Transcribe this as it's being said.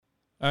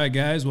All right,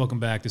 guys, welcome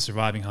back to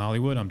Surviving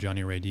Hollywood. I'm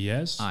Johnny Ray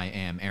Diaz. I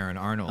am Aaron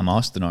Arnold. I'm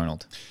Austin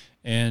Arnold.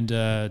 And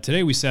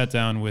today we sat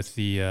down with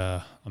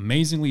the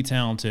amazingly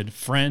talented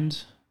friend,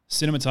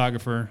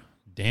 cinematographer,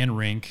 Dan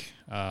Rink.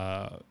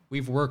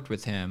 We've worked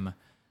with him.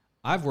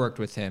 I've worked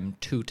with him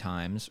 2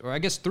 times, or I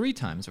guess 3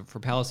 times for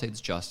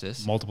Palisades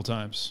Justice. Multiple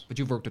times. But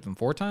you've worked with him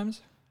 4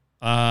 times?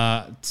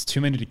 It's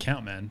too many to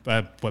count, man.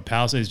 But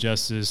Palisades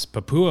Justice,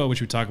 Papua, which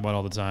we talk about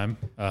all the time,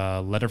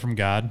 Letter from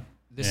God,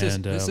 This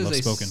and is Love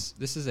Spoken.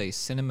 This is a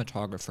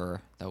cinematographer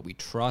that we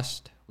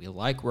trust, we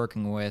like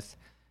working with,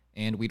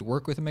 and we'd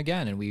work with him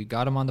again. And we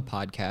got him on the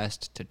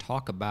podcast to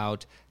talk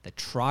about the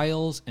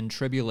trials and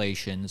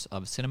tribulations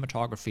of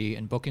cinematography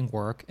and booking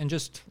work and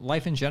just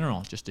life in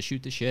general, just to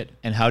shoot the shit.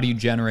 And how do you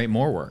generate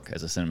more work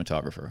as a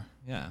cinematographer?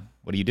 Yeah.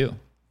 What do you do?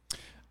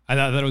 I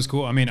thought that was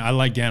cool. I mean, I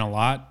like Dan a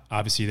lot.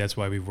 Obviously, that's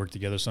why we've worked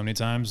together so many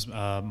times.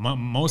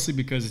 Mostly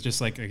because it's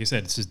just like I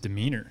said, it's his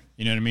demeanor.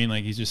 You know what I mean?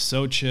 Like he's just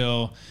so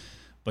chill,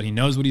 but he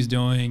knows what he's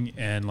doing,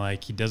 and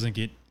like he doesn't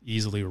get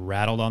easily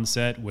rattled on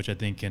set, which I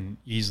think can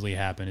easily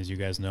happen, as you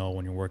guys know,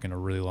 when you're working a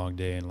really long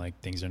day and like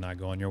things are not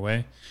going your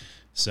way.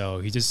 So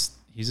he's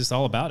just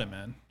all about it,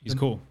 man. He's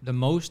cool. The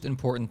most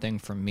important thing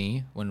for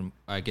me when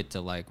I get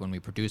to when we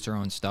produce our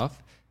own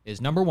stuff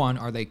is number 1,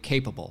 are they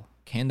capable?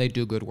 Can they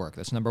do good work?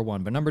 That's number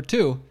 1. But number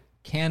 2,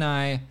 can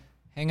I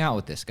hang out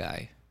with this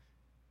guy?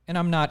 And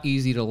I'm not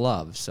easy to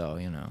love, so,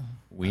 you know.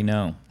 We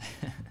know.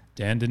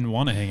 Dan didn't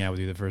want to hang out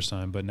with you the first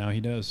time, but now he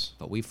does.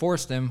 But we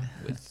forced him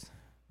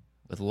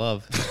With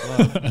love.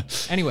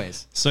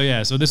 Anyways. So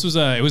this was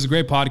it was a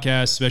great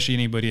podcast, especially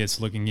anybody that's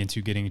looking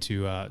into getting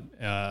into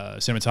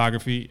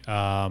cinematography.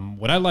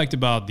 What I liked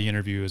about the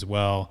interview as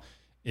well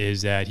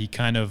is that he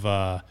kind of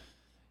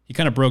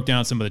broke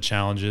down some of the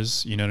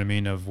challenges, you know what I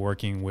mean, of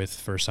working with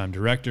first-time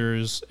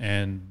directors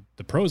and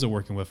the pros of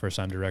working with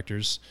first-time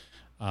directors,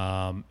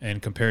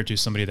 and compared to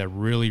somebody that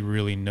really,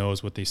 really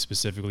knows what they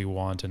specifically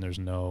want and there's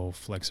no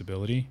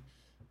flexibility.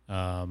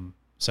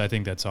 So I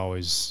think that's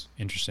always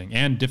interesting,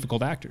 and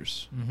difficult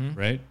actors,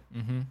 right?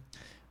 Mm-hmm.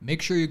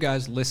 Make sure you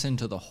guys listen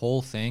to the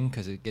whole thing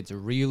because it gets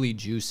really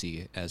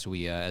juicy as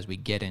we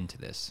get into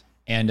this.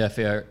 And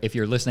if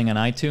you're listening on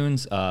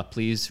iTunes,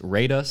 please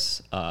rate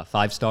us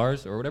 5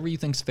 stars or whatever you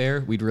think's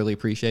fair. We'd really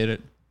appreciate it.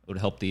 It would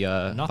help the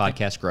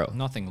podcast grow.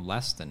 Nothing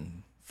less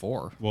than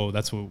 4. Well,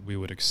 that's what we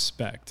would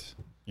expect,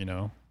 you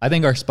know? I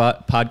think our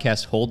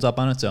podcast holds up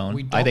on its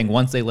own. I think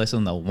once they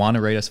listen, they'll want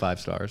to rate us 5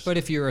 stars. But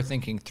if you're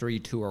thinking 3,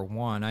 2, or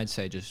 1, I'd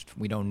say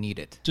we don't need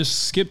it.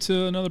 Just skip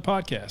to another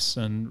podcast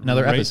and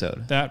another rate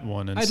episode. That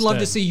one instead. I'd love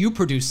to see you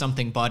produce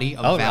something, buddy,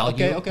 of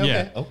value.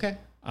 Okay.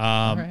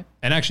 All right.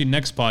 And actually,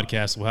 next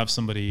podcast we'll have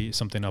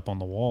something up on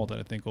the wall that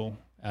I think will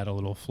add a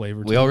little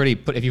flavor. We already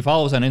put. If you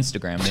follow us on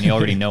Instagram, then you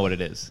already know what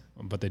it is.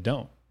 But they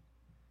don't.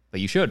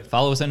 But you should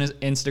follow us on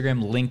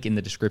Instagram. Link in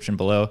the description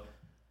below.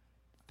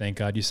 Thank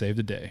God you saved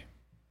the day.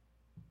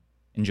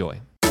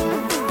 Enjoy.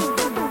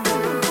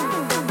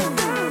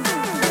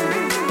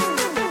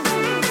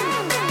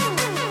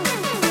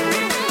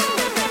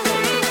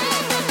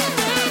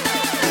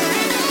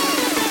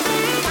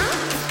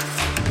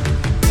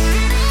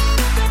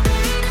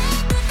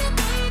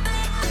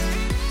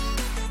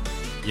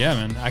 Yeah,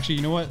 man. Actually,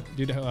 you know what,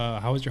 dude?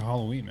 How was your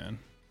Halloween, man?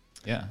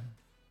 Yeah.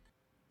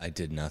 I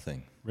did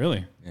nothing.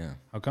 Really? Yeah.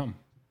 How come?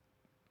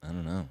 I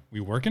don't know. We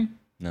working?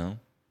 No.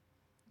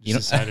 You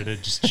decided to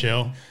just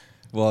chill?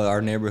 Well,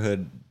 our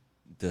neighborhood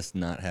does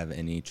not have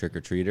any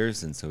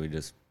trick-or-treaters, and so we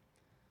just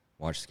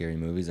watch scary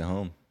movies at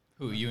home.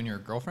 Who, you and your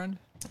girlfriend?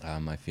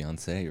 My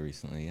fiance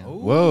recently, yeah. Oh,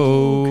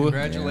 Whoa.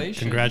 congratulations.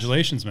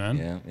 Congratulations,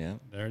 man. Yeah.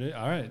 There it is.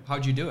 All right.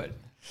 How'd you do it?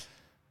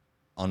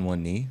 On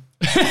one knee,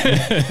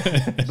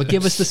 But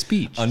give us the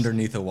speech.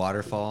 underneath a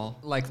waterfall.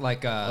 Like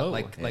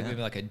yeah. maybe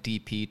like a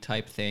DP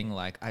type thing.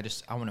 Like I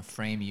want to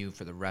frame you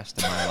for the rest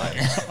of my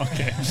life.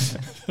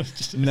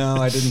 Okay. No,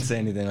 I didn't say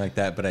anything like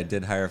that, but I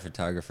did hire a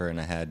photographer,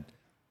 and I had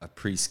a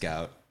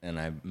pre-scout, and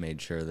I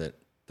made sure that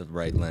the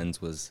right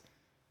lens was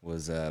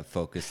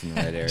focused in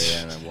the right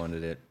area, and I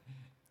wanted it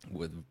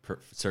with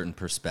certain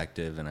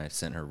perspective, and I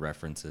sent her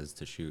references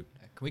to shoot.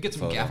 Can we get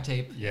some Photo. gaff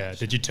tape? Yeah.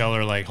 Did you tell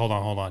her, like, hold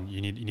on,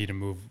 you need to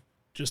move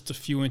just a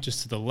few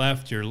inches to the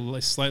left.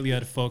 You're slightly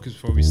out of focus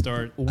before we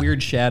start.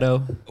 Weird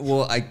shadow.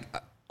 Well,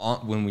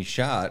 when we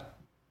shot,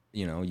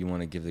 you know, you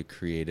want to give the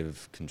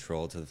creative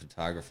control to the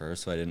photographer,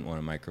 so I didn't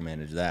want to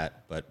micromanage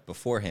that. But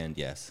beforehand,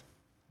 yes.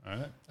 All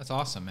right. That's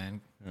awesome, man.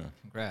 Yeah.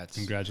 Congrats.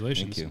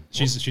 Congratulations. Thank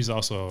you. She's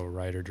also a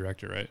writer,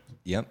 director, right?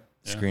 Yep.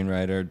 Yeah.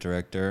 Screenwriter,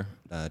 director,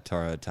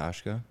 Tara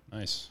Tashka.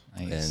 Nice.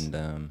 Nice.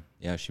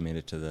 And she made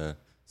it to the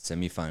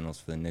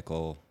semifinals for the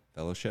Nickel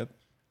Fellowship.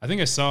 I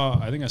think I saw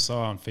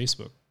on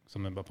Facebook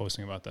something about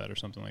posting about that or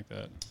something like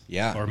that.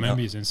 Yeah. Or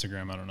maybe it's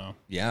Instagram. I don't know.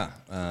 Yeah.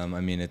 I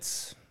mean,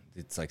 it's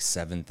like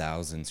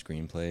 7,000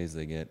 screenplays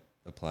they get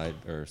applied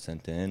or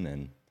sent in,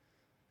 and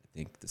I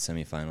think the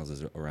semifinals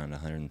is around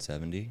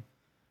 170.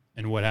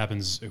 And what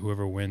happens?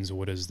 Whoever wins,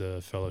 what does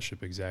the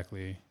fellowship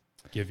exactly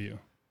give you?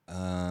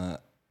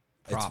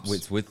 Props.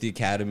 It's with the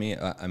Academy.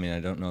 I mean,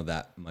 I don't know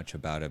that much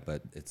about it,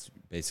 but it's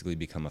basically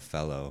become a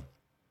fellow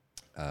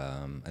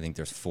I think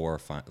there's four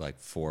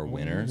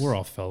winners. We're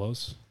all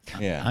fellows,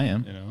 Yeah, I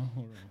am. you know.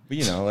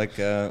 But like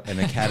an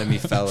Academy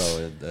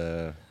Fellow,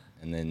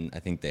 and then I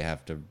think they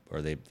have to,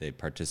 or they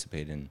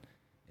participate in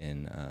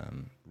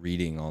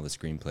reading all the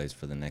screenplays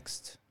for the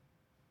next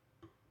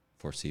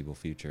foreseeable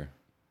future.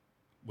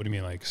 What do you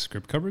mean, like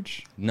script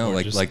coverage? No,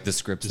 Or like the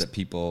scripts that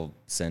people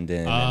send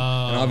in, and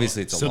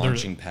obviously it's a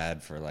launching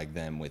pad for like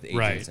them with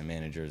agents and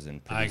managers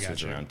and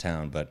producers around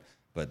town.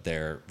 But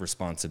their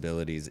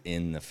responsibilities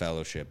in the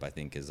fellowship, I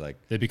think, is like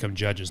They become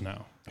judges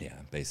now. yeah,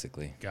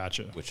 basically,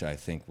 Gotcha. which I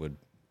think would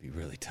be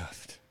really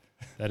tough.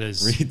 That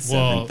is Read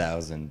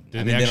 7,000. I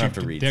mean, they don't have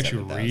to read. They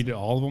actually 7,000. read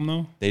all of them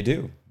though, They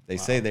do. They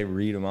say they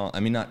read them all.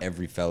 I mean, not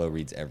every fellow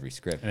reads every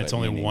script. and it's but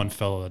only meaning- one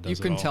fellow that does You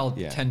can it all. tell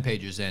Yeah. 10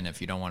 pages in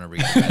if you don't want to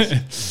read the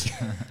rest.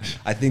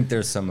 I think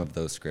there's some of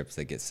those scripts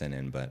that get sent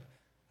in, but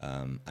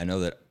I know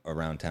that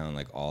around town,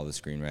 like all the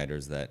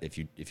screenwriters, that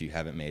if you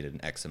haven't made an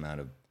X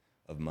amount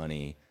of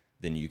money,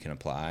 then you can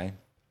apply.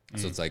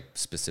 So it's like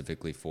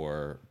specifically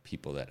for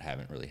people that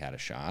haven't really had a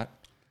shot.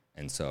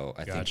 And so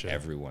I think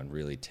everyone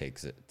really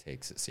takes it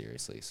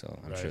seriously. So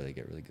I'm sure they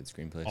get really good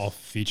screenplays. All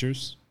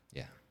features.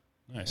 Yeah.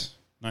 Nice.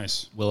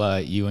 Will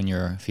you and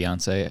your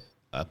fiance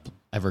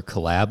ever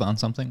collab on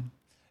something?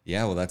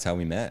 Yeah, well, that's how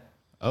we met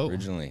Oh.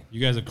 originally.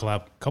 You guys have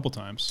collabed a couple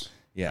times.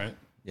 Yeah. Right?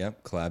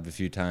 Yep. Collabed a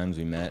few times.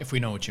 We met. If we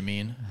know what you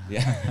mean.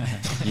 Yeah.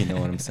 You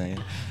know what I'm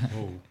saying?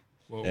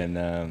 Whoa.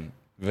 And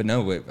but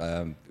no, we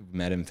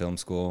met in film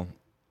school,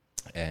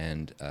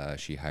 and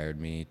she hired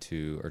me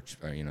to, or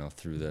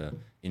through the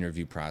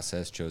interview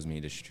process, chose me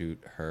to shoot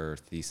her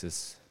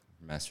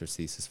master's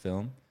thesis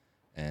film,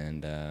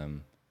 and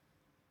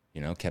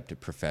kept it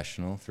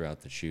professional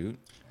throughout the shoot.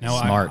 Now,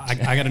 Smart. I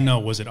got to know,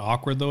 was it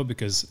awkward though?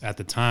 Because at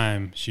the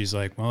time, she's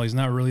like, well, he's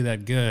not really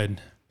that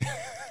good,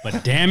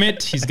 but damn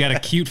it, he's got a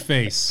cute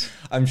face.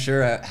 I'm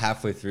sure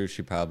halfway through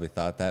she probably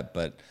thought that,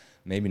 but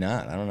maybe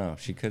not. I don't know.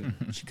 She could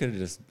have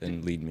just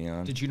been leading me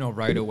on. Did you know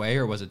right away,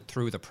 or was it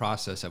through the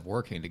process of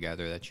working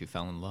together that you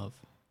fell in love?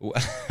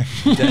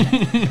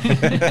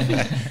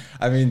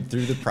 I mean,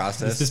 through the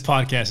process. This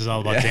podcast is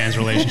all about Dan's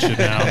relationship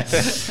now.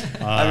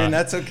 I mean,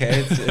 that's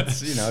okay.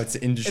 It's industry It's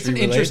an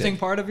related. interesting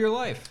part of your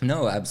life.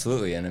 No,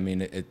 absolutely. And I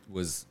mean, it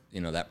was,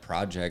 that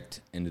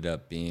project ended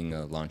up being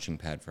a launching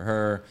pad for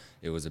her.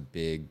 It was a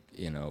big,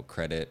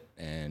 credit,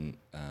 and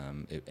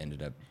it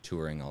ended up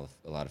touring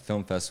a lot of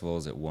film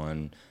festivals. It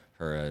won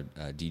her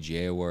a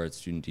DGA award,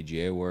 student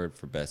DGA award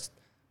for best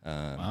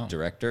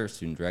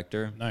student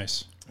director.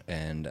 Nice.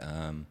 And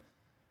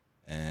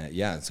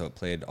yeah, so it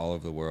played all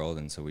over the world,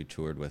 and so we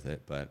toured with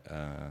it. But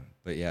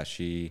yeah,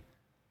 she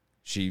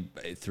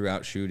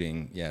throughout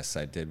shooting, yes,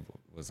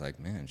 was like,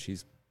 man,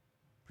 she's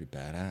pretty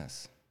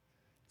badass.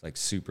 Like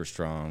super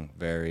strong,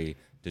 very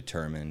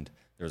determined.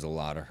 There's a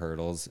lot of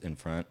hurdles in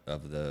front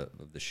of the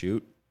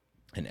shoot,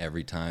 and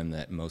every time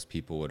that most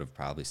people would have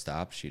probably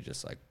stopped, she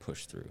just like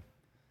pushed through.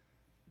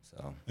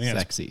 So I think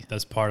Sexy.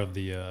 That's part of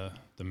the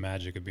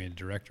magic of being a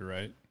director,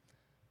 right?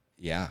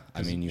 yeah,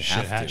 I mean, you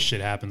have to.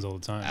 Shit happens all the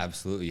time.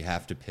 Absolutely, you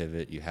have to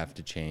pivot, you have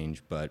to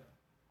change, but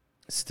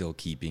still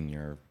keeping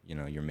your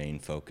main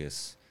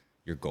focus,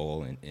 your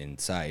goal in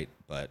sight.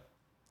 But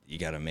you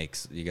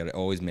gotta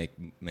always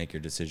make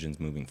your decisions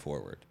moving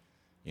forward.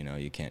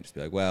 You can't just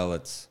be like, well,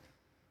 let's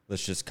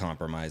just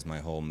compromise my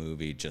whole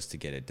movie just to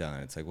get it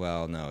done. It's like,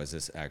 well, no, is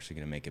this actually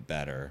gonna make it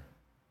better,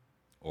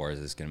 or is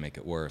this gonna make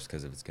it worse?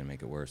 Because if it's gonna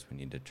make it worse, we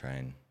need to try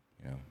and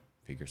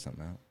figure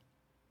something out.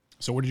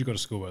 So where did you go to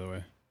school, by the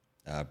way?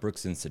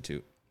 Brooks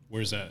Institute.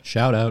 Where's that?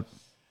 Shout out.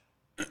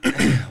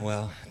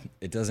 Well,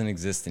 it doesn't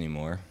exist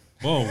anymore.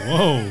 Whoa.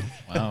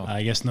 Wow.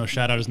 I guess no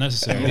shout out is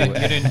necessary. You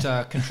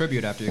didn't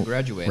contribute after you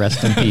graduated.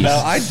 Rest in peace. No,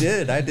 I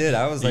did.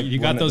 I was like, you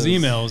one got of those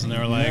emails, and they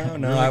were like,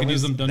 No, I I can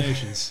use was- them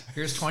donations.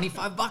 Here's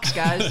 $25,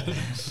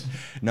 guys.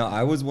 No,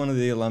 I was one of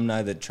the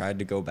alumni that tried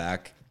to go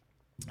back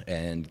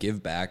and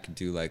give back,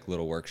 do like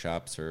little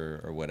workshops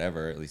or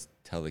whatever. At least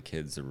tell the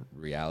kids the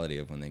reality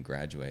of when they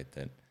graduate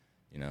that,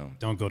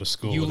 Don't go to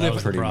school. You That live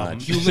was the pretty problem.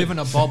 much. You live in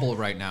a bubble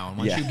right now, and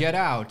once Yeah. you get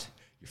out,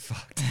 you're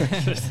fucked.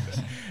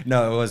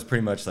 No, it was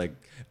pretty much like,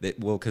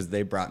 because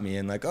they brought me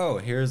in like, oh,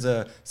 here's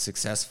a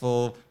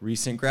successful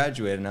recent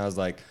graduate, and I was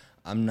like,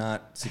 I'm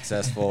not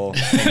successful.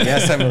 And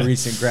yes, I'm a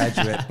recent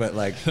graduate, but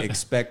like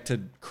expect to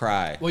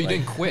cry. well, you Like,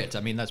 didn't quit. I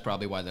mean, that's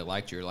probably why they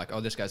liked you. You're like,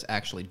 oh, this guy's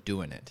actually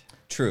doing it.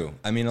 True.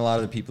 I mean, a lot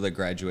of the people that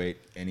graduate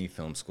any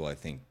film school, I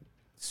think,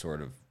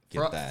 sort of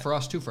get that. For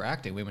us too, for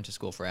acting, we went to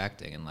school for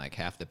acting, and like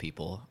half the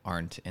people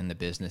aren't in the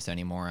business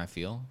anymore. I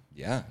feel.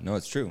 Yeah, no,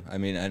 it's true. I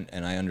mean,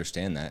 and I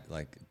understand that,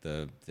 like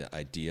the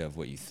idea of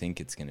what you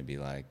think it's going to be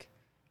like,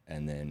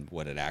 and then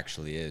what it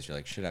actually is. You're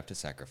like, should I have to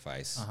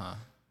sacrifice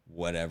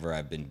whatever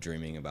I've been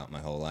dreaming about my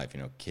whole life?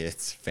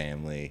 Kids,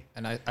 family.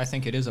 And I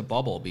think it is a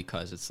bubble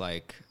because it's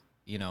like,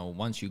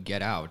 once you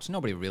get out,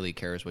 nobody really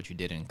cares what you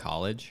did in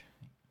college.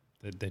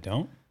 They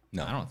don't?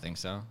 No, I don't think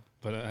so.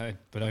 But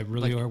I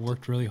really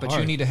worked really hard. But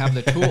you need to have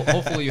the tool.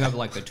 Hopefully, you have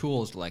like the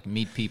tools to like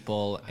meet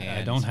people and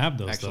I don't have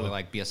those, actually though.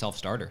 like be a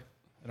self-starter.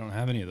 I don't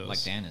have any of those.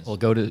 like Dan is. Well,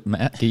 go to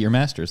get your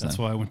master's. That's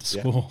then. why I went to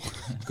school.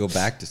 Go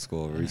back to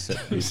school, reset,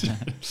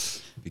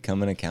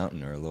 become an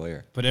accountant or a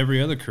lawyer. But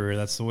every other career,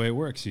 that's the way it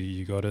works.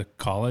 You go to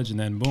college and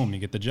then boom, you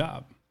get the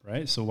job,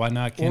 right? So why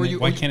not?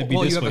 Why can't it be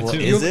this way too?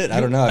 Is it?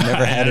 I don't know. I've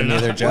never had any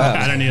other job.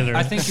 I don't either.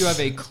 I think you have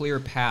a clear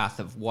path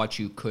of what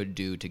you could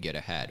do to get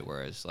ahead.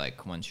 Whereas,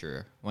 like once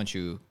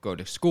you go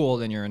to school,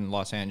 then you're in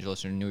Los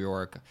Angeles or New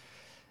York.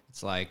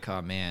 It's like,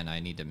 oh man,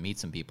 I need to meet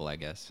some people, I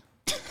guess.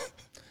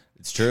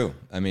 It's true.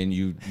 I mean,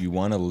 you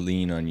want to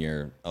lean on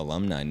your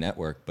alumni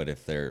network, but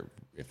if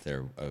it's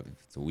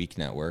a weak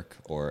network,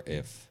 or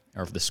if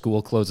the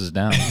school closes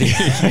down,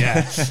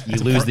 yeah, you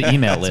lose the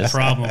email list.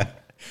 problem.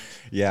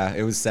 yeah,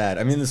 it was sad.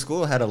 I mean, the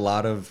school had a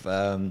lot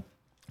of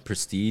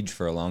prestige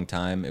for a long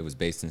time. It was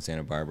based in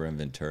Santa Barbara and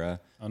Ventura.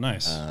 Oh,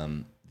 nice.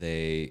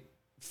 They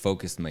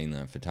focused mainly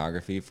on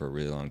photography for a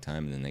really long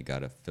time, and then they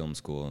got a film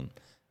school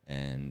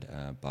and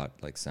bought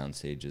like sound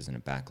stages and a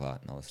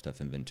backlot and all this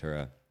stuff in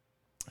Ventura.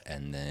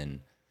 And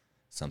then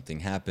something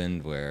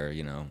happened where,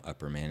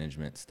 upper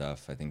management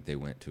stuff, I think they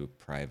went to a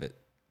private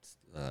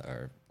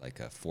or like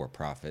a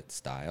for-profit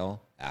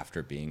style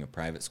after being a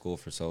private school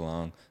for so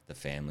long. The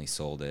family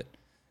sold it,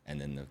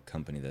 and then the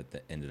company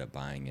that ended up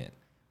buying it,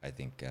 I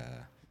think,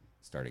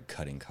 started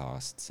cutting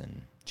costs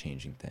and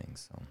changing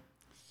things.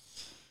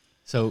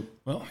 So,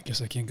 well, I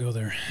guess I can't go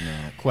there.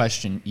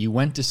 question: you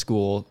went to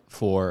school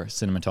for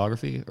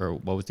cinematography, or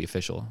what was the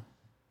official?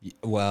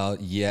 Well,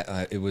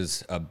 yeah, it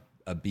was a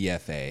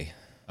BFA,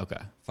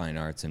 Okay. Fine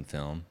Arts and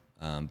Film,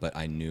 but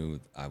I knew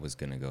I was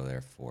going to go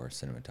there for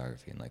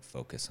cinematography and like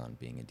focus on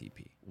being a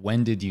DP.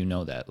 When did you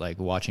know that? Like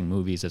watching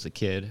movies as a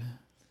kid?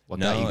 What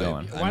got you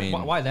going?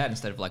 Why that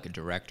instead of like a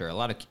director? A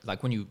lot of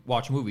like when you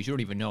watch movies, you don't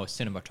even know a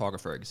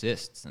cinematographer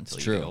exists until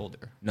you get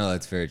older. No,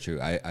 that's very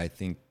true. I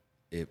think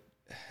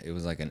it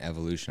was like an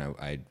evolution.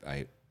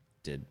 I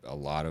did a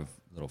lot of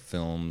little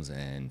films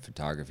and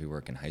photography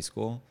work in high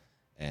school,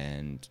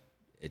 and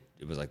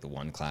it was like the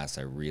one class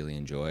I really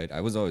enjoyed.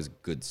 I was always a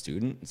good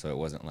student, so it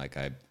wasn't like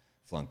I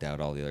flunked out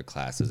all the other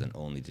classes and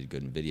only did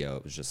good in video.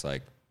 It was just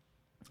like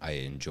I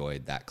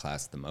enjoyed that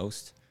class the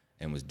most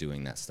and was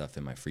doing that stuff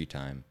in my free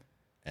time.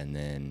 And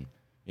then,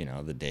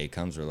 the day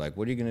comes where like,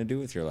 what are you going to do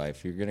with your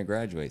life? You're going to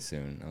graduate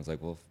soon. I was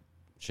like, well,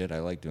 shit, I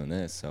like doing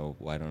this, so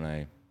why don't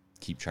I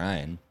keep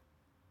trying?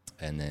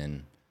 And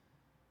then,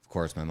 of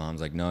course, my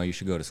mom's like, no, you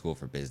should go to school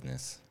for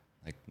business.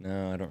 Like,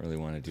 no, I don't really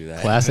want to do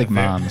that. Classic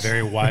moms.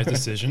 Very wise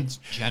decisions.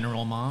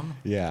 General mom.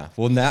 Yeah.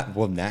 Well,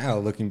 now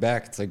looking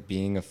back, it's like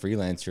being a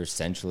freelancer,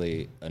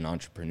 essentially an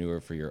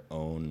entrepreneur for your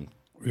own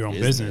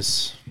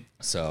business.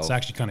 So it's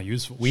actually kind of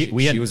useful.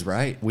 She was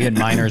right. We had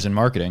minors in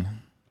marketing.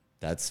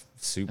 That's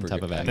super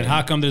top good. of that. Then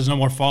how come there's no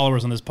more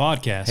followers on this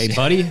podcast? Hey,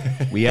 buddy,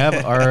 we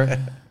have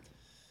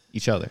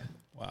each other.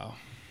 Wow.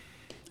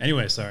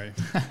 Anyway, sorry.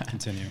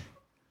 Continue.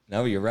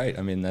 No, you're right.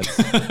 I mean, that's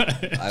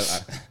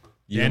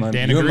Dan and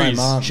my agrees.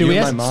 mom. Should You we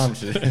and ask- my mom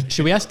should.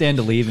 Should we ask Dan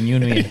to leave and you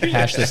and me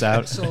hash this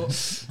out? So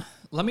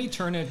let me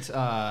turn it.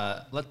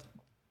 Let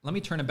me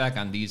turn it back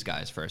on these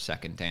guys for a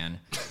second, Dan.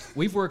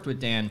 We've worked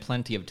with Dan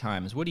plenty of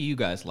times. What do you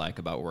guys like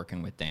about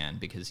working with Dan?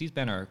 Because he's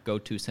been our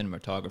go-to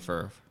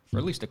cinematographer for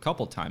at least a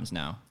couple times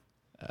now.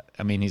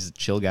 I mean, he's a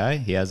chill guy.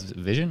 He has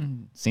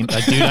vision. Seems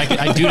a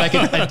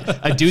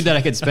dude that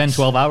I could spend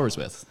 12 hours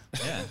with.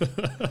 Yeah.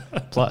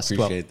 Plus, 12.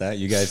 Appreciate that.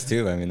 You guys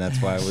too. I mean,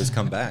 that's why I always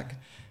come back.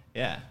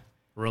 Yeah.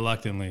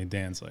 Reluctantly,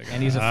 Dan's like,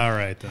 And he's all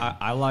right then.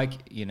 I like,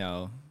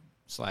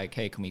 it's like,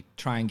 hey, can we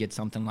try and get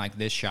something like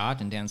this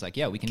shot? And Dan's like,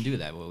 yeah, we can do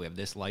that. Well, we have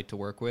this light to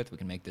work with. We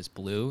can make this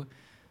blue.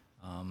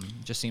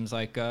 Just seems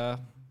like a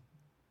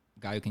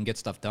guy who can get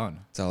stuff done.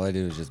 That's all I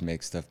do is just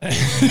make stuff. Well,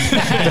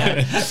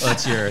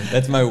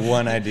 That's my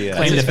one idea.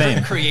 Claim to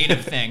fame. Creative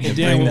thing.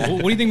 Dan,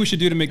 what do you think we should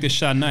do to make this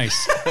shot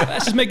nice?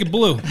 Let's just make it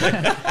blue.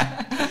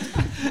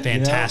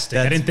 Fantastic.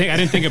 I didn't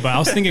think about it. I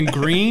was thinking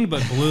green,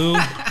 but blue.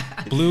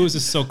 Blue is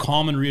just so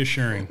calm and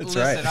reassuring.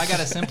 Listen, right. I got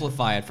to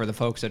simplify it for the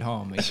folks at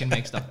home. You can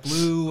make stuff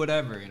blue,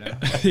 whatever,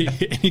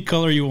 Any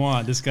color you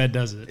want, this guy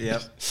does it.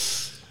 Yep.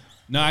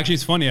 No, actually,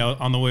 it's funny.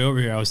 On the way over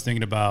here, I was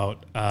thinking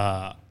about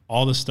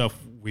all the stuff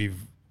we've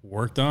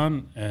worked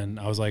on, and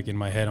I was like, in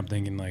my head, I'm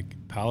thinking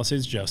like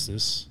Palisades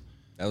Justice.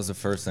 That was the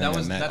first time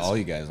I met all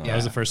you guys on. That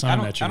was the first time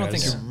I met you I don't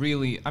guys.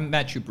 think I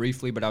met you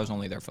briefly, but I was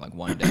only there for like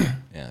one day.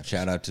 Yeah.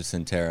 Shout out to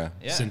Centera,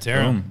 Yeah.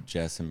 Centera.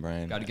 Jess and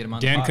Brian. Got to get him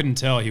on the Dan pod. couldn't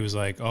tell. He was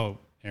like, oh,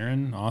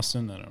 Aaron,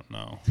 Austin, I don't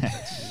know.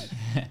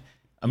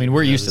 I mean,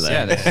 we're used to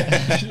that.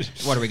 Yeah.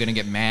 What, are we going to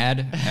get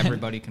mad?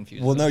 Everybody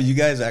confused. Well, no, you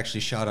guys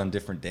actually shot on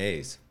different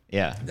days.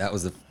 Yeah. That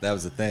was the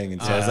thing.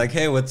 And so I was like,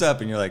 hey, what's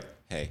up? And you're like,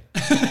 hey.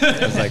 I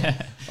was like,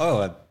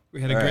 oh.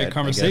 We had a great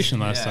conversation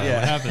last time. Yeah.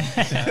 What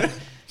happened?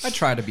 I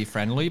tried to be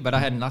friendly, but I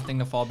had nothing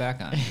to fall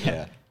back on.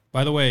 Yeah.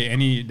 By the way,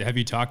 have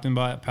you talked to him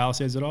about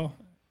Palisades at all?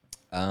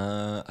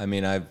 I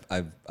mean,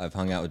 I've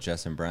hung out with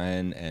Jess and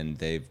Brian, and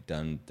they've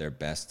done their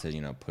best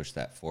to push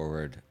that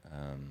forward.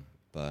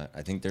 But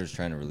I think they're just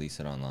trying to release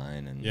it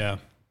online and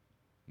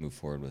move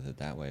forward with it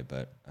that way.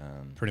 But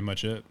Pretty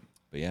much it.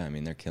 But yeah, I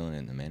mean, they're killing it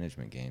in the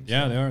management game.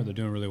 Yeah, they are. They're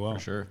doing really well. For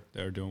sure.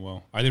 They're doing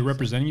well. Are they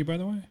representing you, by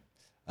the way?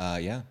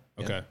 Yeah.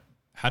 Okay.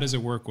 How does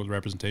it work with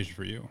representation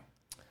for you?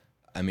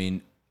 I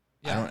mean,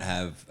 I don't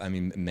have,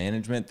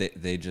 management,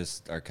 they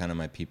just are kind of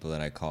my people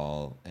that I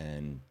call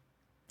and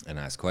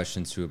ask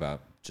questions to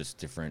about just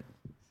different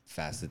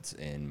facets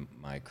in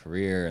my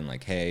career and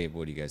like, hey,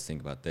 what do you guys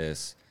think about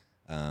this?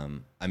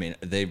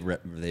 They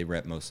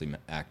rep mostly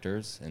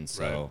actors. And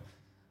so Right.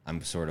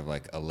 I'm sort of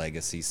like a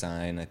legacy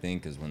sign, I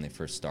think, because when they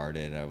first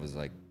started, I was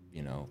like,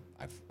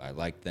 I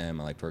liked them.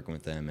 I liked working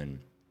with them and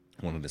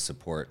wanted to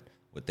support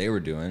what they were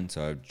doing.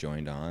 So I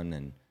joined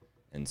on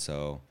and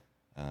so,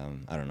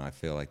 I don't know. I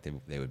feel like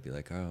they would be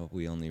like, oh,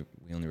 we only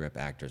rep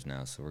actors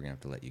now, so we're gonna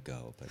have to let you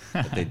go.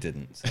 But they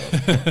didn't. So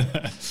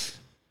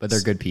But they're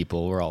good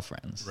people. We're all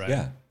friends. Right.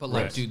 yeah, But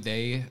like, Right. do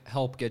they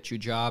help get you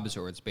jobs,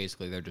 or it's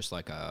basically they're just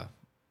like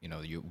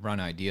you run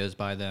ideas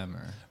by them,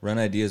 or run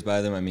ideas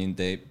by them. I mean,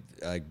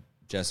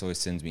 Jess always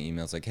sends me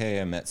emails like, hey,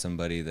 I met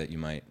somebody that you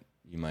might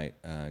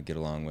get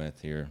along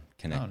with here.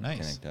 Oh, nice.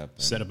 Connect up.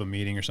 And Set up a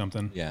meeting or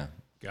something? yeah,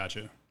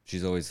 Gotcha.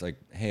 she's always like,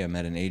 hey, I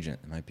met an agent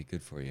that might be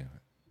good for you.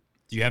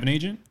 Do you have an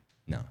agent?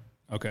 No,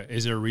 Okay.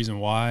 Is there a reason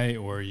why,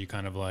 or are you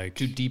kind of like...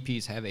 do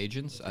DPs have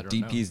agents? I don't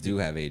know. DPs do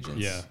have agents.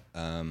 Yeah.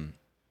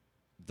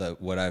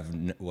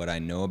 What I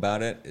know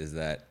about it is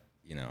that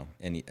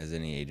any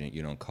agent,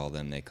 you don't call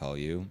them, they call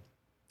you.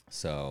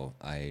 So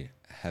I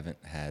haven't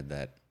had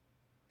that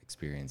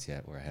experience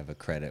yet where I have a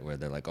credit where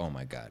they're like, oh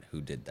my God,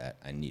 who did that?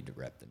 I need to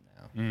rep them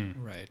now.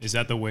 Right. Is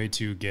that the way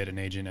to get an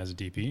agent as a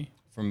DP?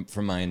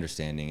 From my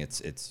understanding,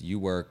 it's you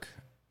work,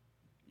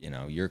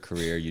 your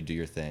career, you do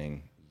your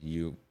thing,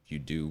 you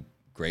do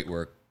great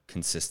work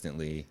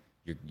consistently.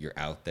 You're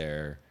out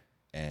there,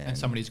 And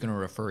somebody's going to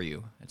refer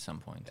you at some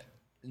point.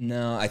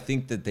 No, I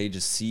think that they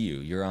just see you.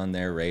 You're on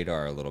their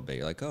radar a little bit.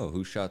 You're like, oh,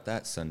 who shot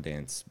that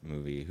Sundance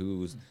movie?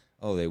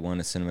 They won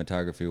a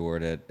cinematography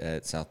award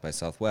at South by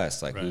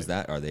Southwest. Like, who's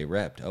Right. that? Are they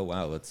repped? Oh,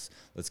 wow, let's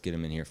get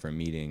them in here for a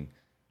meeting.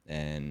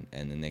 And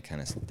then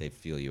they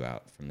feel you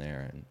out from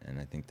there. And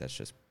I think that's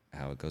just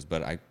how it goes.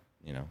 But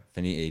if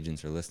any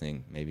agents are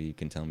listening, maybe you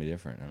can tell me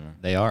different. I don't know.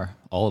 They are,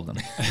 all of them.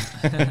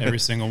 Every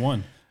single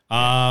one.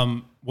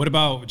 What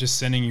about just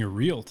sending your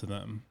reel to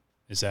them?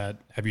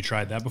 Have you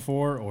tried that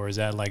before, or is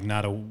that like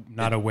not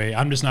a way?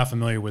 I'm just not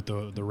familiar with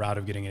the route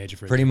of getting an agent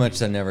for Pretty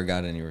much I never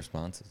got any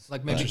responses.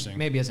 Like Interesting.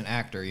 maybe as an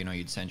actor,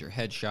 you'd send your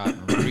headshot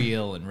and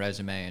reel and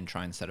resume and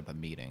try and set up a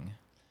meeting.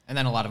 And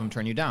then a lot of them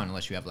turn you down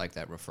unless you have like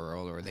that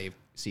referral or they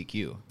seek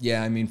you.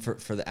 Yeah, I mean,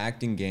 for the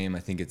acting game,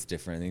 I think it's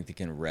different. I think they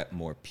can rep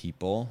more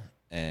people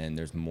and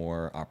there's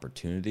more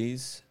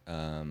opportunities.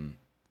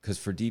 Because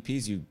for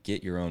DPs, you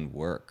get your own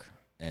work.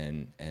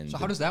 And So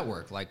how does that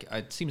work? Like,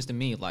 it seems to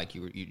me like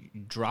you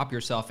drop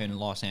yourself in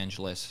Los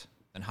Angeles,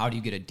 and how do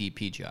you get a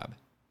DP job?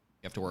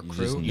 You have to work you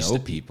crew. just know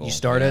people. You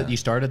start Yeah.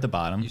 at the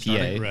bottom,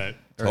 PA. Right.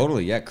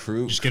 Totally, yeah.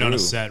 Crew. Just get on a crew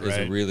set, is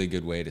right? a really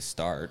good way to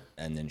start,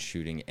 and then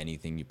shooting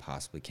anything you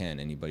possibly can.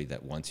 Anybody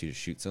that wants you to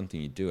shoot something,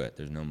 you do it.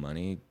 There's no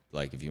money.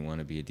 Like if you want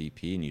to be a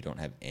DP and you don't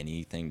have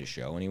anything to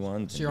show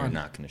anyone, then you're you're on,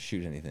 not going to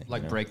shoot anything.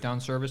 Like breakdown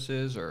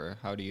services, or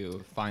how do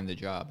you find the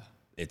job?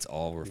 It's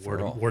all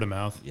referral. Word of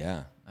mouth.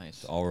 Yeah, Nice.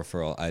 It's all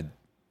referral.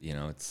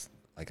 It's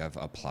like I've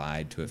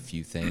applied to a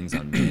few things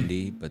on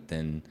Mandy, but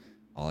then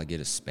all I get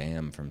is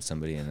spam from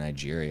somebody in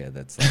Nigeria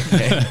that's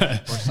like, hey.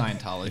 Or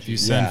Scientology. If you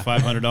send Yeah.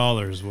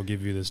 $500, we'll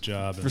give you this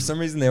job. For some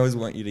reason, they always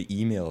want you to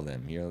email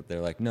them.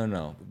 They're like,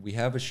 no, we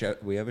have a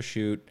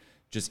shoot.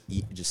 Just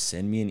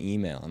send me an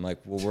email. I'm like,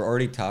 well, we're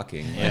already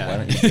talking. Like, Yeah. why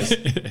don't you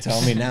just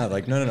tell me now?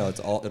 Like, no,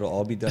 it'll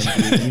all be done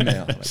via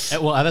email.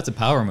 Like, Well, that's a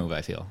power move,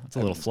 I feel. It's a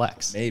little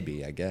flex.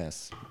 maybe, I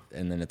guess.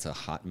 And then it's a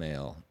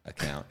Hotmail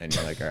account, and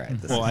you're like, all right.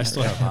 This Well, is I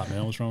still have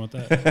Hotmail. What's wrong with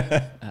that?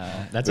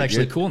 That's But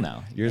actually you're- cool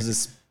now. Yours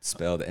is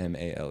spelled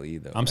MALE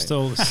though. I'm right?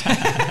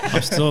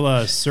 still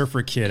a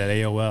surfer kid at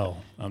AOL.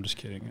 I'm just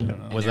kidding. I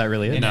don't know. Was that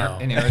really it? No.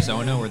 In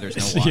Arizona where there's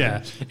no water.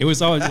 Yeah, it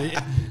was always.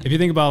 If you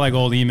think about like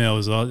old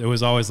emails, it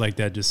was always like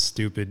that, just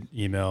stupid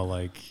email.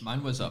 Like,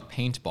 Mine was a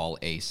paintball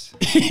ace.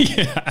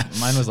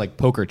 Mine was like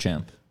Poker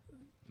Champ.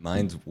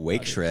 Mine's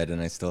Wake Shred,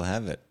 and I still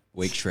have it.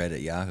 Wake Shred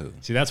at Yahoo.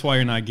 see, that's why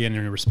you're not getting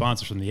any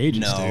responses from the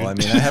agents. No, dude. I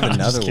mean I have I'm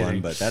just another one,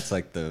 kidding. but that's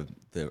like the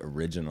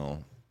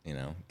original. You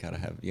gotta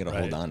hold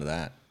Right. on to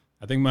that.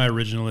 I think my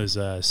original is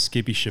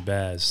Skippy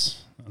Shabazz.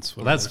 That's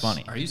what. Well, it that's is.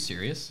 funny. Are you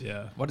serious?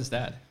 Yeah. What is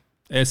that?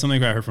 It's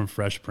something I heard from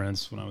Fresh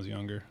Prince when I was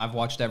younger. I've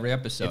watched every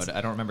episode. I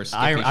don't remember.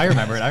 I Skippy.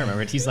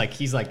 remember it. He's like,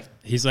 He's like,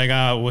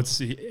 what's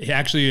he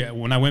actually?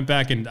 When I went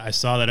back and I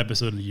saw that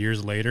episode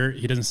years later,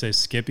 he doesn't say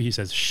Skippy. He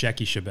says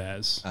Shecky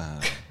Shabazz.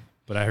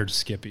 But I heard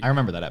Skippy. I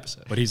remember that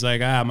episode. But he's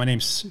like, my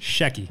name's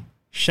Shecky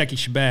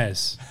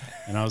Shabazz,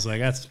 and I was like,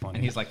 that's funny.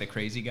 And he's like the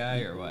crazy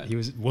guy, or what?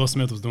 Will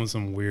Smith was doing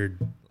some weird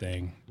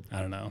thing. I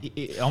don't know.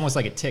 Almost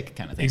like a tick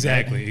kind of thing.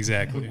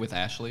 Exactly. With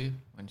Ashley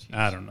when she.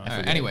 I don't know. All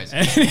right, anyways, I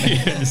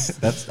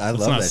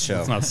love that show.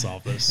 Let's not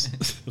solve this.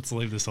 Let's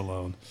leave this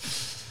alone.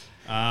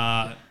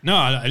 No,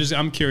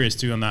 I'm curious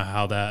too on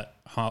how that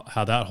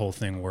whole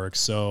thing works.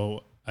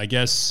 So I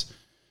guess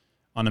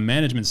on the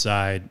management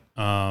side,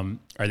 are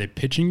they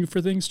pitching you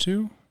for things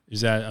too?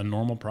 Is that a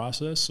normal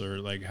process, or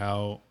like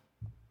how?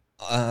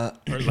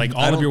 Or like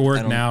all of your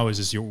work now is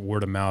just your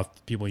word of mouth,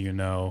 people you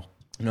know.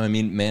 No, I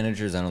mean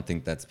managers. I don't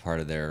think that's part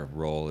of their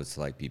role. Is to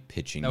like be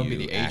pitching That would you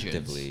be the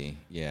actively. agents.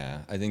 Yeah,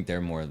 I think they're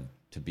more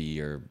to be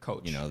your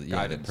Coach, You know, the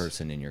guidance.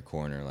 person in your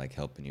corner, like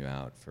helping you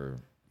out for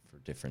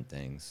different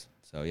things.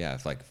 So yeah,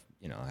 if like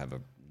I have a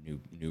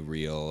new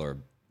reel or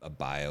a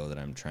bio that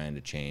I'm trying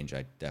to change,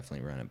 I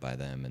definitely run it by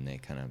them, and they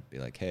kind of be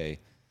like, hey,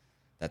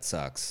 that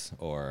sucks,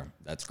 or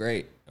that's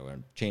great, or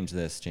change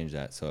this, change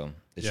that. So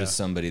it's just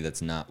somebody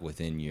that's not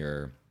within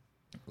your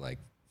like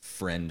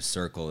friend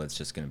circle that's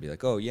just going to be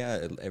like, oh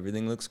yeah,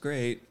 everything looks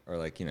great, or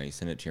like you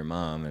send it to your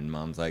mom and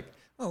mom's like,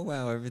 oh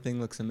wow, everything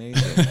looks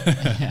amazing.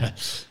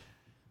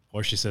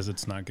 Or she says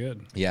it's not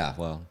good. Yeah,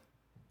 well,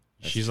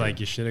 She's true. like,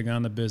 you should have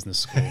gone to business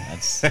school.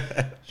 That's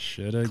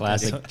Should have.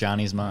 classic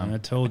Johnny's I mom.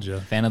 told you.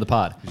 Fan of the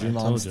pod. Did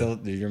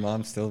your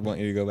mom still want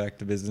you to go back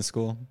to business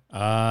school?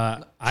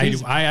 I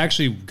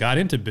actually got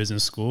into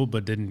business school,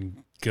 but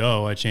didn't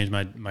go. I changed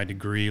my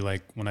degree.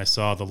 Like when I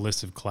saw the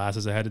list of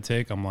classes I had to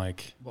take, I'm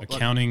like,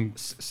 accounting.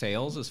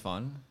 Sales is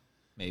fun.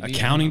 Maybe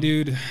Accounting,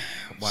 dude.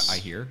 What I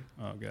hear.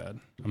 Oh god,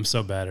 I'm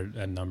so bad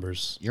at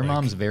numbers. Your Like,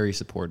 mom's very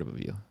supportive of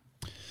you.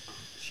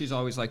 She's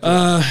always like, do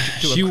a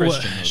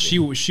Christian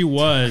movie. she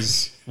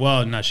was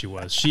well, not she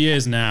was. She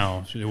is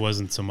now. It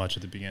wasn't so much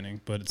at the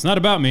beginning, but it's not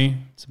about me.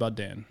 It's about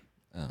Dan.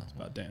 Oh. It's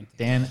about Dan.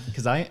 Dan,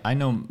 because I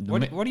know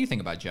What do you think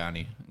about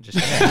Johnny?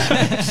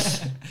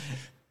 Just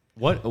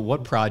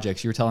what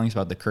projects you were telling us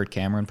about the Kurt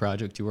Cameron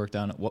project you worked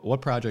on.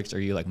 What projects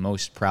are you like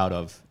most proud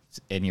of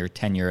in your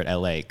tenure at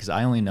LA? Because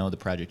I only know the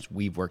projects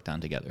we've worked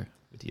on together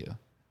with you.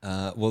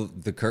 Well,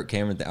 the Kurt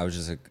Cameron thing, I was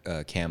just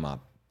a cam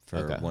op for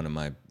Okay. one of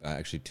my,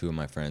 actually two of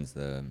my friends.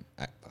 The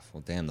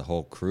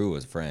whole crew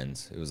was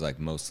friends. It was like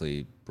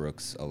mostly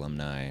Brooks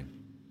alumni,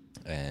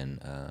 and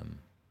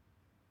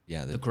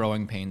the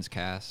Growing Pains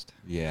cast.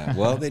 yeah.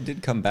 Well, they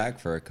did come back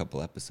for a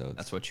couple episodes.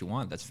 That's what you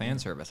want. That's fan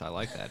service. I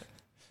like that.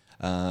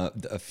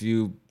 A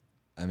few.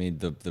 I mean,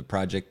 the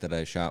project that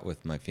I shot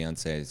with my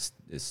fiance is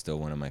still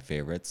one of my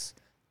favorites.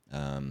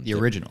 The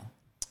original.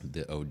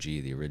 The OG,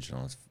 the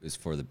original, is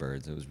For the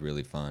Birds. It was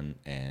really fun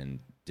and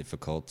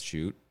difficult to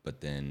shoot,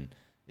 but then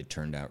it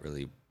turned out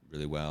really,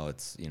 really well.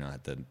 It's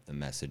the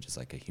message is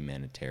like a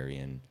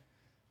humanitarian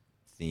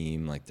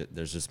theme. Like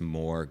there's just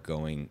more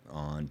going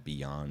on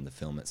beyond the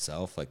film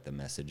itself. Like the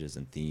messages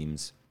and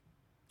themes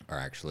are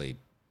actually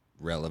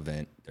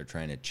relevant. They're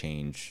trying to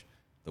change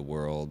the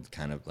world,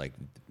 kind of like,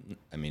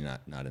 I mean,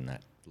 not in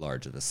that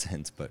large of a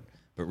sense, but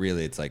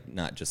really, it's like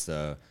not just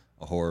a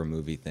horror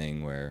movie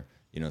thing where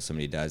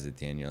somebody dies at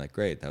the end. You're like,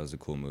 great, that was a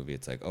cool movie.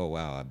 It's like, oh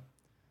wow,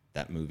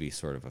 that movie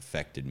sort of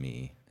affected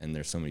me. And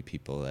there's so many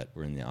people that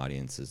were in the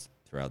audiences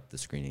throughout the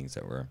screenings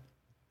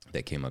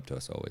that came up to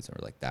us always and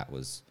were like, that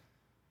was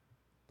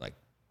like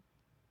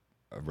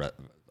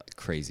like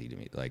crazy to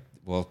me. Like,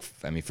 well,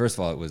 I mean, first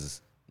of all, it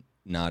was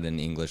not in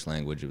English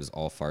language. It was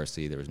all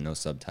Farsi. There was no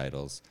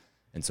subtitles.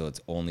 And so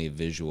it's only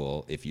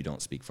visual if you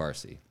don't speak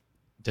Farsi.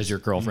 Does your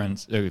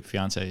girlfriend or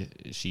fiance,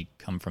 she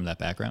come from that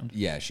background?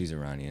 Yeah, she's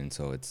Iranian,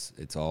 so it's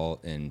all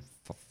in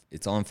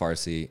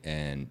Farsi,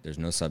 and there's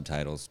no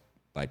subtitles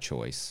by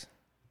choice,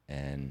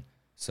 and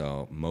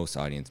so most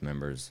audience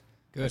members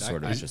are Good.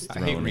 sort of just I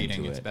thrown hate reading.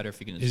 into It's it. better if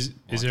you can. Is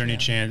just there any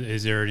watch it. chance?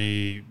 Is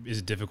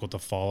it difficult to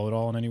follow it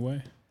all in any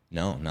way?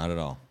 No, not at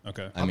all.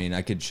 Okay. I mean,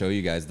 I could show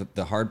you guys.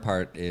 The hard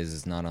part is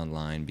it's not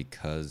online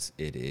because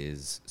it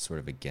is sort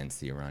of against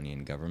the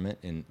Iranian government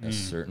in a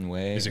certain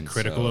way. Is it and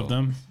critical so- of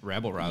them?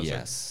 Rabble rouser?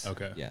 Yes.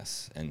 Okay.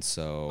 Yes, and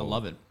so I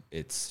love it.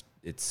 It's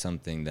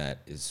something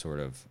that is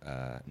sort of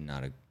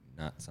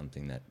not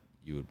something that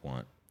you would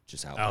want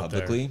just out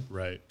publicly. there,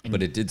 right?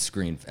 But it did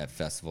screen at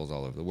festivals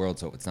all over the world,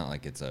 so it's not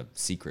like it's a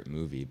secret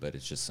movie, but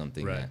it's just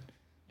something Right.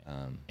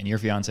 And your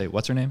fiance,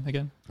 what's her name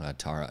again? that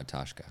Tara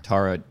Atashka.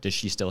 Tara. Does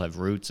she still have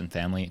roots and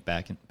family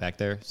back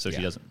there? So she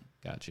Yeah. doesn't.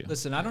 Got you.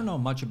 Listen, I don't know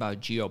much about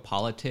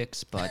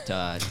geopolitics, but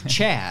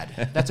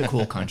Chad, that's a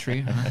cool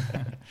country.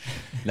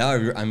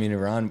 No, I mean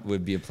Iran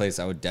would be a place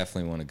I would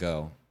definitely want to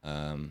go.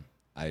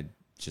 I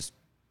just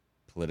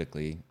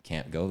politically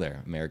can't go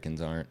there. Americans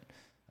aren't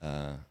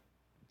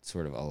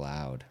sort of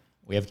allowed.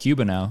 We have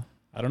Cuba now.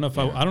 I don't know if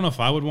I don't know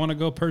if I would want to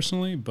go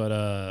personally,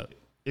 but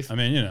I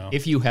mean,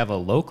 If you have a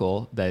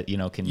local that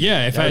can.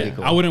 yeah, if that'd be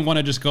cool. I wouldn't want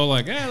to just go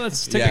like,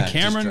 let's take Yeah, a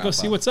camera just and go drop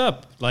see off. what's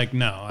up. Like,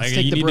 no, Let's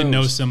take you the need to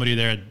know bros. somebody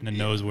there that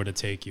knows where to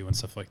take you and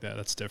stuff like that.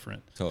 That's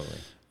different. Totally.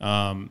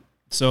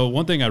 So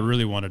one thing I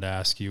really wanted to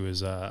ask you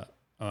is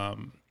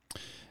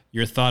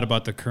your thought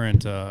about the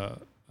current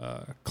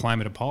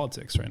climate of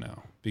politics right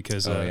now,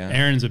 because yeah.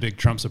 Aaron's a big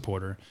Trump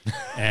supporter,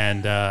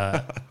 and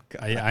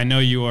I know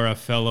you are a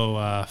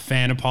fellow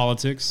fan of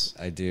politics.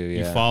 I do. You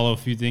Yeah. follow a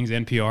few things,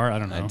 NPR. I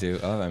don't know. I do.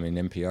 Oh, I mean,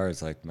 NPR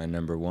is like my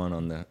number one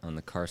on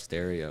the car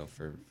stereo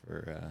for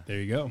There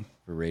you go.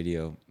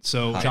 radio.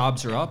 So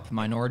Jobs are up.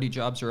 Minority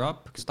jobs are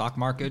up. Stock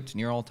market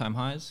near all-time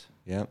highs.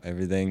 Yep,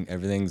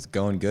 everything's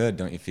going good.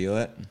 Don't you feel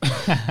it?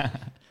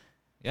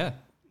 Yeah.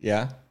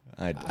 Yeah.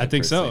 I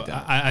think so. personally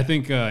don't. I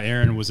think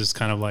Aaron was just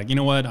kind of like, you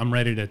know what, I'm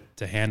ready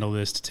to handle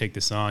this, to take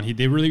this on.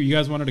 You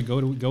guys wanted to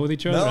go with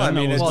each other. No, I don't I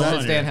mean, know it's what's Well,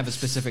 going does on Dan here. have a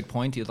specific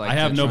point you'd like? I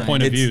have to no try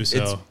point and- of view.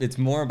 So It's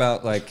more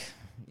about like,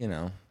 you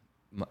know,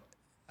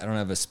 I don't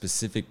have a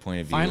specific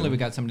point of view. Finally, we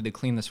got somebody to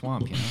clean the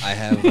swamp. You know. I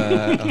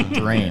have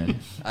Drain.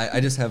 I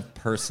just have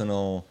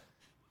personal,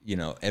 you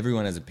know,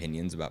 everyone has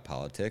opinions about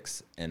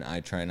politics, and I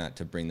try not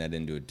to bring that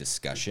into a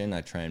discussion. I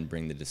try and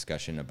bring the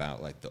discussion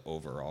about like the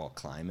overall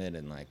climate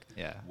and like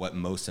Yeah. what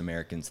most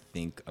Americans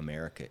think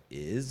America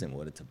is and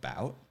what it's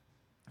about.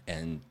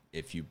 And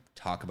if you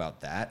talk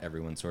about that,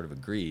 everyone sort of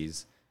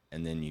agrees,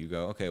 and then you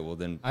go, okay, well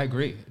then, I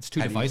agree. It's too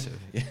how do you- divisive.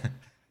 yeah,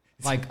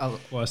 Like, well,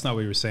 that's not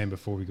what you were saying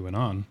before we went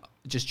on.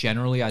 just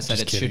generally, I said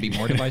Just it should be kidding.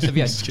 more divisive.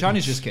 Yes,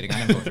 Johnny's just kidding.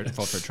 I didn't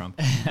vote for Trump,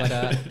 but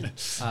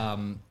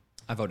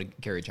I voted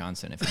Gary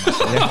Johnson. If you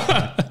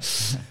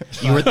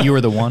must know. You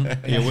were the one.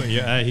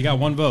 Yeah, he got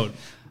one vote.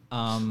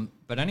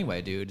 But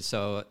anyway, dude.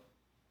 So,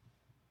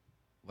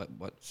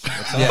 what's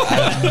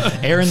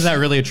up? Aaron's not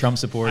really a Trump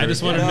supporter. I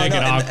just wanted to No, make no,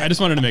 it and- awkward. I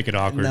just wanted to make it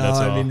awkward. no, That's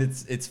all. I mean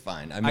it's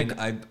fine. I mean,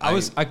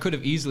 I could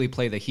have easily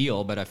played the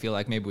heel, but I feel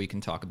like maybe we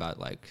can talk about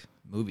like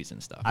movies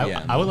and stuff.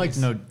 I would like to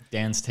know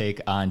Dan's take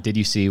on, did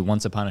you see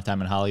Once Upon a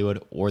Time in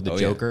Hollywood or The Oh, yeah.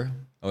 Joker?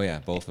 Oh yeah,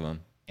 both of them.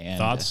 And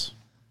Thoughts?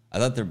 I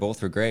thought they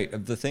both were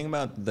great. The thing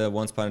about the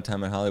Once Upon a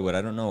Time in Hollywood,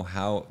 I don't know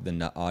how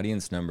the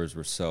audience numbers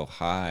were so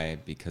high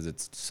because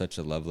it's such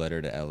a love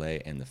letter to LA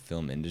and the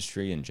film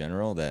industry in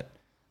general that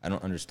I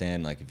don't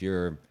understand. Like if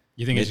you're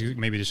You think it's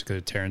maybe just because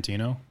of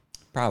Tarantino?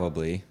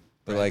 probably,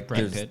 but like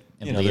Brad there's Pitt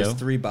and you know Leo. there's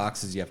 3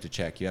 boxes you have to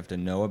check. You have to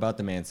know about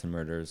the Manson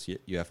murders.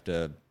 You have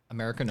to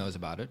America knows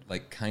about it.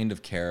 like kind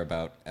of care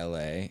about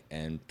LA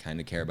and kind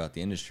of care about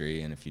the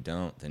industry. And if you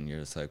don't, then you're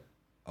just like,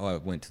 oh, I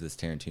went to this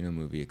Tarantino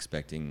movie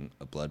expecting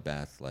a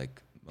bloodbath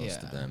like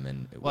most of them,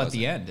 and it well,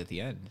 wasn't. at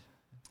the end,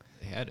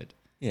 they had it.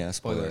 Yeah,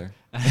 spoiler.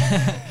 I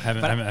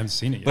haven't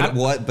seen it yet.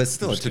 But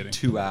still, it Just took kidding.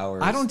 2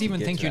 hours. I don't to even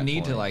get think to you that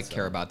need to point, like so.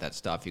 care about that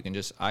stuff. You can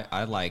just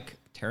I like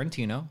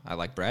Tarantino, I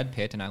like Brad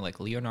Pitt, and I like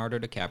Leonardo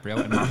DiCaprio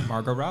and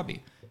Margot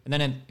Robbie. And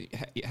then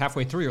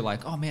halfway through, you're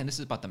like, oh man, this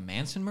is about the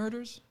Manson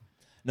murders.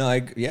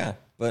 No,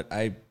 but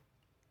I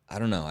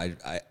don't know.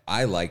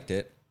 I liked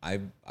it.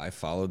 I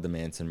followed the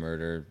Manson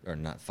murder, or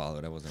not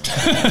followed. I wasn't.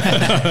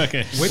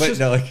 Okay.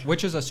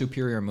 Which is a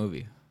superior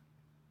movie?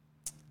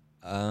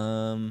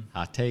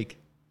 hot take.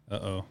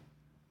 Uh-oh.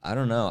 I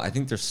don't know. I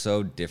think they're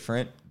so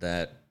different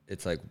that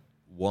it's like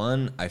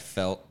one, I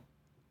felt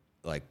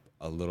like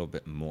a little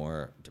bit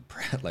more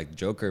depressed. Like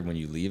Joker, when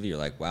you leave, you're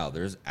like, wow,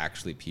 there's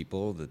actually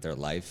people that their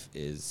life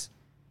is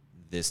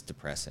this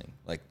depressing.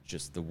 Like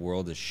just the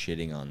world is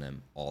shitting on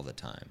them all the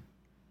time.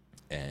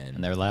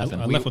 And they're I laughing.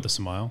 left with a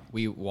smile.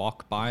 We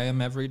walk by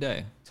him every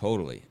day.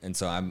 Totally. And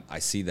so I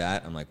see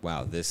that. I'm like,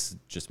 wow, this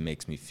just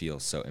makes me feel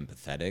so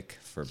empathetic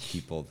for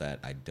people that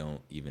I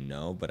don't even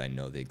know, but I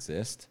know they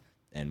exist.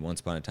 And Once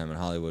Upon a Time in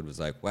Hollywood was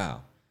like,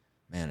 wow,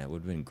 man, it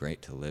would have been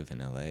great to live in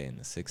LA in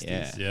the 60s.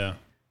 Yeah. Yeah. It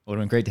would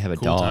have been great to have a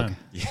Cool dog. time.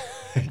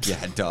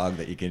 Yeah, a dog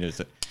that you can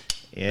just.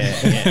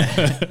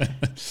 Yeah.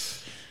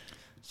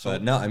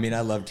 But no, I mean,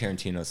 I love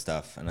Tarantino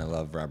stuff and I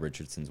love Rob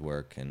Richardson's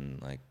work.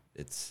 And like,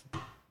 it's,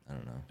 I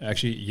don't know.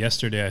 Actually,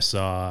 yesterday I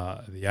saw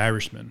The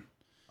Irishman,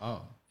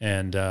 Oh.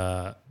 and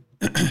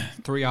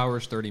 3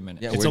 hours, 30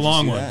 minutes. Yeah, it's where'd a you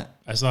long see one. that?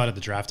 I saw it at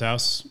the Draft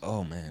House.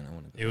 Oh, man, I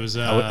want to It was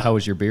how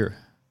was your beer?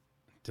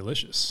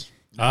 delicious.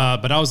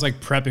 But I was like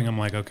prepping. I'm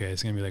like, okay,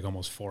 it's gonna be like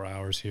almost 4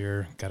 hours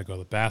here. Got to go to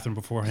the bathroom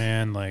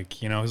beforehand.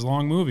 Like, you know, it's a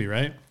long movie,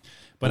 right?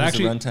 But What was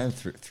actually, the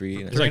runtime?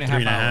 Three. It's like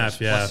 3.5, hours,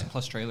 yeah.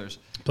 plus trailers.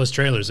 plus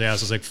trailers. Yeah,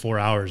 so it's like 4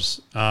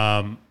 hours.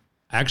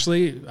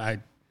 Actually,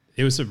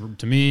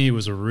 to me, it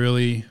was a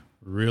really,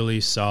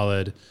 really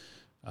solid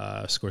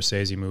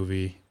Scorsese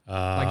movie.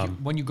 Like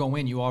when you go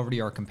in, you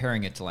already are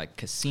comparing it to like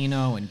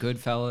Casino and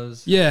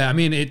Goodfellas. Yeah, I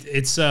mean,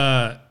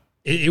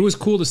 it was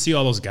cool to see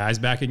all those guys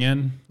back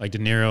again, like De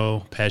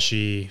Niro,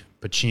 Pesci,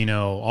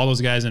 Pacino, all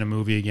those guys in a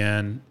movie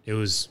again. It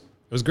was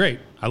great.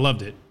 I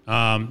loved it.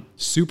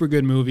 Super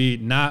good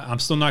movie. I'm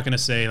still not gonna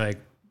say like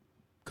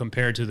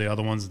compared to the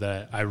other ones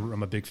that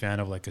I'm a big fan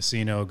of, like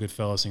Casino,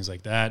 Goodfellas, things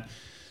like that.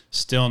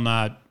 Still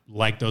not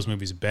like those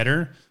movies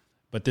better,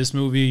 but this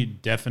movie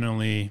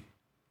definitely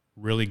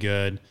really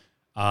good.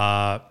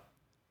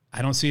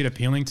 I don't see it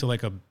appealing to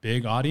like a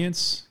big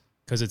audience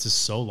because it's just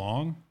so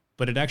long,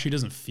 but it actually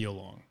doesn't feel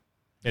long.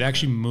 It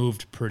actually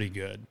moved pretty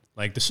good.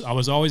 Like this, I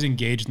was always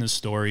engaged in the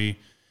story.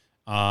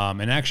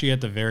 And actually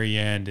at the very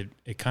end,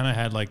 it kind of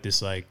had like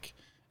this, like,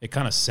 it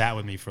kind of sat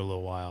with me for a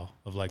little while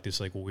of like this,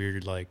 like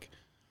weird, like,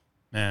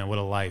 man, what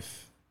a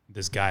life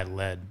this guy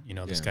led,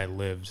 this guy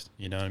lived,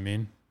 you know what I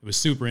mean? It was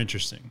super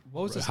interesting.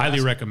 What was this? Highly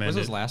recommend Was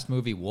it. his last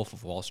movie Wolf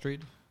of Wall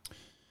Street?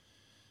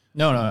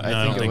 No, I I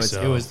don't think think it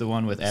so. was the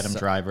one with Adam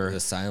Driver. The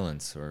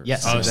Silence. Or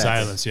Yes. Oh,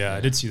 Exactly. Silence. Yeah, I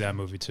did see that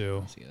movie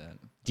too. See that?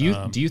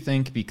 Do you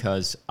think,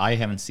 because I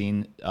haven't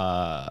seen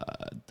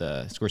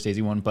the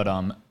Scorsese one, but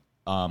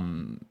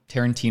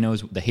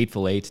Tarantino's The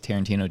Hateful Eight,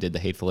 Tarantino did The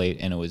Hateful Eight,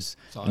 and it was,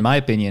 in my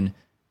opinion,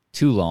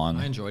 too long.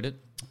 I enjoyed it.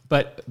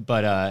 But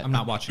I'm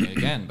not watching it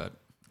again, but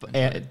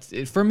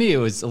For me, it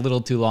was a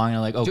little too long. And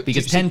I'm like,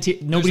 because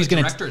nobody's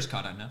going to director's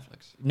cut on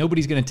Netflix.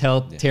 Nobody's going to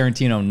tell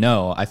Tarantino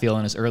no. I feel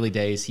in his early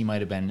days, he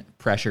might have been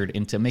pressured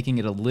into making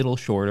it a little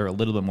shorter, a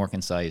little bit more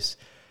concise.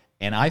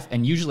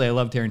 And usually I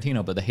love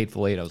Tarantino, but The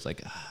Hateful Eight, I was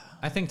like,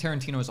 I think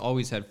Tarantino has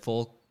always had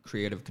full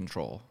creative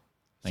control.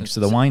 Thanks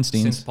to the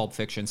Weinsteins. Since Pulp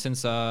Fiction,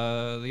 since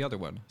the other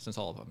one, since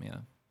all of them, yeah.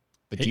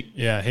 But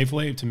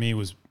Hateful Eight to me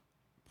was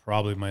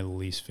probably my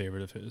least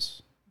favorite of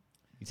his.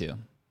 Me too.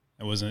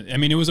 It wasn't. I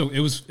mean, it was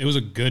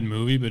a good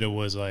movie, but it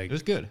was like It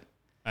was good.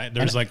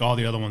 There's like all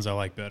the other ones I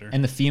like better.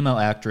 And the female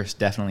actress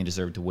definitely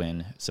deserved to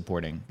win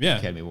supporting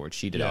Academy Award.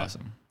 She did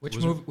awesome.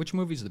 Which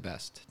movie's the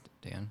best,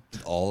 Dan?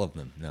 All of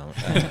them. No.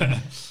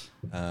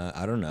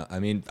 I don't know. I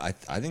mean, I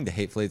think The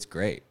Hateful Eight's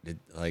great. Dude,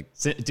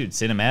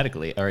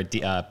 cinematically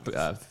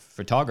or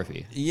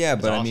photography. Yeah,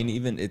 but awesome. I mean,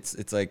 even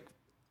it's like,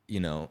 you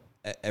know,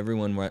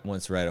 everyone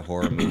wants to write a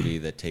horror movie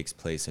that takes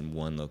place in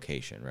one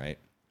location, right?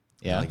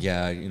 Yeah. Like,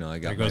 you know, I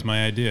got there goes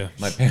my idea.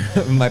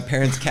 my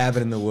parents'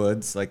 cabin in the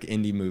woods, like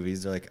indie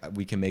movies. They're like,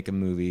 we can make a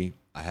movie.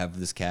 I have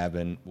this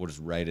cabin. We'll just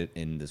write it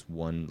in this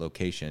one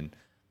location,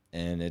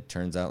 and it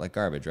turns out like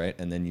garbage, right?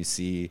 And then you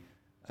see,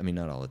 I mean,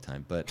 not all the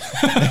time, but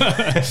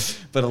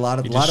but a lot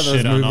of those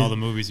shit movies. on all the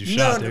movies you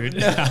shot, dude.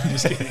 No. I'm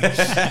just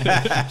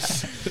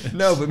kidding.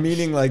 No, but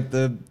meaning like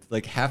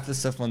half the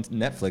stuff on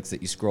Netflix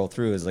that you scroll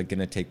through is like going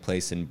to take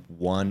place in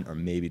one or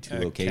maybe two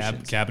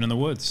locations. Cabin in the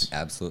Woods.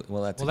 Absolutely.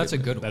 Well, that's a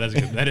good one.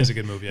 That is a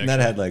good movie. And Actually. that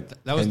had like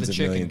That was tens the of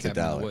chick in millions of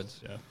Cabin in the dollars. Woods.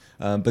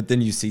 Yeah. But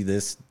then you see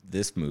this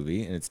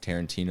movie, and it's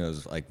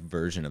Tarantino's like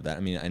version of that. I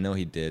mean, I know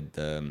he did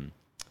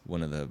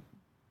one of the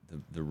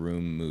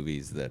Room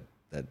movies that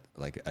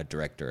like a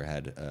director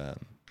had a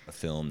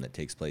film that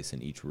takes place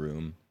in each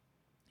room.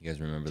 You guys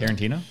remember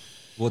Tarantino? that?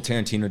 Well,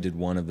 Tarantino did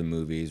one of the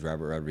movies.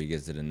 Robert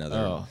Rodriguez did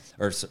another,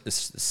 or a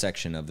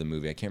section of the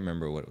movie. I can't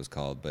remember what it was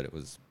called, but it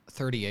was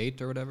 38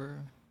 or whatever.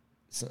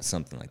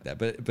 Something like that.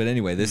 But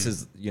anyway, this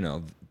is, you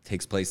know,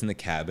 takes place in the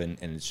cabin,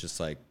 and it's just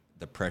like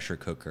the pressure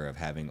cooker of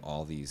having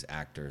all these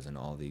actors and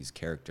all these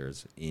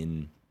characters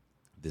in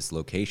this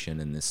location,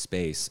 in this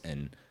space,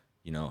 and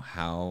you know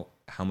how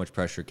much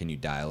pressure can you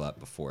dial up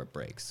before it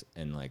breaks,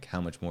 and like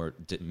how much more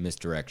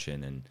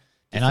misdirection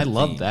and I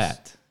love themes.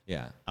 that.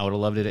 Yeah, I would have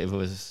loved it if it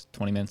was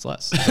 20 minutes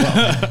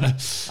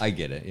less. I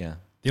get it. Yeah,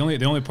 The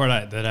only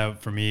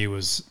part for me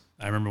was,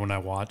 I remember when I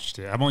watched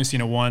it. I've only seen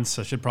it once.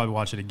 I should probably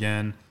watch it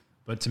again.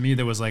 But to me,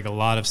 there was like a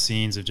lot of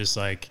scenes of just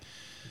like,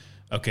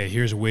 okay,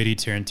 here's witty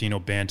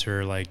Tarantino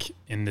banter, like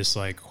in this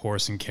like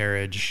horse and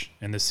carriage,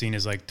 and the scene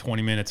is like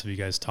 20 minutes of you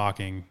guys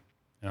talking,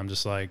 and I'm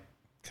just like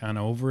kind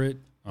of over it.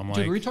 I'm Dude,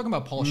 like, were you talking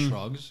about Paul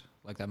Shrugs?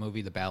 Like that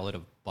movie, The Ballad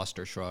of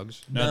Buster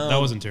Shrugs? no, that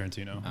wasn't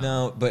Tarantino.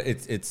 no, but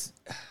it's.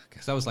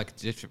 Because that was like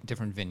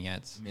different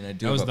vignettes. I mean, I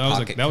do. That was have a that was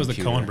pocket that was the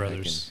computer. Coen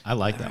brothers. I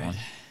like that one.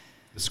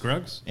 The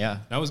Scruggs. Yeah.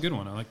 That was a good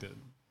one. I liked it.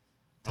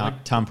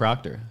 Tom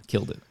Proctor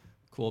killed it.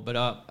 Cool,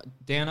 but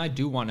Dan, I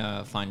do want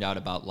to find out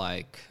about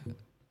like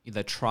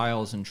the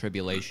trials and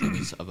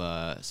tribulations of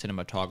a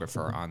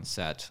cinematographer on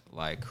set.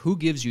 Like, who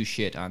gives you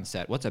shit on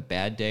set? What's a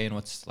bad day, and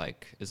what's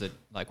like? Is it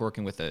like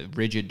working with a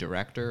rigid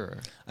director?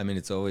 Or? I mean,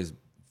 it's always,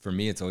 for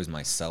me, it's always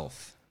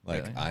myself.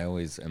 Like, Really? I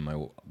always am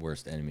my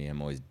worst enemy.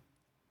 I'm always,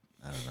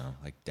 I don't know,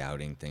 like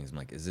doubting things. I'm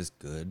like, is this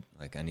good?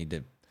 Like, I need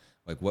to,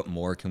 like, what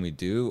more can we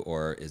do?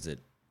 Or is it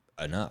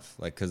enough?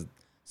 Like, because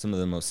some of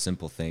the most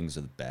simple things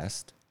are the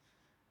best.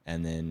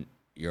 And then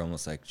you're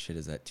almost like, shit,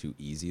 is that too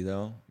easy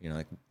though? You know,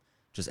 like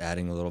just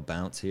adding a little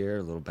bounce here,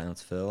 a little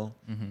bounce fill.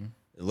 Mm-hmm.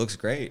 It looks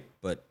great,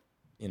 but,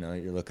 you know,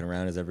 you're looking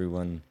around as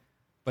everyone.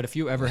 But if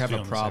you ever have a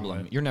feeling the same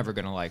problem, way. you're never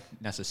gonna like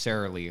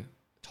necessarily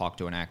talk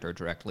to an actor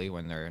directly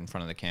when they're in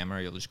front of the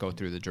camera. You'll just go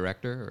through the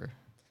director. Or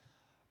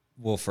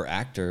Well, for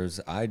actors,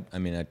 I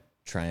mean, I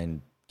try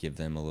and give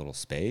them a little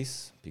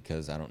space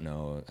because I don't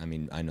know. I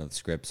mean, I know the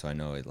script, so I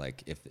know it.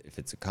 Like, if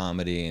it's a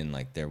comedy and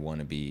like they want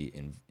to be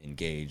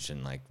engaged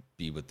and like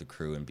be with the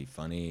crew and be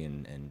funny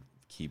and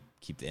keep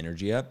the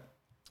energy up.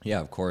 Yeah,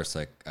 of course.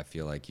 Like, I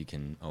feel like you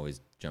can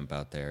always jump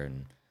out there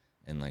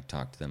and like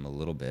talk to them a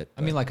little bit.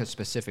 I mean, like a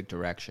specific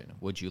direction.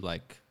 Would you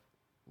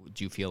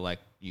feel like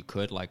you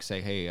could like say,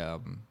 hey,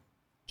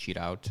 cheat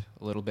out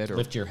a little bit, or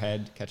Lift your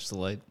head, catch the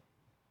light.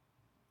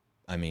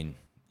 I mean,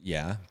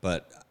 yeah,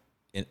 but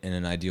in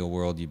an ideal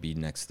world, you'd be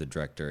next to the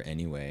director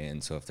anyway.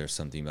 And so if there's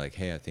something like,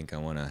 hey, I think I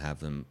want to have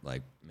them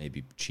like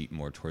maybe cheat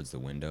more towards the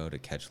window to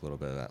catch a little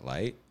bit of that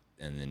light.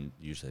 And then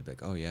usually they'd be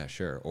like, oh yeah,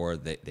 sure. Or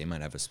they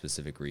might have a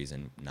specific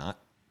reason not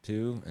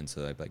to. And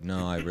so they'd be like,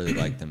 no, I really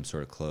like them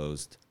sort of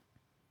closed.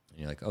 And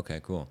you're like, okay,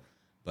 cool.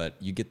 But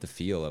you get the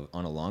feel of,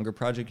 on a longer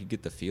project, you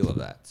get the feel of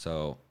that.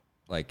 So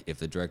like if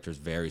the director's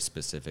very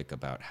specific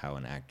about how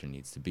an actor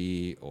needs to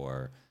be,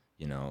 or,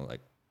 you know, like,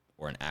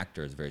 or an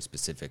actor is very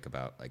specific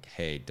about like,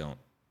 hey, don't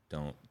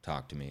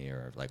talk to me,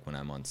 or like when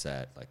I'm on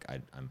set, like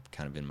I'm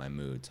kind of in my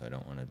mood, so I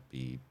don't want to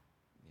be,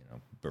 you know,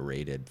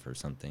 berated for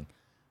something.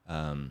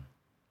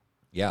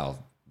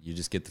 You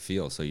just get the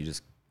feel. So you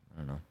just, I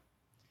don't know.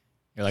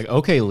 You're like,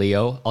 okay,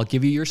 Leo, I'll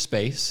give you your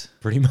space.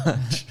 Pretty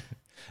much.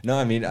 No,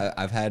 I mean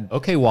I've had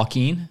Okay,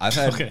 Joaquin. I've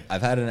had Okay.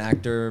 I've had an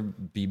actor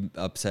be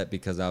upset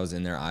because I was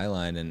in their eye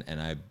line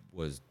and I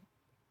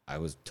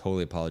was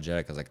totally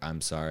apologetic. I was like,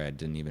 I'm sorry, I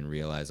didn't even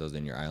realize I was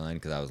in your eye line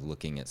because I was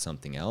looking at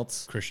something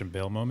else. Christian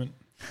Bale moment.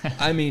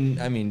 I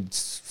mean,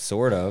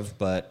 sort of,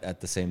 but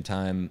at the same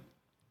time,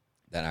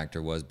 that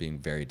actor was being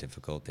very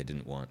difficult. They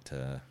didn't want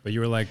to. But you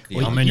were like,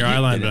 Well, I'm in your they eye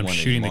line, didn't but I'm want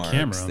any shooting the marks.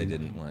 camera. They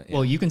didn't want.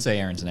 Well, you can say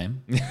Aaron's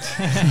name.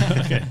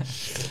 Okay.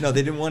 No,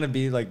 they didn't want to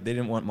be like. They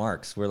didn't want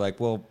marks. We're like,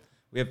 well,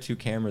 we have 2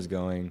 cameras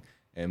going,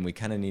 and we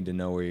kind of need to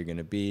know where you're going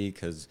to be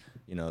because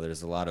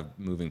there's a lot of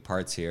moving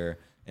parts here.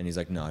 And he's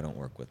like, no, I don't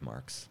work with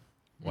marks.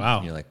 Wow.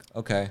 And you're like,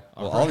 okay.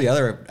 Well, all the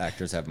other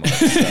actors have marks.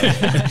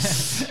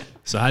 So.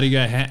 So how do you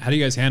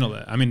guys handle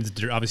that? I mean,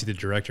 obviously the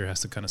director has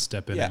to kind of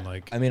step in Yeah, and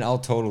like. I mean,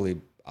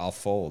 I'll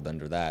fold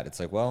under that. It's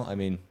like, well, I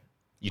mean,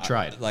 You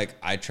tried.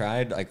 I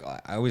tried. Like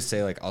I always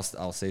say, like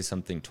I'll say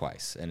something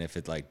twice, and if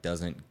it like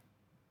doesn't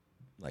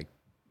like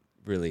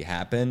really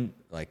happen,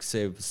 like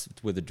say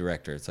with the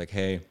director, it's like,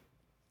 hey,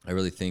 I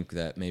really think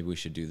that maybe we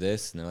should do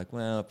this, and they're like,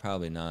 well,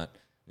 probably not.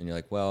 And you're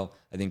like, well,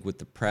 I think with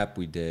the prep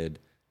we did,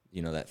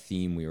 that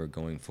theme we were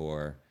going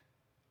for,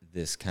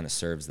 this kind of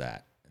serves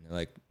that. And they're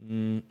like,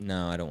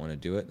 no, I don't want to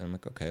do it. And I'm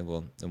like, okay,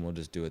 well, then we'll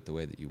just do it the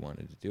way that you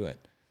wanted to do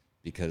it,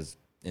 because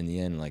in the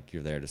end, like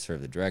you're there to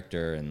serve the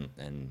director,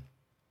 and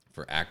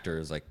for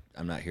actors, like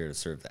I'm not here to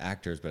serve the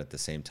actors, but at the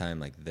same time,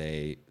 like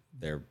they're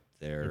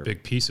a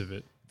big piece of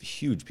it.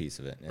 huge piece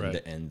of it, and,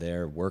 Right. and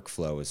their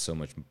workflow is so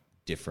much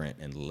different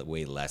and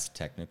way less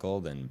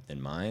technical than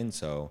mine.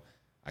 So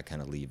I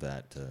kind of leave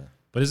that to.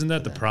 But isn't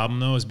that the problem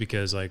though? Is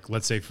because like,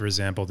 let's say for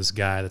example, this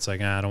guy that's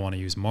like, I don't want to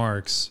use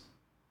marks.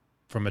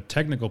 From a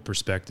technical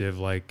perspective,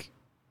 like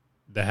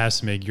that has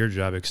to make your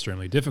job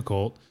extremely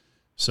difficult.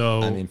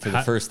 So I mean, for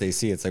the first they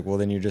see, it's like, well,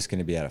 then you're just going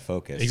to be out of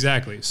focus.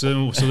 exactly.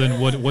 So then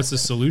what's the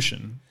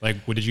solution? Like,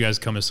 what did you guys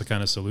come to some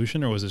kind of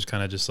solution, or was it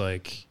kind of just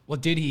like? Well,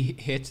 did he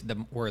hit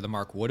where the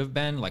mark would have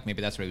been? Like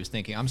maybe that's what he was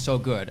thinking. I'm so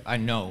good, I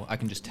know I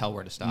can just tell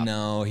where to stop.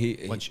 No,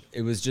 it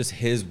was just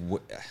his.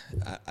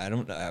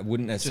 I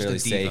wouldn't necessarily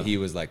say diva. he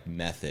was like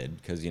method,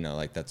 because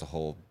like that's a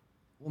whole.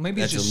 Well,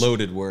 maybe That's he's a just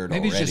loaded word.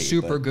 Maybe already, he's just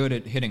super but, good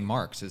at hitting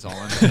marks. Is all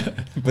I'm saying.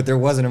 But there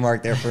wasn't a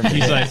mark there for me.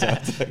 He's like,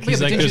 but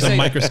he's like, didn't there's you a say-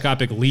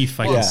 microscopic leaf.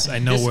 I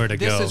know where to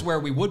This go. is where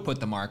we would put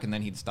the mark, and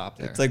then he'd stop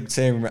there. It's like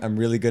saying I'm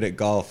really good at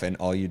golf, and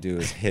all you do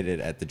is hit it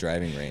at the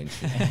driving range.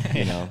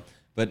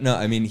 But no,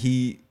 I mean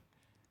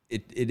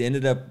it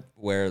ended up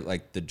where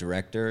like the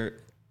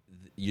director,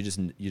 you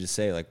just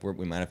say like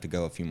we might have to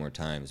go a few more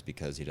times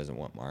because he doesn't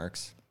want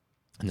marks,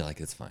 and they're like,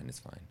 it's fine.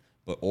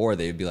 But or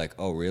they'd be like,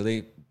 oh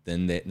really?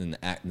 Then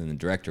the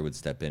director would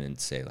step in and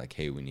say like,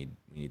 hey, we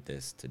need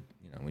this to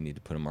we need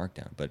to put a mark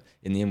down. But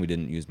in the end, we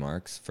didn't use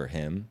marks for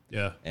him.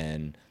 Yeah.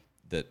 And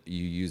that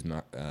you use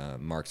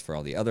marks for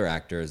all the other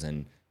actors,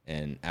 and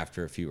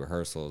after a few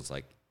rehearsals,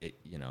 like it,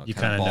 You kind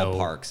kinda of know.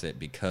 ballparks it,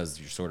 because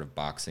you're sort of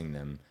boxing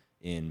them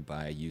in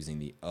by using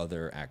the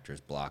other actors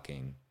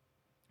blocking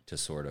to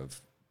sort of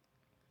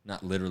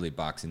not literally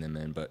boxing them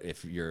in, but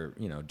if you're,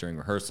 during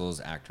rehearsals,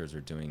 actors are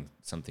doing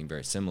something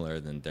very similar,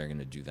 then they're going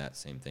to do that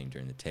same thing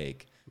during the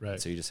take. Right.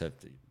 So you just have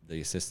to,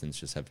 the assistants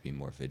just have to be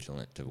more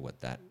vigilant to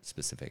what that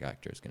specific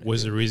actor is going to do.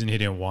 Was the reason he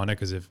didn't want it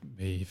because if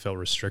he felt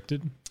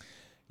restricted?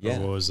 Yeah.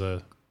 Or what was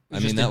I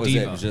just mean, a that was it.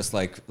 diva. It was just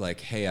like,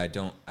 hey, I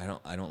don't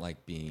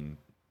like being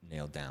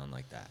nailed down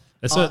like that.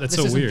 that's this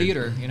so isn't weird.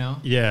 theater,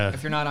 Yeah.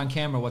 If you're not on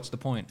camera, what's the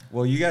point?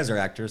 Well, you guys are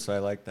actors, so I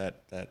like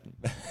that.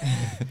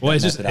 Well,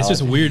 it's just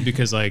methodology. weird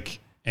because like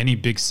any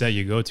big set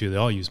you go to, they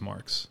all use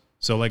marks.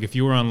 So like if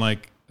you were on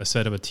like a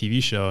set of a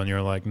TV show and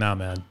you're like, nah,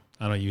 man,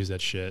 I don't use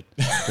that shit.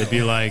 They'd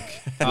be like,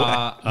 We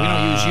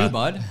don't use you,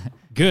 bud.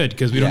 good,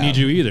 because we don't Yeah. need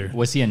you either.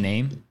 Was he a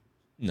name?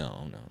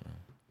 No.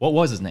 What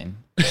was his name?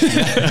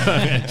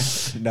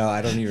 No,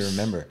 I don't even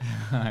remember.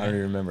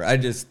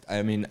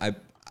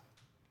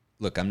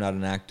 Look, I'm not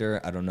an actor.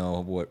 I don't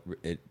know what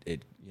it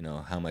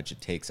how much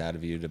it takes out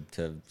of you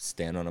to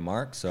stand on a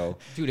mark. So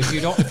Dude, if you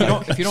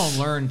don't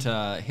learn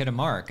to hit a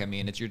mark, I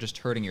mean, you're just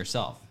hurting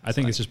yourself. I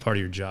think it's just part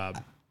of your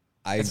job.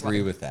 I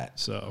agree with that.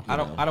 So I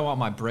don't want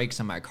my brakes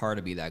on my car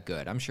to be that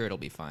good. I'm sure it'll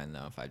be fine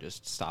though if I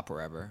just stop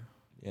wherever.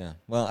 Yeah.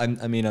 Well,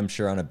 I'm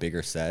sure on a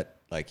bigger set,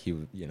 like he,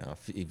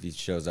 if he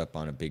shows up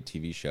on a big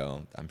TV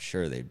show, I'm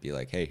sure they'd be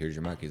like, "Hey, here's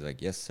your mark." He's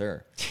like, "Yes,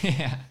 sir."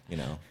 Yeah.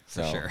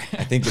 So sure.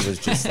 I think it was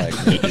just like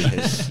maybe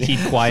his,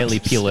 He'd quietly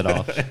peel it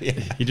off.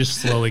 you just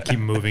slowly keep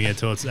moving it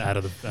till it's out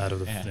of the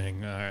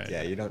thing. All right.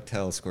 yeah. You don't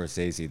tell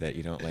Scorsese that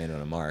you don't land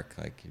on a mark.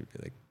 Like you'd be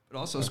like, But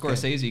also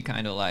Scorsese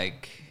kind of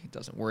like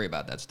doesn't worry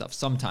about that stuff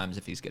sometimes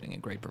if he's getting a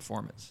great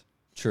performance.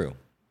 true.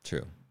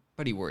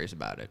 But he worries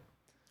about it.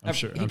 I'm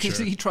sure.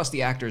 He trusts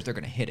the actors; they're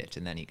going to hit it,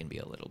 and then he can be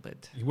a little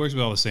bit. He works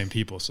with all the same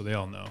people, so they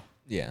all know.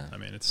 Yeah. I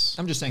mean, it's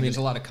I'm just saying, there's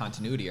a lot of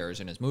continuity errors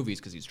in his movies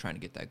because he's trying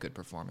to get that good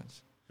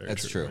performance. very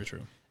That's true. Very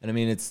true. And I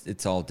mean,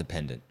 it's all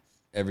dependent.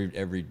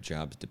 Every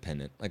job's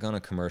dependent. Like on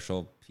a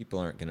commercial, people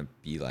aren't going to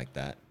be like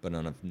that. But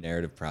on a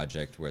narrative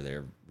project where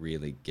they're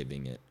really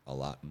giving it a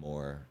lot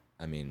more,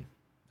 I mean,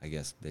 I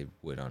guess they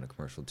would on a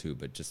commercial too,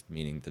 but just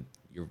meaning that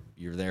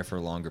you're there for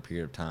a longer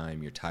period of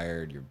time. You're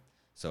tired.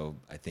 So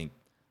I think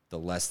the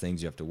less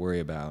things you have to worry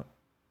about,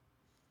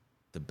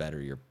 the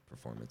better your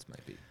performance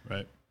might be.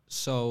 Right.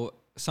 So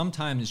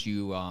sometimes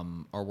you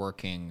are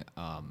working,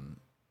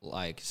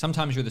 like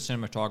sometimes you're the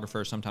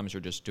cinematographer, sometimes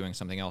you're just doing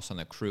something else on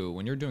the crew.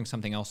 When you're doing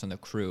something else on the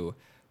crew,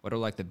 what are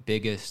like the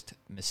biggest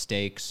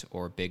mistakes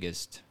or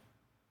biggest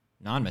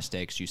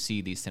non-mistakes you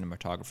see these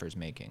cinematographers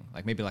making?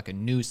 Like maybe like a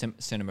new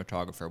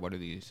cinematographer, what are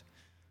these?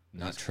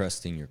 Not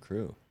trusting your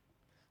crew.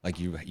 Like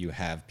you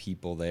have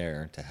people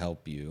there to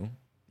help you.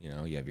 You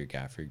know, you have your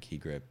gaffer, your key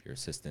grip, your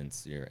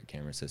assistants, your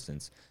camera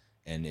assistants.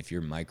 And if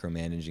you're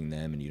micromanaging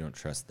them and you don't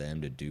trust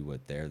them to do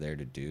what they're there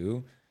to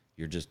do,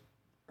 you're just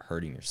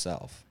hurting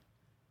yourself.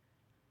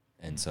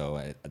 And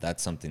so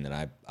that's something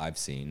that I've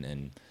seen.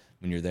 And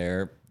when you're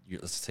there,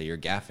 let's say you're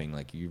gaffing,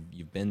 like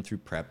you've been through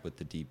prep with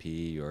the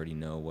DP, you already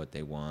know what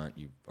they want,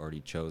 you've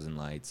already chosen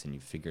lights, and you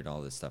figured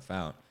all this stuff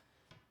out.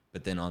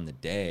 But then on the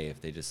day, if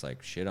they just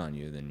like shit on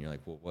you, then you're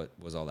like, well, what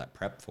was all that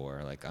prep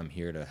for? Like, I'm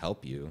here to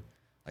help you.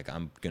 Like,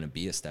 I'm going to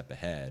be a step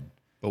ahead.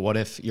 But what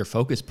if your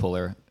focus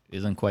puller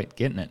isn't quite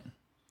getting it?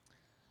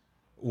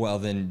 Well,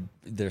 then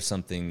there's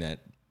something that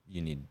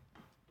you need.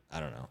 I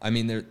don't know. I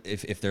mean,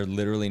 if they're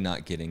literally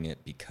not getting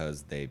it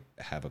because they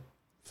have a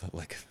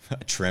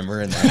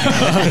tremor in their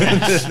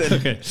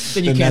Okay.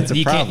 Then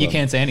you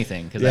can't say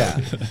anything.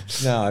 Yeah.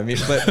 No, I mean,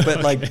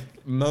 but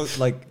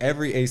like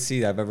every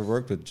AC I've ever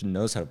worked with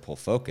knows how to pull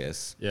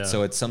focus. Yeah.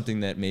 So it's something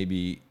that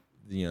maybe,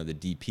 you know, the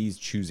DP's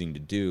choosing to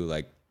do,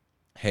 like,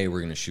 hey, we're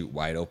going to shoot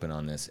wide open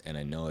on this, and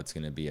I know it's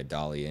going to be a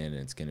dolly in,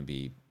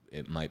 and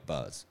it might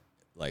buzz.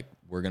 Like,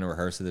 we're going to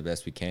rehearse it the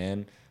best we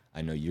can.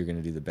 I know you're going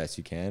to do the best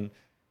you can,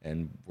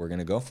 and we're going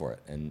to go for it,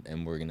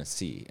 and we're going to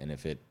see. And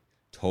if it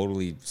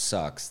totally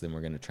sucks, then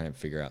we're going to try and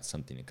figure out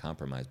something to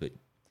compromise. But,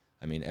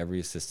 I mean, every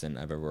assistant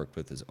I've ever worked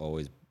with is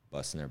always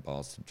busting their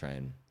balls to try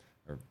and,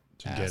 or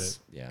To get it.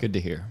 Yeah. Good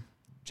to hear.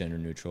 Gender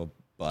neutral,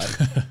 but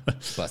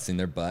busting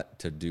their butt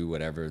to do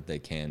whatever they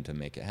can to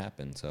make it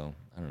happen. So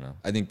I don't know.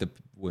 I think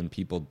when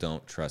people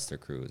don't trust their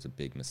crew is a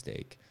big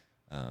mistake,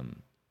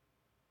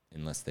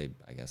 unless they,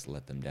 I guess,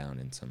 let them down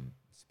in some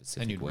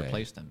specific And you'd way.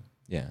 replace them.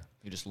 Yeah.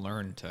 You just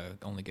learn to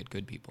only get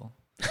good people.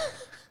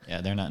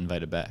 Yeah, they're not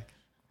invited back.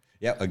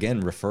 Yeah.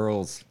 Again,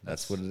 referrals.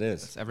 That's what it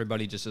is.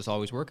 Everybody just is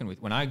always working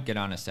with. When I get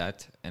on a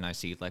set and I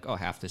see like, oh,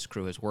 half this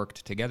crew has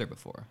worked together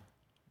before.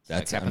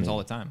 That happens all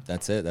the time.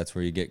 That's it. That's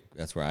where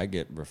I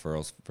get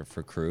referrals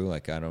for crew.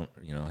 Like, I don't,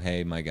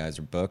 hey, my guys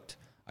are booked.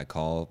 I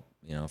call,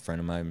 a friend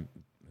of mine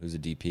who's a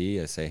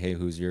DP. I say, hey,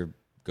 who's your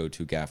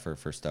go-to gaffer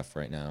for stuff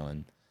right now?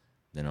 And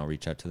then I'll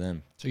reach out to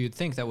them. So you'd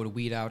think that would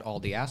weed out all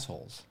the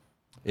assholes.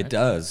 It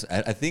does.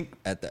 I think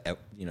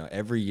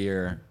every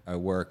year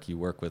you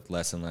work with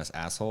less and less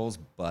assholes,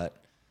 but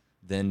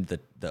then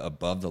the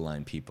above the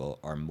line people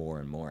are more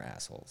and more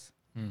assholes.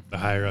 The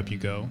higher up you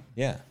go.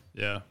 Yeah.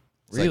 Yeah.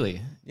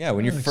 Really?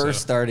 When you're think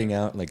first so. starting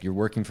out, like, you're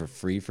working for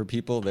free for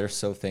people, they're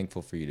so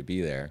thankful for you to be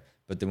there.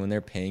 But then when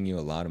they're paying you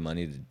a lot of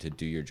money to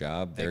do your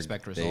job, They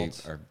expect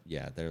results.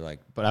 They're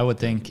like, But I would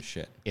 "Don't give think a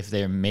shit." if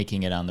they're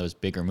making it on those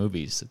bigger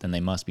movies, then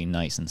they must be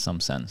nice in some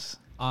sense.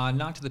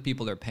 Not to the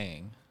people they're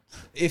paying.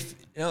 If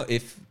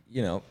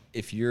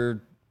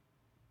you're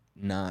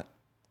not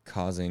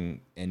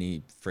causing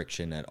any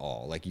friction at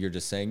all, like, you're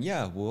just saying,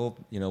 yeah, we'll,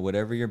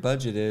 whatever your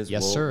budget is,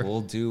 Yes, sir.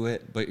 we'll do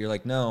it. But you're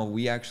like, no,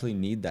 we actually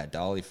need that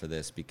dolly for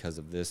this because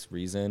of this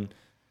reason.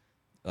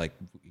 Like,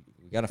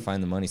 we got to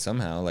find the money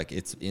somehow. Like,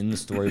 it's in the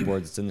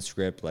storyboards, it's in the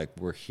script. Like,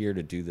 we're here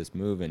to do this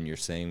move, and you're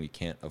saying we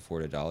can't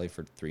afford a dolly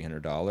for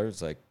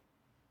 $300. Like,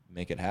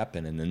 make it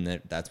happen. And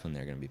then that's when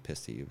they're going to be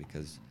pissed at you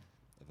because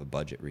of a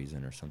budget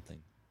reason or something.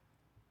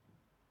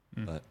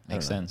 But I don't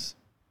Makes know. sense.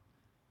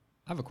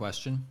 I have a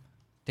question.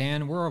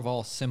 Dan, we're of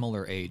all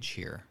similar age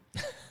here.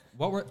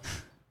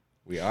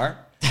 We are?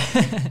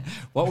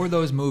 What were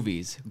those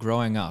movies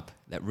growing up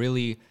that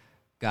really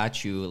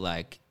got you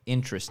like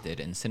interested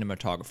in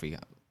cinematography?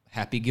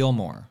 Happy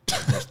Gilmore.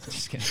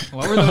 Just kidding.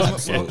 What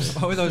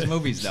were those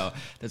movies though?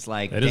 That's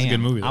like, That is a good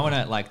movie, I though. want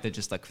to like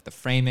the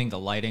framing, the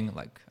lighting.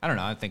 Like, I don't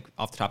know. I think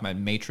off the top of my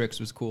head, Matrix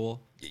was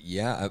cool.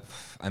 Yeah,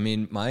 I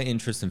mean, my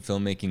interest in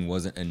filmmaking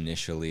wasn't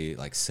initially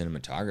like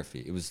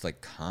cinematography. It was like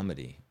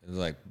comedy. It was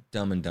like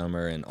Dumb and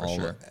Dumber and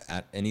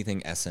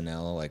anything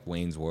SNL, like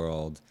Wayne's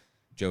World,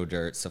 Joe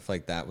Dirt, stuff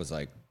like that was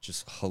like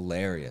just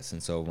hilarious.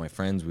 And so my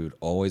friends, we would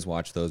always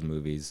watch those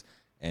movies.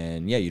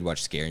 And yeah, you'd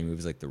watch scary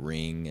movies like The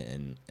Ring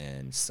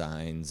and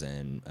Signs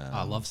and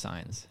I love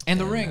Signs and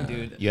The Ring,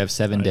 dude. You have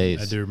 7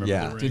 days. I do remember.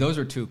 Yeah. The Ring. Dude, those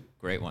are two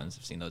great ones.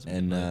 I've seen those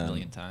And, a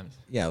million times.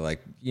 yeah,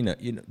 like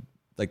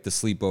like the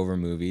sleepover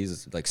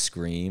movies, like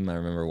Scream. I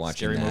remember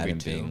watching Scary that Movie and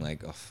 2. being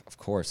like, oh, of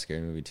course,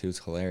 Scary Movie 2 is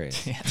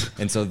hilarious. Yeah.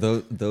 And so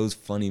those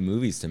funny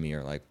movies to me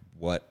are like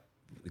what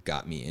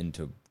got me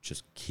into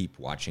just keep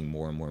watching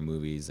more and more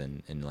movies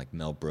and like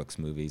Mel Brooks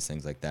movies,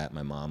 things like that.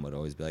 My mom would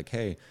always be like,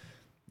 hey,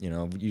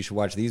 you should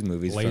watch these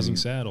movies. Blazing from,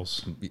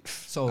 Saddles.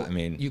 So I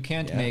mean, you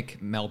can't yeah.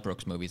 make Mel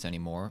Brooks movies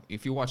anymore.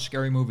 If you watch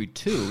Scary Movie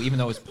 2, even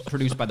though it's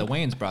produced by the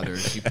Wayans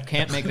brothers, you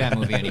can't make that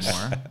movie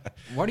anymore.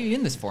 What are you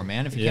in this for,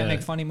 man? If you can't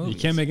make funny movies,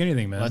 You can't make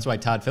anything, man. Well, that's why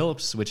Todd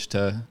Phillips switched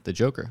to the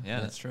Joker. Yeah,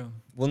 that's true.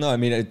 Well, no, I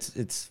mean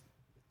it's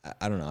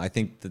I don't know. I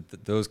think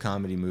that those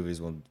comedy movies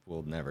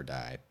will never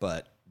die,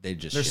 but they're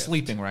They're shift.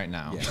 sleeping right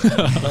now.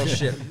 Yeah. They'll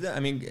shift.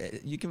 I mean,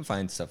 you can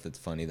find stuff that's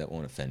funny that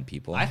won't offend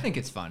people. I think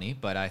it's funny,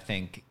 but I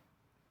think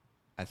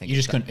You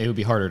just couldn't. It would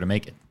be harder to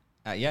make it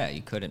yeah,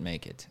 you couldn't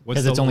make it.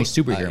 because it's only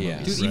superhero yeah.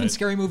 movies. Dude, even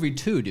Scary Movie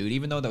 2, dude,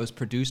 even though that was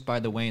produced by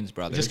the Wayans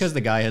brothers. Just because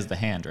the guy has the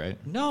hand, right?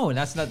 No,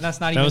 that's not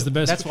even. was the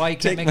best. That's why you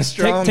can't Take make my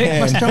strong Take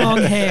my hand. strong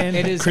hand.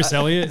 It is Chris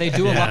Elliott. They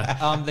do a Yeah.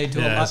 lot. They do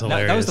Yeah, a lot. that's That was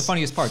the hilarious.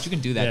 funniest part. You can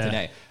do that Yeah.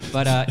 today,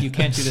 but you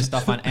can't do this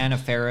stuff on Anna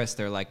Faris.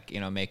 They're like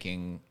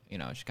making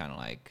she's kind of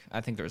like,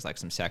 I think there was like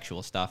some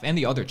sexual stuff, and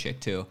the other chick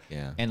too.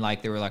 Yeah. And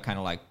like they were like kind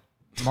of like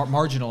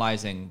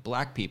marginalizing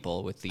black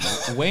people with the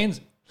Wayans.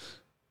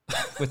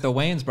 With the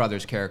Wayans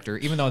brothers character,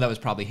 even though that was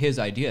probably his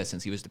idea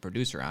since he was the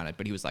producer on it,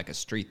 but he was like a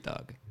street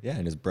thug. Yeah,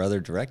 and his brother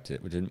directed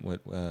it. Didn't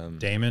what?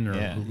 Damon or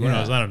Yeah. who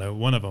knows? I don't know.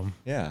 One of them.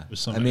 Yeah, Was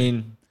I somebody.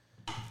 mean,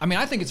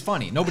 I think it's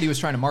funny. Nobody was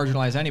trying to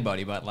marginalize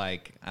anybody, but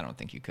like, I don't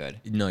think you could.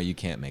 no, you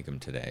can't make them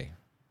today.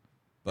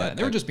 But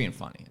They were just being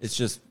funny. it's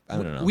just I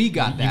don't know. We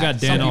got that. You got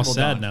Some Dan all people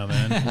sad don't. now,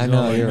 man. I He's know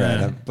all like, you're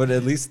man. right, but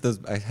at least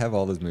I have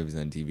all those movies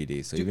on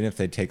DVD. So even if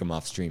they take them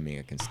off streaming,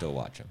 I can still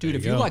watch them. Dude,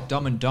 if you you go. like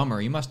Dumb and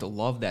Dumber, you must have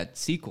loved that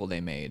sequel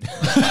they made.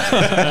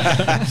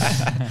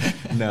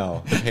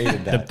 No, I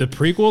hated that. The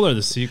prequel or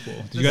the sequel?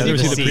 Did you guys ever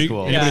see the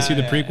sequel. prequel? Anybody Yeah, see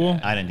the yeah,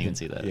 prequel I didn't even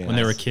see that. Yeah. when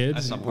they were I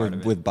kids? saw part of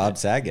it. with Bob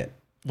Saget.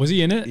 Was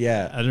he in it?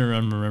 Yeah. I didn't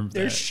remember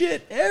There's that.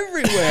 shit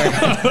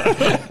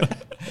everywhere.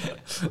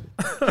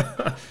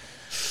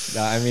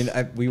 No, I mean,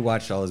 we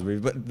watched all those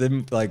movies, but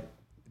then like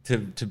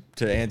to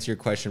answer your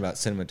question about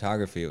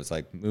cinematography, it was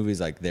like movies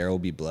like There Will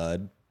Be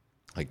Blood.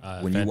 Like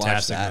when you watch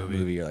fantastic that movie.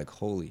 movie, you're like,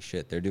 holy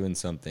shit, they're doing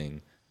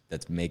something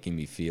that's making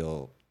me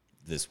feel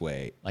this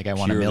way. Like I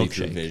want a purely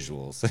through milkshake.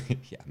 visuals.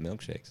 Yeah,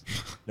 milkshakes.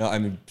 No, I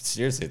mean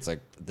seriously, it's like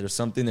there's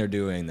something they're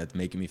doing that's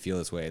making me feel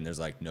this way, and there's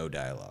like no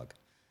dialogue.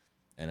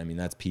 And I mean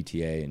that's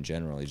PTA in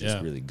general. He's just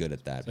Yeah. really good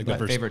at that. Like My the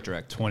first favorite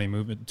director. 20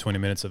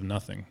 minutes of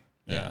nothing.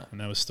 Yeah. And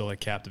that was still like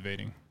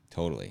captivating.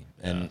 Totally.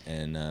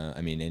 And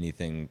I mean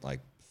anything like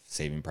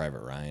Saving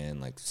Private Ryan,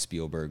 like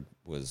Spielberg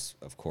was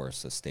of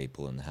course a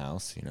staple in the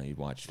house. You'd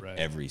watch Right.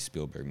 every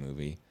Spielberg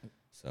movie.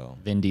 So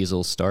Vin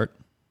Diesel's start.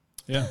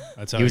 Yeah.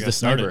 That's how He was got the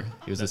started. sniper.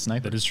 He was the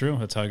sniper. That is true.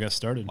 That's how I got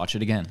started. Watch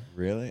it again.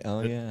 really?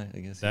 Oh yeah, I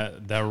guess.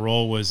 That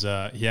role was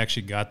he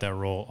actually got that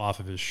role off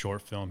of his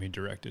short film he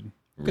directed.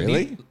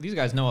 Really? These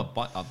guys know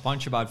a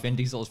bunch about Vin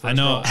Diesel's first I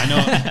know, role.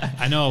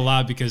 I know a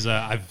lot because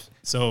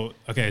so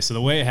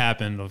the way it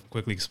happened, I'll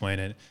quickly explain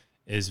it,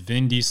 is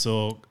Vin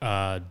Diesel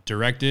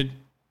directed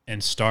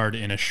and starred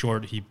in a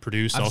short he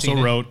produced, I've also seen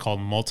it. wrote called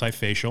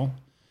Multifacial.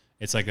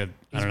 It's like I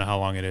don't know how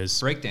long it is.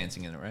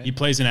 Breakdancing in it, right? He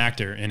plays an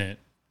actor in it,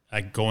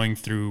 like going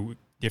through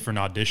different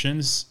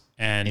auditions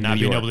and In not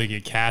New being York. able to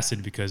get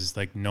casted because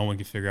like no one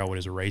can figure out what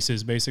his race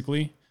is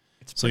basically.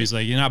 So he's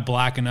like, you're not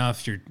black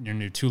enough. You're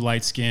too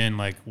light skinned.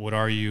 Like, what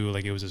are you?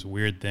 Like, it was this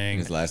weird thing.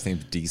 His last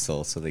name's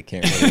Diesel, so they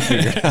can't really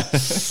figure it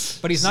out.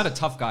 But he's not a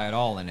tough guy at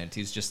all in it.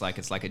 He's just like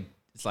it's like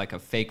a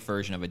fake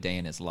version of A Day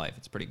in His Life.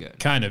 It's pretty good.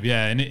 Kind of,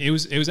 yeah, and it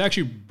was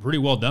actually pretty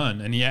well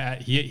done. And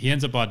he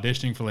ends up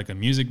auditioning for like a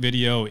music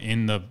video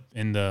in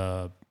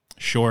the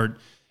short,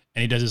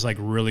 and he does this like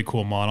really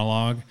cool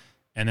monologue,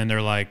 and then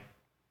they're like,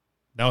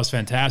 "That was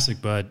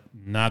fantastic, but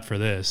not for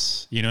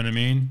this." You know what I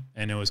mean?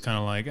 And it was kind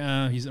of like,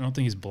 I don't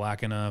think he's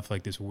black enough,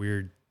 like this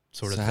weird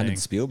sort So of how thing. did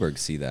Spielberg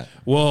see that?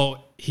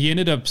 Well, he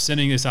ended up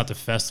sending this out to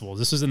festivals.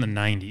 This was in the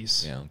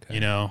 90s. Yeah, okay. You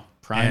know,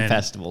 Prime and-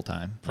 festival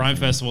time. Prime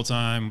festival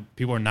time.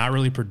 People are not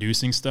really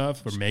producing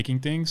stuff or making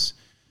things.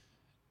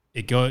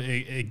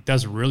 It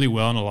does really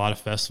well in a lot of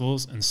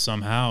festivals, and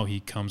somehow he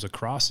comes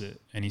across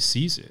it and he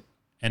sees it.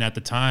 And at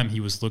the time, he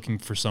was looking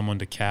for someone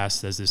to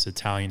cast as this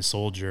Italian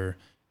soldier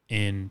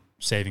in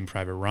Saving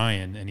Private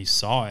Ryan, and he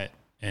saw it.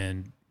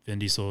 And Vin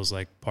Diesel was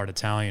like part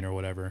Italian or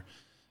whatever,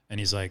 and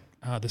he's like,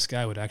 this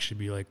guy would actually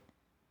be like,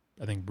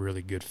 I think,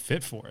 really good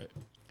fit for it.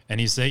 And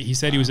he said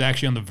he was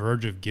actually on the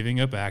verge of giving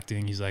up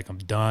acting. He's like, I'm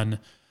done.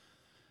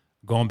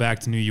 Going back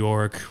to New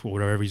York, or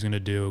whatever he's going to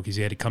do, because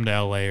he had to come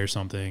to LA or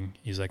something.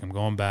 He's like, I'm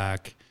going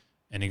back.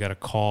 And he got a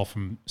call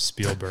from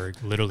Spielberg,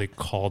 literally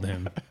called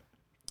him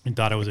and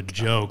thought it was a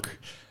joke.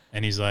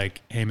 And he's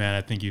like, hey, man,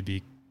 I think you'd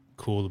be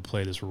cool to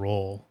play this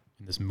role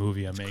in this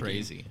movie I'm making.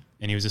 Crazy.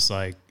 And he was just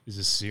like, are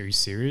you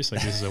serious?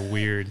 Like, this is a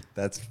weird.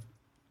 That's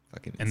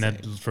fucking And insane.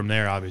 then from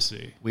there,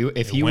 obviously,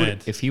 If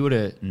went. he would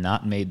have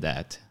not made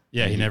that,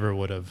 yeah, he then never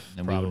would have.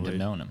 then we wouldn't have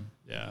known him.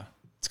 Yeah.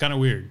 It's kind of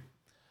weird.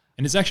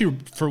 And it's actually,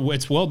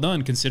 it's well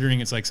done considering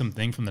it's like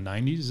something from the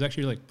 90s. It's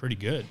actually like pretty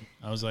good.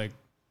 I was like,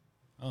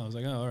 oh,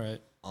 all right.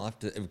 I'll have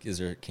to. Is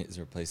there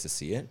a place to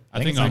see it? I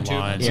think it's on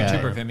online. YouTube, Yeah.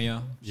 YouTube or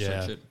Vimeo.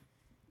 Yeah. Search it.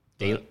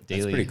 Daily,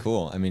 That's pretty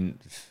cool. I mean,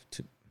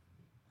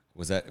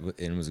 Was that? And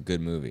it was a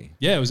good movie.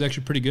 Yeah, it was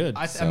actually pretty good.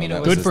 I So mean, it that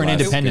was Good his for an last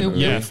independent movie.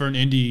 yeah, for an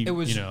indie, It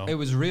was. you know. It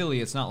was really.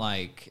 It's not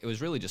like. It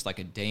was really just like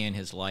a day in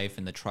his life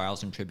and the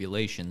trials and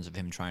tribulations of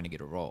him trying to get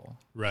a role.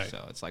 Right.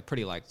 So it's like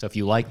pretty like. So if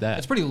you like that,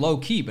 It's pretty low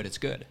key, but it's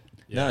good.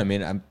 No, I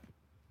mean,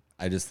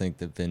 I just think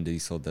that Vin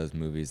Diesel does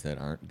movies that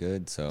aren't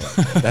good, so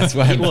that's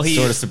why I'm Well, he-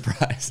 sort of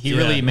surprised. he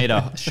really made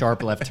a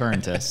sharp left turn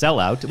to sell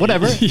out.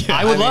 Whatever. Yeah.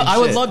 I would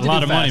shit. love to A lot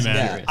do of money, Fast and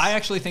man. Furious. I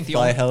actually think the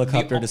Fly a only,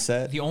 helicopter the, to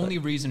set, The only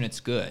reason it's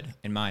good,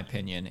 in my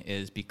opinion,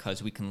 is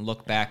because we can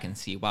look back and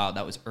see, wow,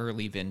 that was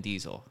early Vin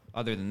Diesel.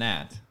 Other than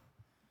that,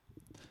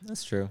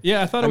 That's true.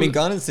 Yeah, I thought I it mean, was.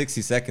 Gone in 60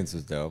 Seconds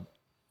was dope.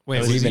 Wait,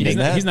 Was he even he's, in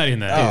not, that? he's not in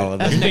that. Oh,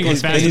 well, You're thinking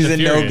he's, Fast he's and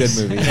in no Furious.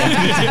 good movie.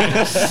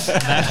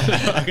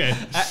 Okay.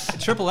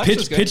 Triple X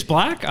was good. Pitch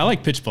Black? I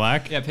like Pitch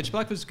Black. Yeah, Pitch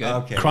Black was good.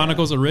 Okay.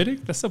 Chronicles of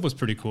Riddick? That stuff was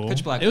pretty cool.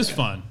 Pitch Black It was was good.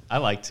 fun. I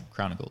liked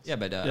Chronicles. Yeah,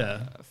 but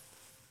Yeah.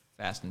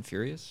 Fast and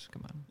Furious,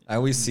 come on. I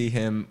always see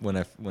him when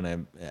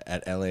I'm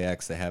at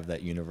LAX. They have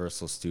that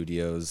Universal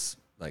Studios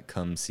like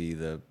come see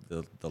the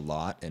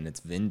lot, and it's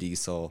Vin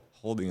Diesel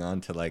holding on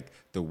to like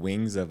the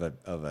wings of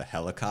a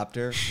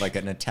helicopter, like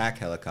an attack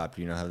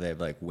helicopter. You know how they have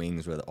like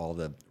wings where all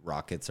the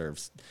rockets are.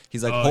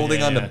 He's like Oh,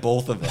 holding yeah, on to yeah.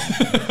 both of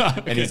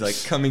them, and he's like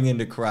coming in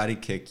to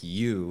karate kick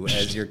you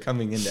as you're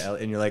coming into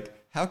and you're like,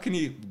 how can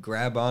he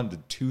grab onto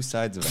two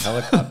sides of a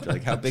helicopter?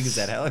 Like, how big is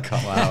that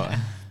helicopter? Wow.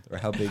 Or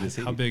how big is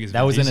he? How big is That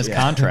Vin was in his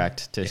Diesel?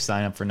 contract to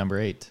sign up for number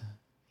 8.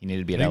 He needed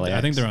to be at LAX. I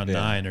think they're on Yeah.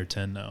 9 or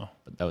 10 now.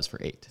 But that was for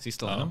 8. Is he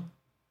still in Oh. them?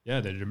 Yeah,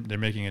 they're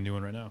making a new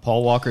one right now.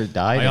 Paul Walker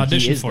died. I and he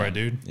auditioned is for them. it,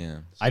 dude. Yeah.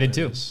 I did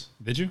There too. it is.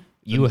 Did you?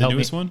 You the helped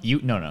newest me. one?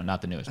 No,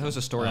 not the newest That one. was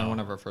a story on Oh. one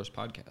of our first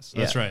podcasts.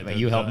 That's Yeah, right. but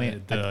you helped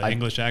me. The I-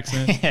 English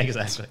accent. Yeah,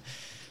 exactly.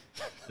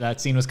 That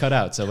scene was cut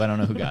out, so I don't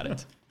know who got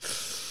it.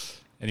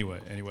 Anyway.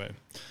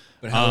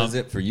 But how is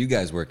it for you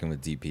guys working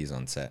with DPs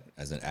on set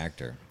as an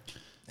actor?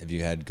 Have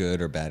you had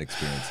good or bad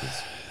experiences?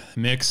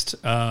 Mixed.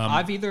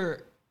 I've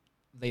either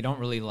they don't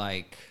really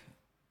like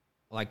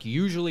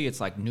usually it's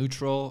like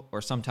neutral or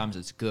sometimes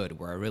it's good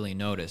where I really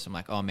notice I'm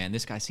like, oh man,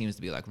 this guy seems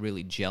to be like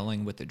really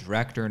gelling with the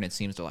director, and it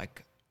seems to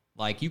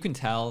like you can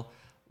tell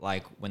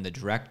like when the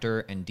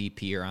director and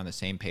DP are on the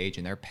same page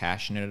and they're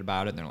passionate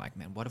about it and they're like,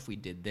 man, what if we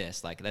did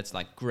this? Like that's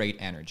like great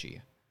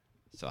energy.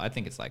 So I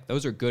think it's like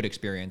those are good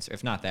experience.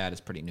 If not that,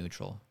 it's pretty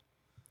neutral.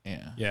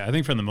 Yeah. Yeah, I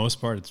think for the most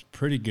part it's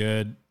pretty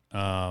good.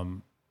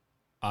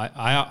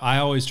 I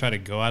always try to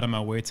go out of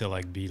my way to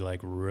like be like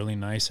really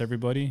nice to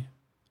everybody,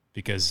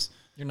 because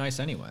You're nice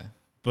anyway.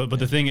 but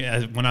the thing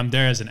is, when I'm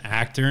there as an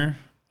actor,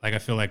 like I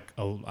feel like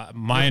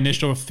my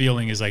initial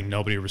feeling is like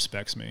nobody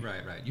respects me.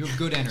 Right. You have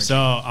good energy. So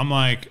I'm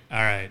like, all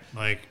right,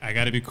 like I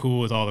got to be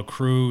cool with all the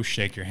crew,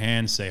 shake your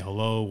hand, say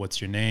hello,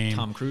 what's your name,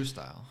 Tom Cruise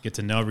style. get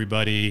to know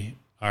everybody.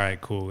 All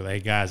right, cool.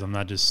 Like guys, I'm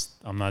not just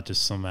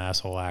some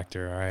asshole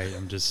actor. All right,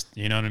 I'm just,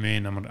 you know what I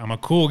mean. I'm a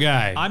cool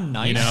guy. I'm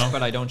nice, you know?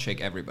 but I don't shake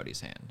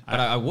everybody's hand.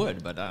 But I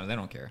would, but they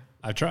don't care.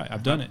 I've tried.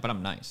 I've done it. But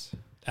I'm nice.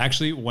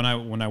 Actually, when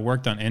I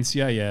worked on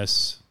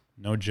NCIS,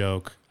 no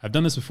joke, I've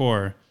done this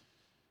before.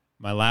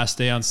 My last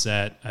day on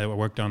set, I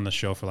worked on the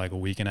show for like a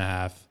week and a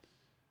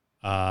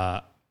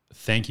half.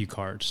 Thank you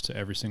cards to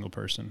every single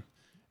person.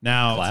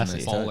 Now, Classy.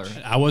 Nice Bowler.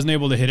 touch. I wasn't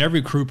able to hit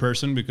every crew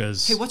person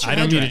because Hey, what's your I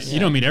don't meet address? you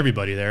don't meet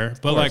everybody there,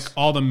 but like course.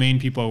 all the main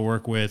people I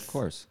work with. Of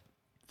course.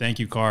 Thank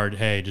you card.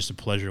 Hey, just a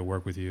pleasure to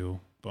work with you.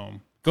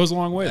 Boom. Goes a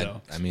long way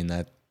though. I mean,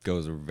 that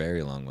goes a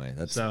very long way.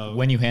 That's So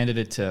When you handed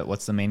it to,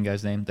 what's the main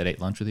guy's name that ate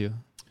lunch with you?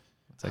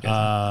 What's that guy's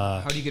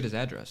name? How do you get his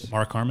address?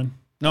 Mark Harmon.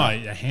 No, I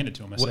handed it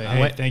to him. I say, What- hey,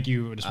 what- thank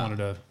you. I just wanted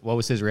to. What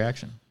was his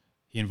reaction?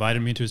 He invited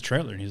me into his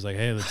trailer, and he's like,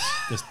 "Hey,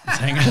 let's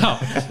hang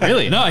out."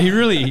 Really? No,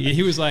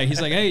 he was like,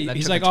 hey, That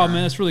he's took like, a "Oh turn.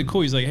 man, that's really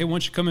cool." He's like, "Hey, why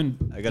don't you come in?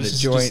 I got a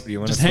joint. You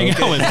wanna just hang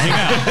smoke out it?" with? Hang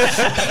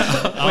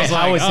out." I was Wait,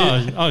 how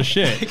like, was "Oh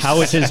shit." How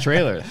was his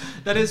trailer?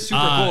 That is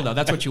super cool, though.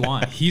 That's what you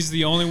want. He's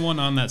the only one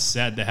on that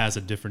set that has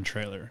a different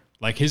trailer.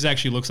 Like his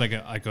actually looks like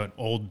an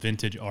old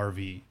vintage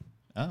RV.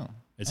 Oh.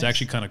 It's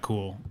actually kind of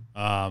cool.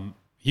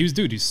 He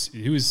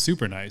was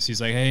super nice. He's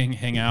like, hey,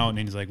 hang out, and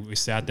he's like, we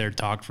sat there,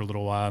 talked for a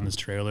little while in this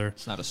trailer.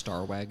 It's not a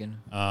Star Wagon.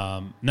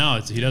 No,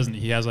 he doesn't.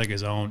 He has like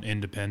his own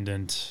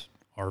independent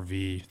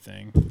RV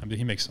thing. I mean,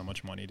 he makes so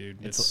much money,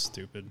 dude. It's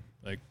stupid,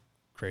 like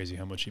crazy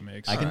how much he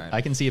makes. I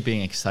can see it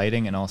being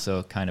exciting and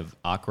also kind of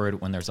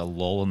awkward when there's a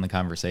lull in the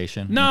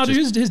conversation. No, It's dude,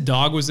 just- his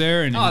dog was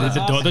there, and Oh, that's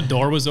the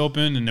door was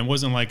open, and it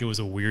wasn't like it was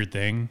a weird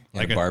thing.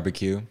 like Like a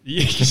barbecue.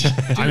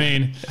 I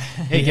mean,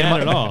 hey, he get him,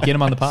 had it all. get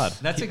him on the pod.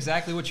 That's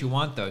exactly what you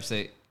want, though.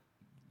 Say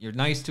you're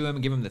nice to him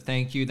and give him the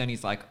thank you. Then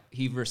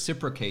he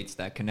reciprocates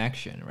that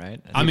connection,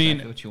 right? That's I mean,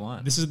 exactly what you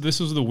want. This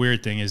was the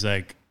weird thing is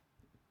like,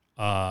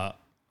 I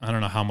don't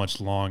know how much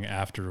long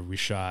after we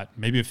shot,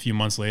 maybe a few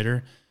months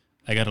later,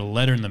 I got a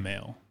letter in the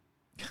mail,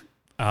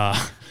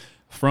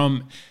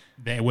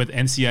 with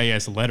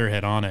NCIS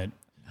letterhead on it,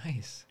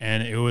 Nice.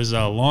 and it was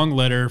a long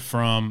letter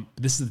from.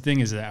 This is the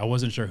thing is that I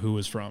wasn't sure who it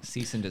was from.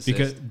 Cease and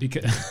desist.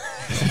 Because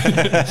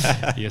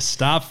you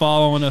stop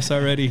following us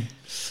already.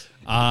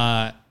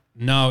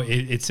 No,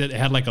 it said it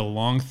had like a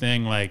long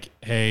thing like,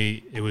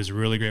 hey, it was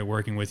really great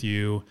working with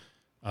you.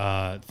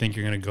 think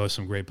you're going to go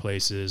some great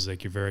places.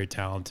 Like, you're very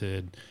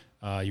talented.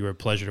 You were a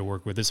pleasure to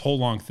work with. This whole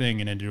long thing,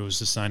 and then it was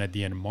assigned at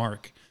the end,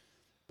 Mark.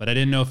 But I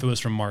didn't know if it was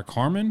from Mark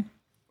Harmon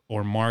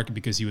or Mark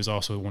because he was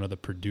also one of the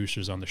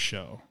producers on the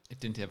show. It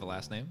didn't have a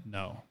last name?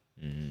 No.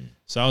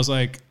 So I was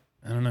like,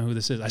 I don't know who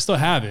this is. I still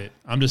have it.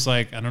 I'm just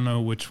like, I don't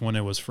know which one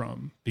it was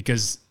from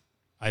because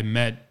I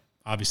met,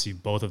 obviously,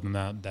 both of them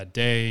that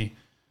day.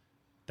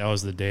 That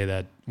was the day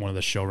that one of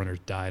the showrunners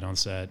died on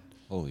set.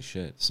 Holy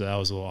shit. So that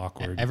was a little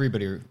awkward.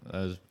 Everybody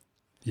was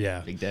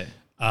Yeah. big day.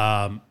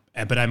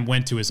 But I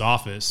went to his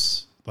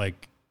office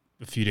like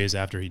a few days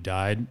after he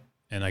died,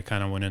 and I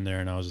kind of went in there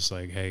and I was just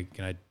like, "Hey,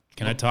 can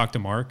I talk to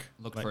Mark?"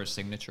 Look Like, for a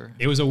signature.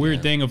 it was a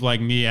weird thing of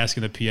like me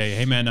asking the PA,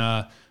 "Hey man,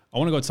 I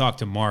want to go talk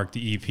to Mark,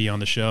 the EP on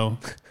the show,"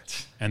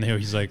 and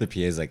he's like, The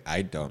PA's like,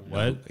 I don't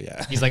know. What?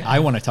 Yeah. He's like, I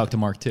want to talk to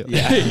Mark too.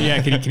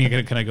 "Yeah,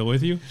 can I go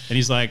with you?" And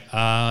he's like,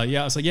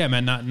 "Yeah." I was like, "Yeah,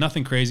 man,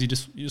 nothing crazy. You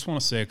just want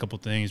to say a couple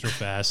things real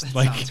fast,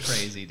 like." Sounds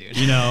crazy, dude.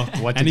 You know,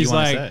 What and did you he's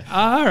wanna like, say?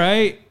 all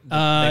right, They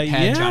pat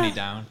yeah. Johnny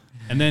down.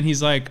 And then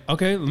he's like,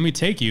 okay, let me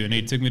take you. And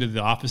he took me to the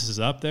offices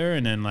up there.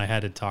 And then I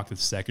had to talk to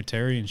the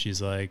secretary. And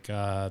she's like,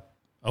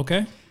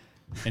 okay.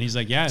 And he's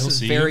like, yeah, This he'll is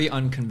see very you.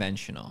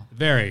 unconventional.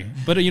 Very.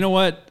 But you know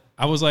what?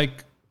 I was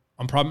like,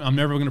 I'm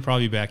never going to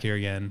probably be back here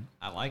again.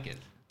 I like it.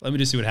 Let me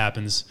just see what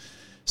happens.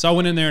 So I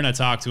went in there and I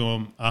talked to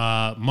him,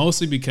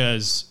 mostly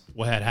because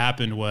what had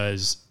happened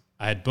was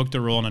I had booked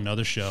a role on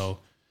another show,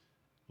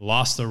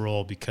 lost the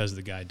role because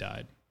the guy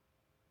died.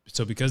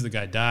 So because the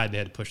guy died, they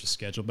had to push the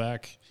schedule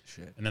back.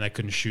 Shit. And then I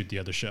couldn't shoot the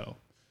other show.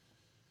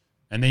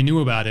 And they knew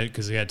about it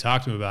because they had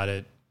talked to him about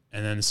it.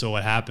 And then so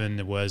what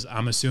happened was,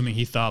 I'm assuming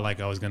he thought like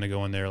I was going to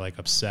go in there like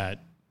upset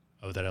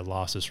of that I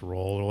lost this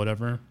role or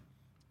whatever.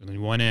 And then he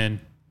went in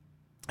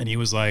and he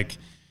was like,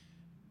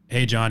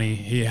 hey, Johnny,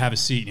 here, have a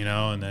seat, you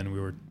know? And then we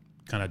were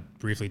kind of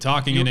briefly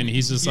talking and then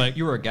he's just like,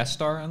 You were a guest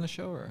star on the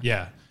show? Or?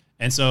 yeah.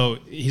 And so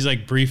he's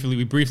like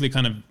we briefly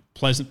kind of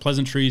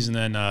pleasantries. And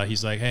then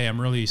he's like, hey, I'm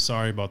really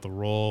sorry about the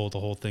role, the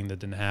whole thing that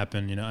didn't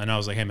happen, you know? And I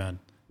was like, hey man,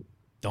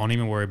 don't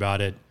even worry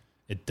about it.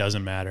 It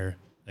doesn't matter.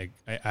 Like,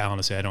 I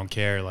honestly, I don't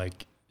care.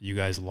 Like, you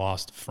guys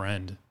lost a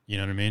friend, you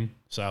know what I mean?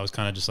 So I was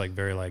kind of just like,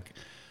 very like,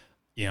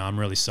 you know, I'm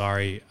really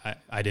sorry.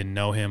 I didn't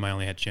know him. I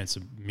only had a chance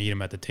to meet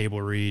him at the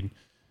table read.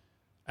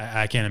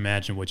 I can't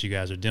imagine what you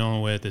guys are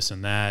dealing with, this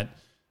and that.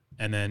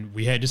 And then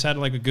we had just had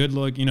like a good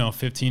look,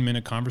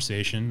 15-minute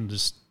conversation,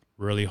 just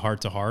really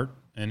heart to heart.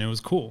 And it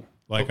was cool.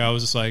 Like, I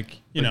was just like,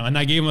 and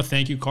I gave him a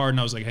thank you card and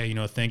I was like, hey,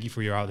 thank you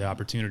for the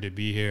opportunity to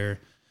be here.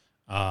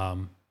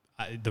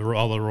 The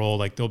role,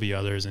 like, there'll be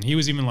others. And he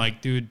was even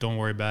like, dude, don't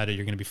worry about it.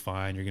 You're going to be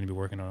fine. You're going to be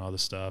working on all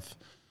this stuff.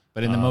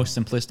 But in the most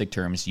simplistic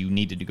terms, you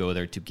needed to go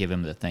there to give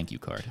him the thank you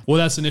card. Well,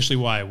 that's initially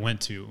why I went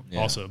to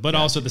also. But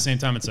gotcha. also at the same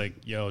time, it's like,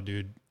 yo,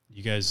 dude,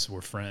 you guys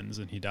were friends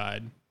and he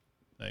died.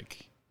 Like,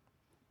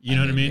 you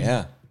know what I mean?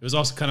 Yeah. It was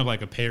also kind of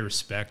like a pay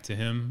respect to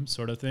him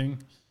sort of thing.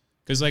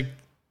 Because, like,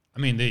 I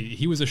mean,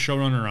 he was a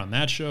showrunner on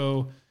that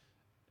show,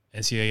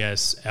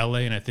 NCIS LA,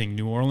 and I think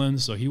New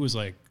Orleans. So he was,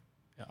 like,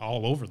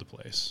 all over the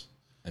place.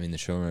 I mean, the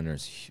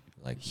showrunner's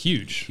like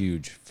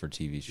Huge for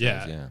TV shows.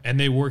 Yeah. And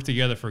they worked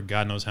together for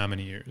God knows how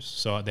many years.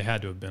 So they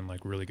had to have been,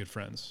 like, really good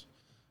friends.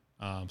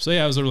 So,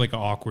 yeah, it was sort of like an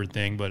awkward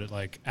thing. But,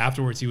 like,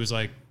 afterwards, he was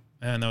like,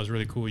 man, that was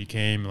really cool. You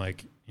came,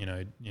 like,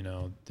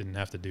 didn't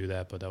have to do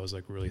that. But that was,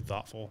 like, really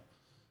thoughtful.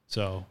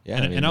 So, Yeah,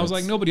 and, I mean, and I was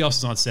like, that's- nobody else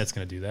is on set's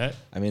going to do that.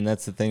 I mean,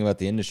 that's the thing about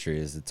the industry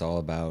is it's all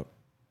about,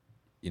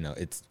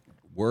 it's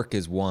work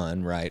is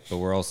one, right? But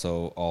we're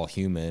also all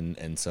human.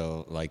 And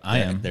so, like,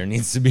 there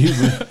needs to be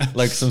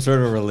like some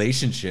sort of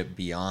relationship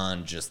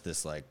beyond just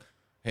this, like,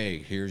 hey,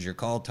 here's your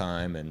call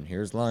time and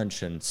here's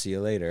lunch and see you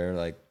later.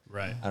 Like,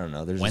 Right. I don't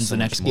know. There's When's just so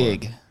the much next more.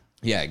 gig?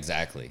 Yeah,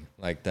 exactly.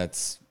 Like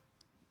that's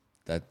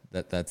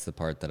the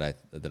part that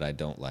I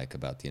don't like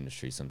about the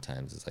industry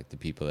sometimes. It's like the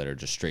people that are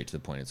just straight to the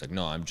point. It's like,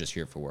 no, I'm just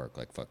here for work.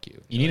 Like, fuck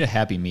you. You need a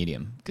happy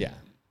medium. Yeah.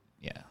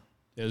 Yeah.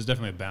 Yeah, there's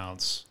definitely a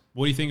balance.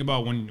 What do you think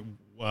about when,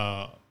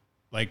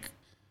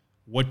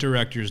 what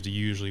directors do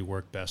you usually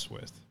work best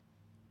with?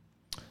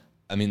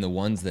 I mean, the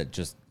ones that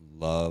just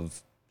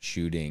love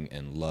shooting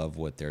and love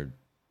what they're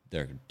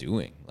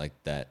doing, like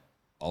that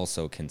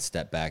also can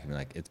step back and be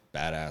like, it's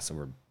badass and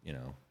we're,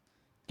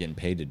 getting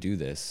paid to do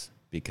this,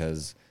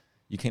 because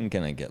you can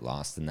kind of get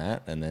lost in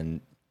that. And then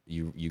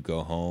you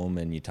go home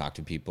and you talk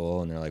to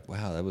people and they're like,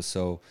 wow,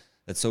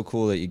 that's so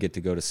cool that you get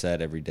to go to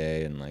set every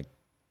day and like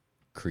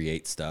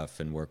create stuff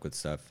and work with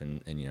stuff.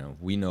 And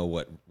we know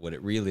what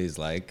it really is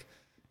like,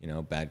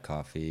 bad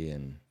coffee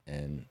and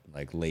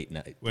like late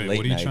night. Wait, late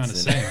what are you nights trying to and-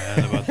 say,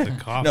 man, about the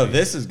coffee? No,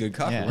 this is good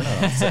coffee. Yeah. We're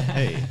not on set.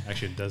 Hey,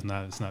 Actually, it's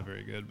not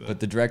very good.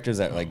 But the directors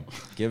that like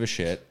give a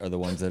shit are the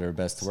ones that are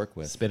best to work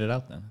with. spit it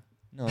out then.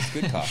 No, it's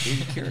good coffee.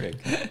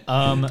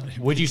 Keurig.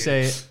 Would you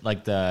say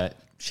like the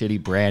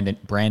shitty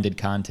branded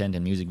content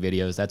and music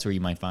videos? That's where you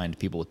might find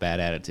people with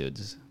bad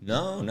attitudes.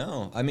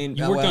 No. I mean,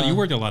 you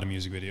worked on a lot of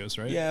music videos,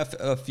 right? Yeah,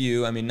 a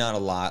few. I mean, not a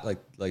lot.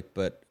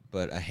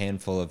 But a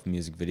handful of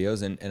music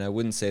videos. And I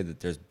wouldn't say that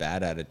there's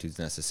bad attitudes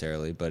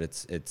necessarily, but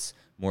it's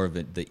more of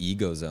the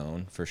ego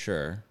zone for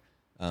sure.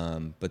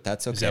 But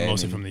that's okay. Is that I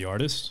mostly mean, from the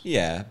artist?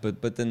 yeah,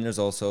 but then there's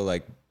also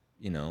like,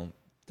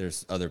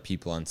 there's other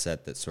people on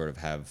set that sort of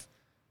have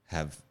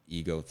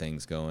ego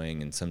things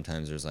going, and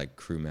sometimes there's like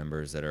crew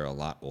members that are a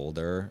lot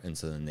older, and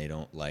so then they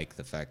don't like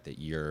the fact that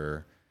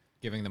you're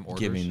Giving them orders.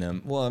 giving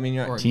them. Well, I mean,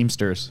 you're Or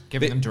Teamsters.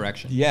 giving them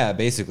direction. yeah,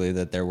 basically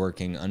that they're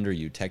working under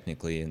you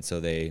technically, and so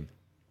they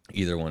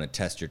either want to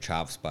test your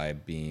chops by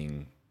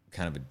being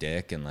kind of a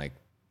dick and like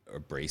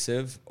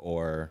abrasive,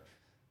 or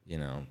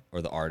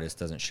or the artist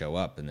doesn't show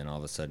up, and then all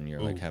of a sudden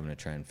you're like having to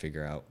try and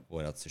figure out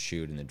what else to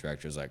shoot, and the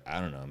director's like, I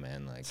don't know,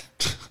 man, like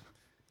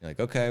you're like,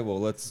 okay, well,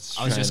 let's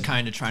I was try just and-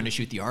 kind of trying to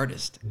shoot the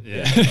artist.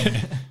 Yeah.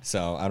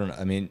 so I don't know.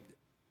 I mean,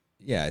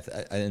 yeah,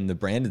 and the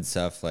branded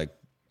stuff, like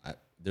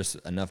there's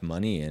enough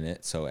money in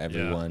it, so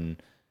everyone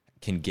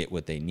can get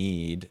what they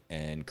need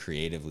and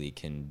creatively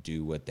can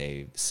do what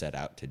they set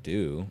out to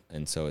do,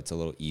 and so it's a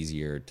little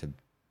easier to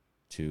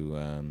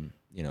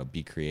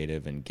be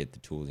creative and get the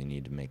tools you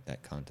need to make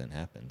that content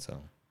happen.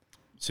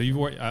 So you've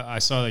worked, I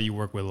saw that you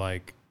work with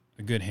like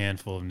a good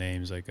handful of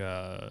names, like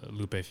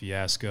Lupe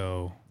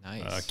Fiasco,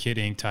 Nice. Kid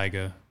Ink,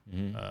 Tyga,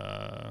 trying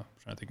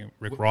to think of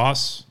Rick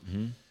Ross.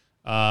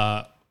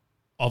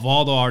 Of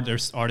all the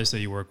artists that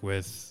you work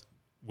with,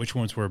 which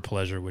ones were a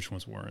pleasure, which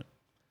ones weren't?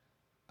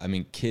 I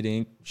mean, Kid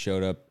Ink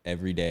showed up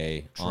every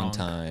day on Drunk.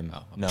 time.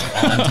 Oh, No,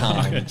 on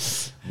time,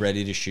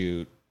 ready to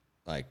shoot,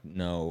 like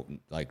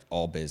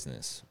all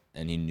business.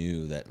 And he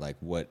knew that like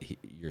what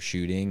you're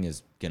shooting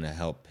is going to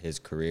help his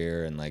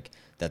career. And like,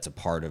 that's a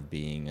part of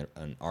being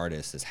an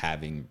artist, is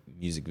having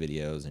music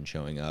videos and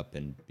showing up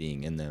and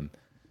being in them.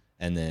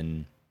 And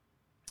then,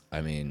 I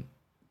mean,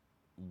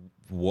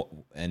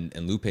 and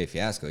Lupe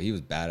Fiasco, he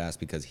was badass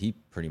because he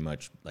pretty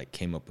much like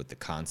came up with the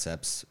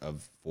concepts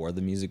for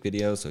the music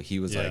video. So he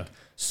was like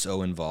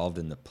so involved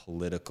in the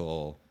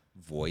political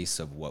voice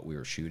of what we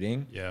were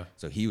shooting. Yeah.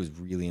 So he was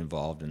really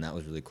involved, and that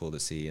was really cool to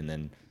see. And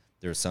then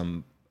there's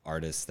some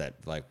artists that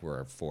like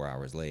were 4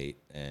 hours late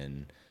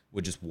and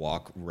would just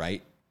walk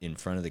right in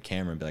front of the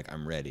camera and be like,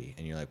 I'm ready.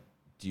 And you're like,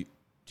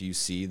 do you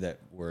see that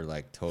we're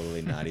like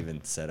totally not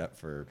even set up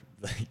for,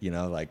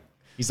 like,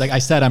 He's like, I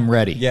said I'm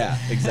ready. yeah,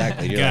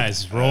 exactly. You're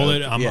Guys, like, roll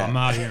it. I'm yeah.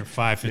 out here in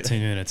 5-15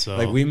 minutes. So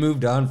Like, we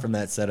moved on from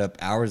that setup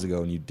hours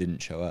ago and you didn't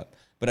show up.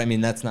 But I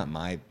mean, that's not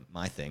my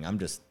thing.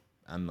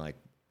 I'm like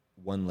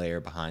one layer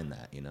behind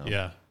that,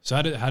 yeah. So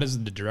how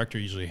does the director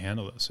usually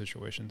handle those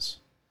situations?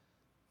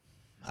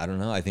 I don't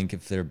know. I think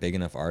if they're big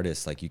enough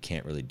artists, like, you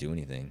can't really do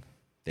anything.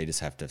 They just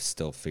have to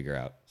still figure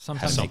out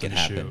Sometimes how to make it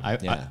something to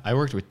happen. shoot. I, I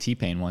worked with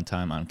T-Pain one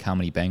time on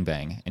Comedy Bang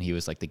Bang, and he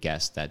was like the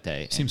guest that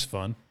day. And, Seems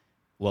fun.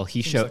 well,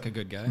 he Seems showed like a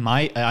good guy.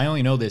 I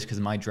only know this because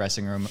my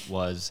dressing room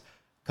was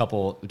a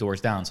couple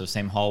doors down, so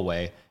same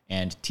hallway.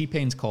 And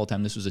T-Pain's call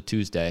time, this was a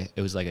Tuesday.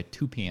 It was like at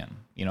 2 p.m.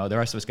 The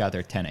rest of us got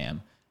there at 10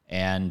 a.m.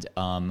 And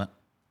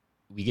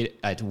we get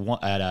at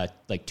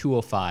like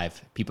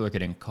 2:05. People are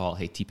getting a call.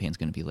 Hey, T-Pain's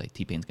gonna be late.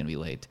 T-Pain's gonna be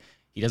late.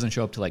 He doesn't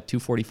show up till like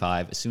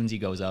 2:45. As soon as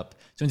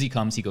he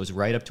comes, he goes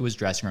right up to his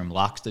dressing room,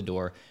 locks the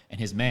door, and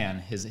his man,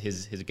 his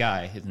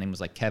guy, his name was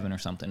like Kevin or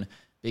something,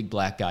 big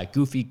black guy,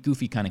 goofy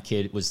kind of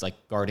kid, was like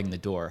guarding the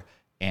door.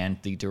 And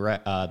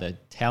the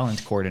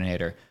talent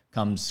coordinator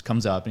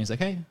comes up and he's like,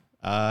 hey,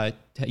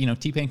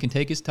 T-Pain can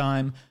take his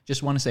time.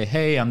 Just want to say,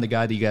 hey, I'm the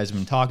guy that you guys have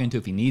been talking to.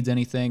 If he needs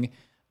anything,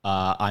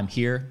 I'm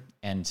here.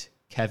 And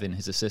Kevin,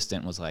 his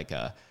assistant, was like,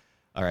 all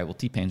right, well,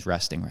 T-Pain's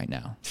resting right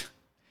now.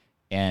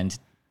 And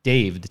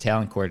Dave, the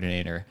talent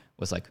coordinator,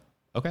 was like,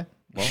 okay,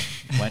 well,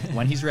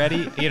 when he's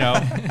ready,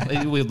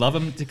 we'd love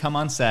him to come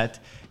on set.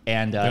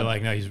 And They're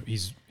like, no,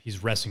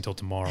 he's resting till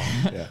tomorrow.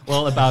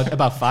 well,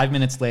 about 5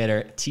 minutes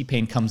later,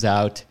 T-Pain comes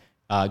out,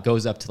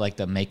 goes up to like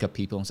the makeup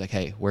people and is like,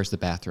 hey, where's the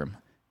bathroom?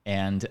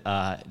 And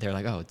they're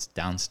like, oh, it's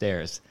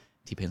downstairs.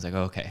 T-Pain's like,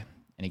 oh, okay.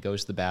 And he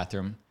goes to the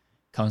bathroom,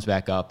 comes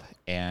back up,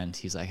 and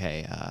he's like, hey,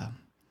 it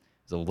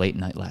was a late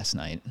night last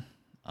night,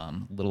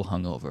 little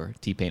hungover.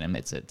 T-Pain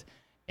admits it.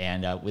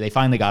 And they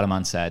finally got him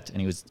on set, and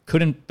he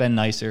couldn't been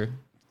nicer,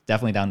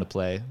 definitely down to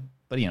play.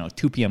 But,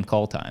 2 p.m.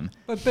 call time.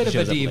 But bit of a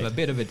Shows up diva, late.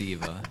 bit of a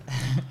diva.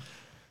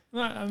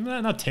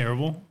 Not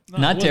terrible.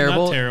 Not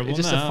terrible. Not terrible. It's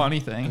just a no. funny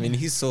thing. I mean,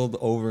 he sold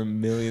over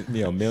millions of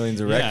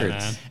Yeah,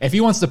 records. man. If he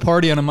wants to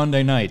party on a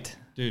Monday night,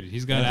 Dude,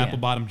 he's got Yeah. apple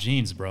bottom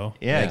jeans, bro.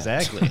 yeah, Yeah.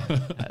 exactly.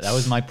 That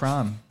was my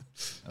prom.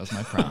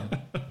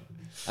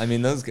 I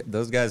mean, those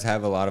guys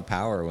have a lot of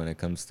power when it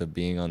comes to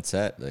being on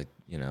set. Like,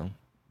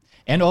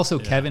 And also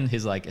Kevin,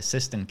 his like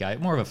assistant guy,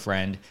 more of a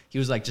friend. He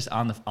was like just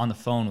on the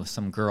phone with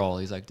some girl.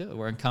 He's like, dude,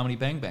 we're in Comedy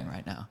Bang Bang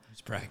right now.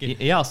 It's bracket.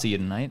 Yeah, I'll see you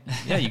tonight.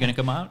 Yeah, you gonna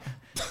come out?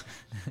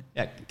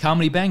 Yeah,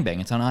 Comedy Bang Bang.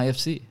 It's on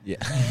IFC. yeah.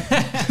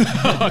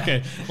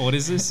 Okay, what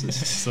is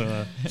this?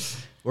 So,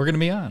 We're gonna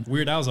be on.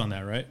 Weird Al's on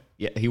that, right?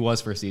 Yeah, he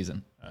was for a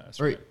season. That's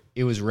Or right.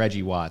 it was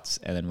Reggie Watts,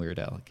 and then Weird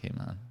Al came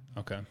on.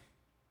 Okay.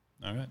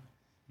 All right.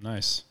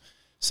 Nice.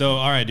 So,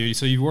 all right, dude.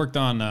 So you've worked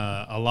on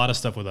a lot of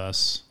stuff with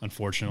us,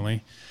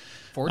 unfortunately.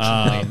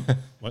 Fortunately,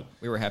 What?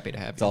 we were happy to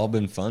have It's you. all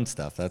been fun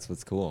stuff. That's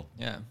what's cool.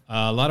 Yeah.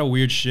 A lot of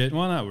weird shit.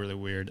 Well, not really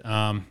weird.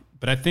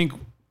 But I think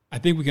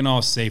we can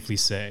all safely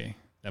say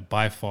that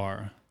by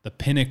far the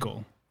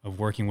pinnacle of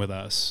working with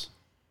us.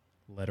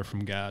 Letter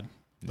from God.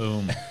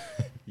 Boom.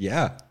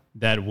 Yeah,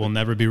 That will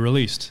never be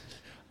released.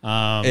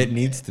 it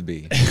needs to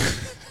be.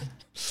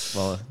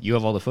 Well, you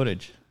have all the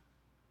footage.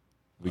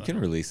 We can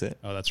release it.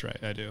 Oh, that's right.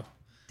 I do.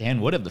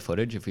 Dan would have the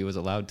footage if he was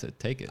allowed to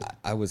take it.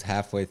 I was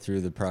halfway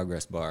through the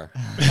progress bar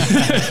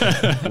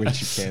when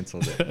she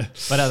canceled it.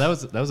 But that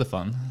was a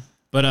fun.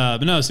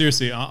 But no,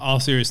 seriously, all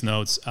serious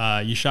notes.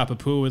 You shot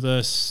Papua with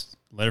us.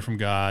 Letter from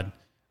God.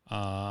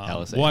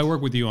 Well, I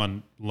worked with you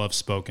on Love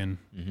Spoken.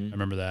 I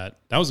remember that.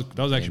 That was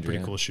actually a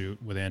pretty cool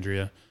shoot with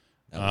Andrea.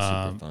 That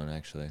was super fun,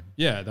 actually.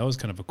 Yeah, that was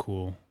kind of a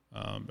cool.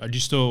 Are you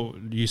still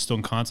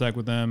in contact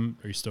with them?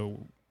 Are you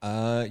still?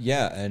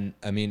 Yeah, and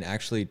I mean,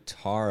 actually,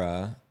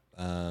 Tara,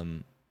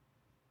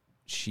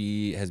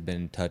 she has been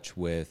in touch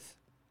with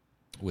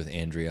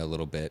Andrea a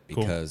little bit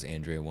because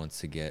Andrea wants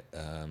to get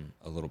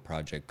a little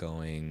project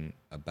going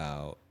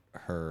about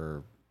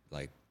her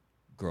like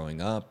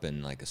growing up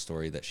and like a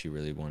story that she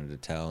really wanted to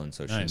tell, and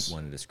so she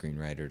wanted a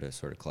screenwriter to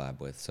sort of collab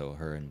with. So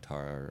her and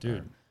Tara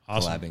are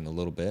awesome. collabing a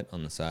little bit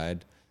on the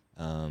side.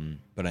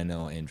 But I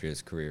know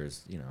Andrea's career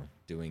is,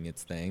 doing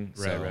its thing.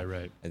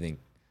 Right. I think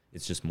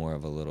it's just more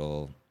of a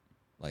little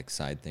like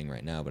side thing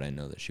right now, but I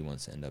know that she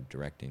wants to end up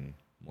directing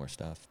more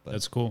stuff. But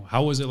That's cool.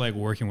 How was it like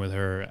working with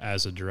her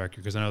as a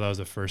director? Because I know that was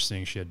the first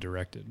thing she had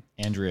directed.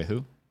 Andrea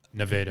who?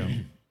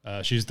 Nevedo.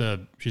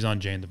 She's on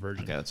Jane the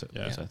Virgin. Okay, that's what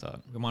I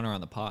thought. We want her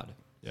on the pod.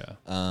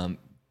 Yeah.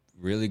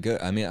 Really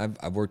good. I mean,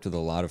 I've worked with a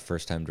lot of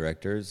first-time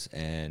directors,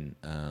 and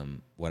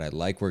what I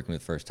like working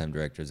with first-time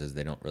directors is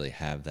they don't really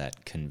have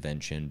that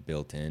convention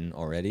built in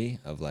already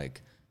of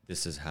like,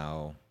 this is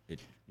how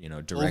it,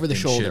 directing Over the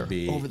shoulder. should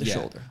be. Over the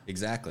shoulder.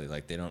 Exactly.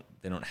 Like they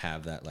don't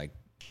have that like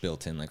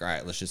built in. Like, all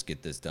right, let's just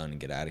get this done and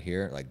get out of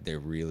here. Like they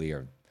really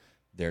are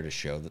there to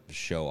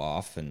show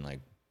off and like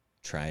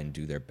try and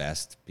do their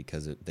best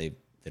because they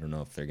don't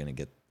know if they're gonna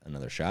get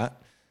another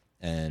shot.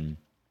 And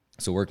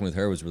so working with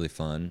her was really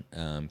fun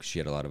because she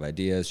had a lot of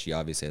ideas. She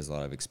obviously has a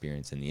lot of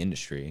experience in the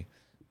industry,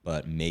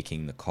 but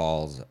making the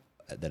calls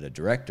that a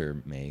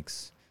director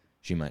makes,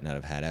 she might not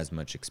have had as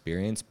much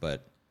experience,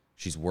 but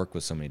she's worked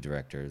with so many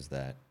directors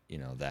that,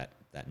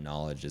 that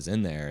knowledge is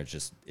in there. It's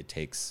just, it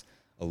takes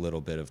a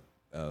little bit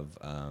of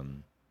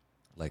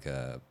like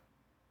a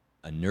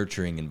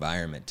nurturing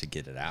environment to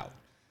get it out.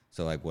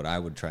 So like what I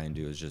would try and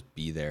do is just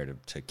be there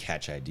to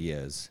catch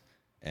ideas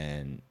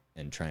and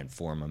try and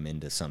form them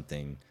into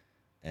something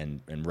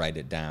and write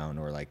it down,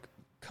 or like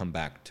come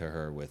back to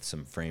her with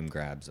some frame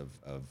grabs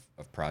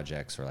of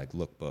projects, or like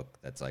lookbook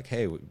that's like,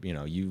 hey,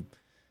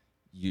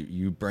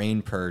 you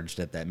brain purged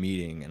at that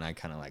meeting and I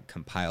kind of like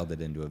compiled it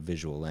into a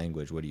visual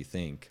language. What do you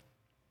think?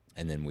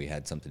 And then we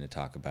had something to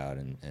talk about,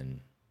 and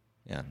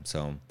yeah.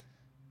 So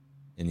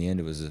in the end,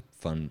 it was a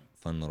fun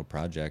little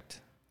project.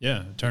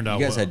 Yeah, it turned out.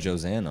 You guys well. had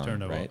Josanne on,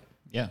 Turned out right?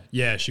 well.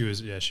 Yeah, she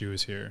was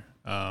here.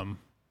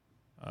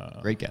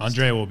 Great guest.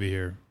 Andrea will be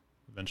here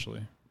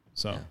eventually.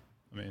 So, Yeah.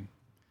 I mean,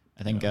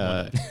 I think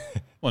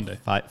one day.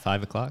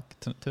 5 o'clock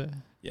today.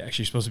 Yeah,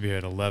 she's supposed to be here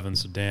at 11.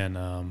 So Dan,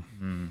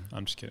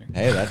 I'm just kidding.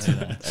 Hey,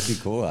 that'd be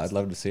cool. I'd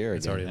love to see her.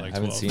 It's again. already like I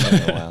haven't 12. seen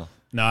her in a while.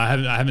 No, I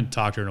haven't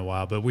talked to her in a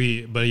while. But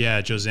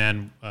yeah,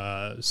 Josanne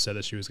said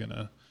that she was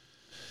gonna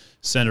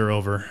send her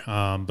over.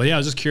 But yeah, I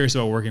was just curious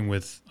about working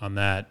on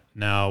that.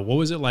 Now, what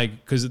was it like?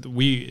 Because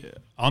we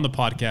on the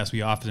podcast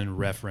we often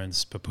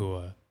reference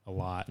Papua a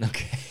lot.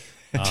 Okay.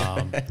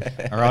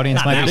 Our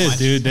audience might There it be is,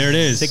 dude. There it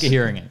is. sick of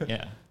hearing it.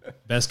 Yeah.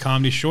 Best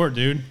comedy short,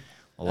 dude.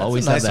 I'll That's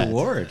always a have nice that.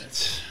 award.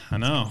 I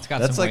know. It's got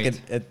That's some like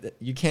weight.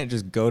 you can't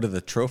just go to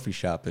the trophy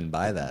shop and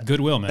buy that.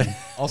 Goodwill, man.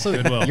 Also,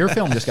 Goodwill. your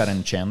film just got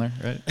in Chandler,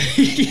 right?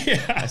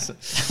 Yeah.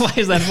 Why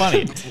is that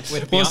funny?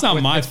 Well, it's not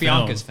my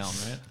film. Bianca's film,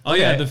 right? Oh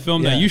yeah, Okay. the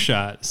film Yeah. that you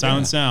shot,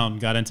 Silent Sound,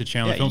 got into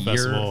Chandler Yeah, Film you're-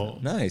 Festival.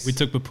 Nice. We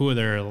took Papua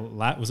there.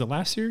 Was it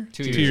last year?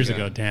 2 2 years years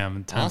ago. ago.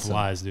 Damn, time Awesome.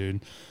 flies, dude.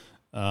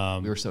 We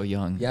were so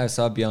young. Yeah, I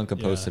saw Bianca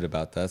posted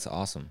about that. That's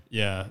awesome.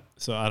 Yeah.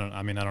 So I don't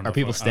know. Are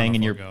people staying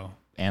in your Go.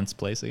 aunt's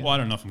place again? Well, I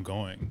don't know if I'm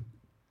going.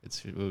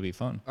 It would be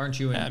fun. Aren't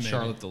you Yeah, and maybe.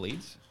 Charlotte the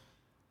leads?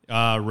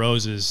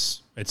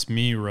 It's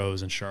me,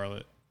 Rose, and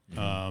Charlotte.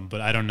 But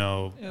I don't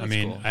know. Yeah, I that's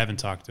mean, cool. I haven't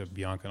talked to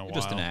Bianca in a You're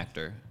while. just an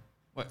actor.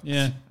 What?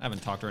 Yeah. I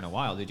haven't talked to her in a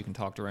while, dude. You can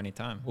talk to her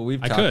anytime. Well,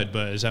 I could,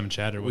 but I just haven't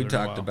chatted with We her in a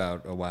talked while.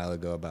 about a while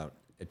ago about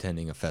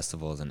attending a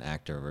festival as an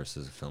actor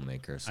versus a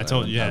filmmaker. So I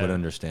told you, I would yeah.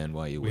 understand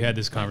why you. We had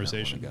this might not wanna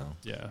conversation. Go.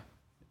 Yeah.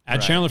 At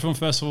Right. Chandler Film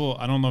Festival,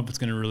 I don't know if it's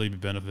going to really be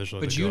beneficial.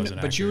 But to go you, as an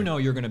but you actor. know,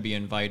 you're going to be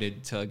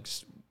invited to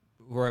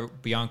where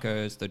Bianca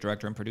is the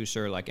director and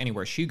producer. Like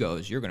anywhere she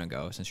goes, you're going to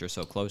go since you're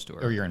so close to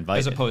her. Or you're invited.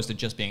 as opposed to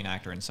just being an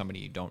actor and somebody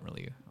you don't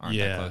really aren't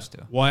that close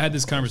to. Well, I had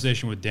this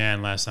conversation with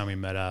Dan last time we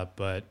met up,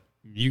 but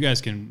you guys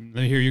can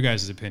let me hear you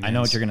guys' opinions. I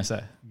know what you're gonna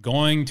say.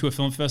 Going to a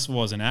film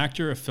festival as an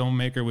actor, a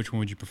filmmaker, which one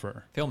would you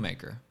prefer?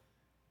 Filmmaker.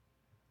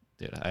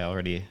 Dude,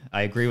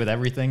 I agree with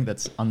everything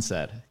that's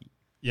unsaid.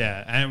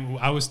 Yeah, and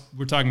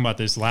we're talking about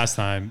this last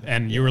time,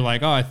 and you were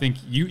like, "Oh, I think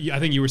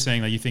you were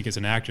saying that you think as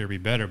an actor it'd be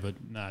better, but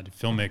nah,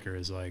 filmmaker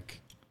is like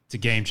it's a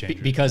game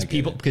changer." Because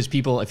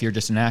people, if you're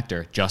just an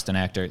actor,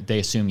 they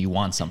assume you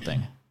want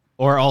something,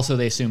 or also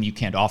they assume you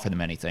can't offer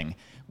them anything.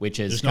 which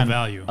is There's no kind of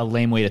value. a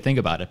lame way to think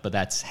about it, but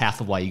that's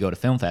half of why you go to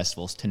film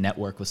festivals, to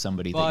network with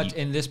somebody. But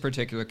in this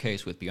particular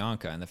case with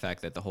Bianca and the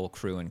fact that the whole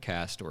crew and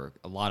cast, or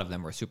a lot of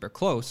them, were super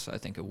close, I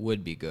think it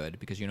would be good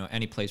because, you know,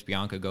 any place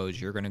Bianca goes,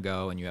 you're going to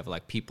go, and you have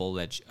like people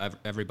that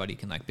everybody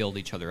can like build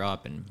each other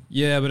up. And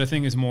Yeah, but I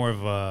think it's more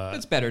of a.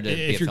 It's better to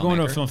be if a you're going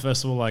to a filmmaker. film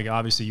festival, like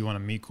obviously you want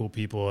to meet cool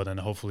people and then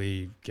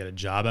hopefully get a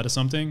job out of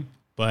something.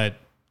 But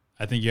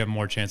I think you have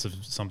more chance of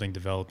something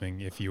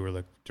developing if you were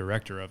the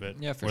director of it,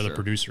 Yeah, for or the sure.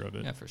 producer of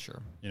it. yeah, for sure.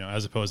 You know,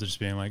 as opposed to just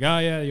being like, oh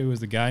yeah, he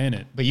was the guy in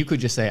it. But you could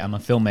just say, I'm a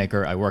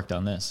filmmaker, I worked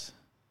on this.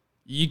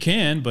 You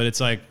can, but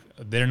it's like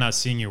they're not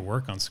seeing your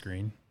work on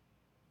screen.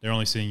 They're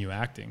only seeing you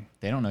acting.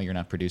 They don't know you're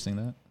not producing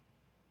that.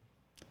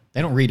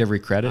 They don't read every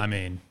credit. I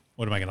mean,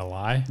 what am I going to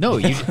lie? No,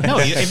 once You you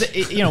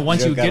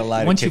gotta get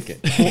lie to once you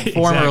kick form a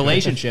Exactly.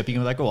 relationship, you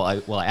can be like,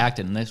 well, I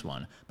acted in this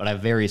one, but I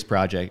have various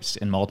projects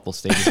in multiple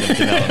stages of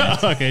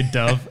development. Okay,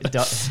 Dove.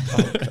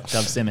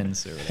 Dove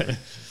Simmons or whatever.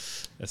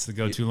 That's the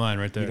go-to line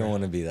right there. You don't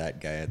want to be that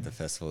guy at the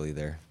festival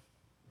either.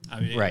 I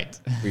mean, Right.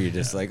 Where you're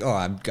just like, oh,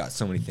 I've got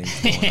so many things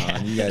going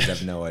on. You guys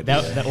have no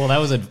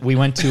idea. We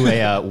went to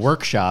a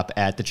workshop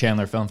at the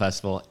Chandler Film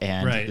Festival,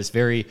 and Right. this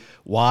very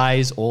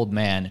wise old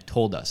man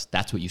told us,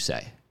 that's what you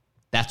say.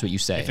 That's what you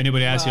say. If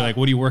anybody asks you, like,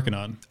 what are you working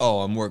on?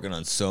 Oh, I'm working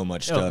on so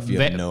much Oh, stuff. You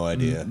have no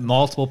idea.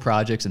 Multiple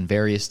projects in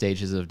various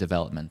stages of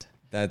development.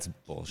 That's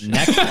bullshit.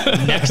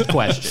 Next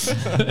question.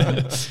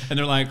 And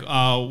they're like,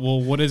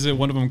 well, what is it?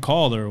 One of them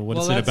called, or what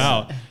is Well, it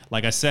about?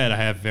 Like I said, I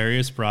have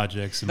various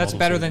projects. in That's multiple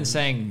better stages. than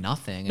saying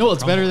nothing. No, and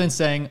it's better crumbling. than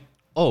saying,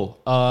 I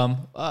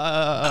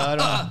don't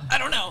know. I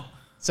don't know.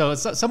 So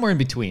it's somewhere in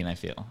between, I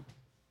feel.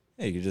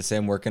 Yeah, you could just say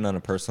I'm working on a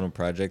personal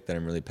project that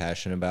I'm really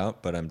passionate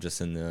about, but I'm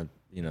just in the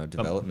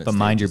development. But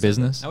mind your stages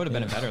of it. business. That would have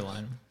been a better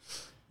line.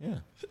 Yeah,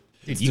 Dude,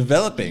 it's you-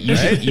 developing. you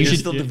should- right? you You're should-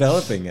 still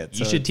developing it.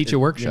 you should teach a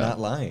workshop. You're not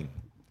lying.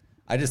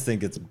 I just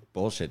think it's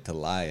bullshit to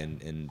lie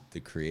in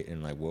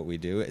like what we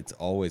do. It's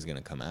always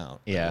gonna come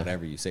out. Like, Yeah.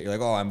 whatever you say, you're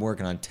like, oh, I'm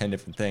working on 10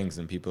 different things,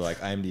 and people are like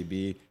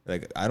IMDb.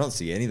 Like, I don't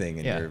see anything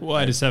in Yeah. your. Well,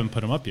 I just haven't put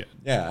them up yet.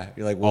 Yeah,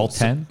 you're like, All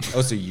so- 10?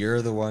 Oh, so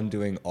you're the one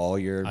doing all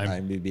your I'm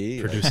IMDb?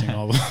 Like, Producing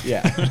all of them.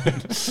 yeah.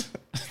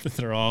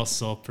 They're all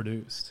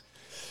self-produced.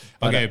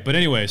 Okay, but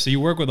anyway, so you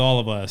work with all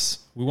of us.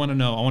 We want to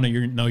know. I want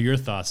to know your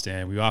thoughts,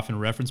 Dan. We often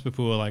reference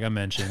Papua, like I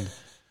mentioned.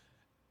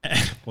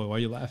 Boy, why are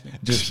you laughing?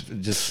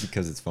 just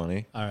because it's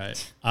funny. All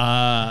right.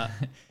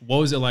 What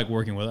was it like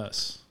working with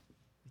us?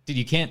 Dude,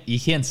 you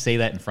can't say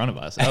that in front of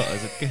us. Oh,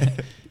 is it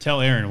good? Tell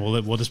Aaron.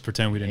 We'll just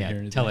pretend we didn't hear Yeah,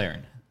 anything. tell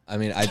Aaron. I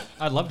mean,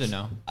 I'd love to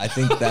know. I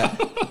think that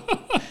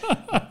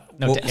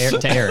No, Well,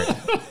 to Aaron.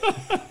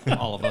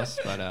 All of us,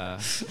 but I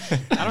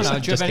don't know. Do you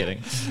Just have any-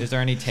 kidding. Is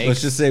there any takes?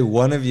 let's just say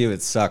one of you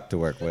it sucked to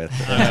work with.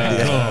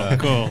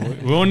 Cool.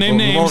 We won't name Well,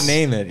 names. we won't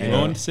name it. We you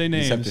know. won't say You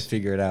just have to names.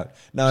 figure it out.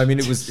 No, I mean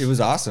it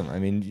was awesome. I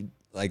mean,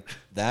 like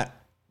that.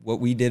 What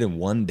we did in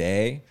one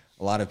day,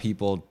 a lot of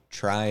people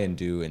try and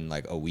do in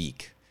like a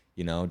week.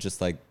 You know,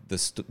 just like the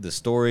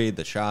story,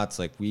 the shots.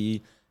 Like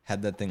we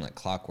had that thing like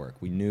clockwork.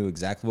 We knew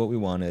exactly what we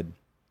wanted,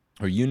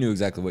 or you knew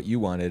exactly what you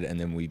wanted, and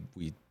then we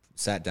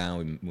sat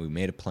down. We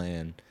made a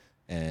plan,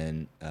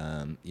 and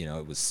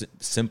it was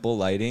simple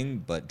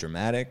lighting but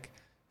dramatic,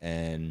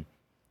 and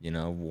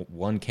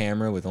one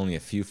camera with only a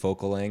few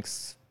focal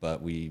lengths,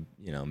 but we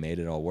made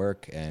it all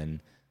work. And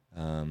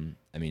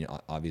I mean,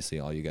 obviously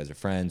all you guys are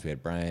friends. We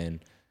had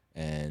Brian,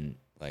 and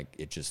like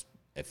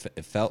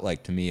it felt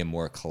like to me a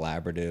more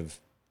collaborative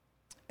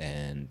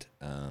and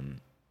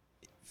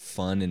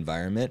fun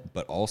environment,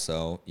 but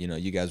also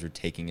you guys were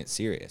taking it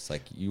serious.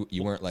 Like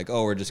you weren't like,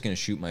 oh, we're just gonna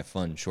shoot my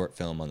fun short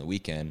film on the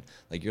weekend.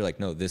 Like you're like,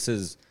 no, this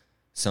is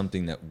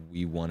something that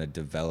we want to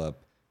develop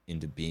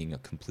into being a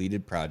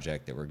completed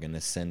project that we're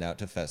gonna send out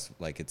to festival.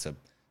 Like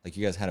like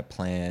you guys had a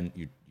plan.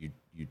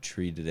 You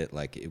treated it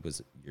like it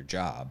was your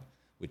job,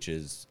 which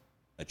is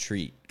a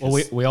treat.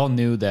 Well, we all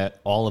knew that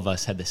all of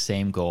us had the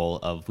same goal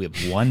of we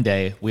have one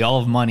day, we all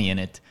have money in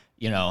it.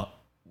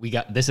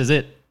 This is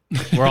it.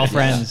 We're all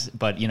friends,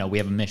 but we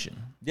have a mission.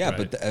 Yeah,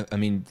 Right. but I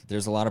mean,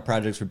 there's a lot of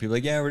projects where people are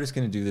like, yeah, we're just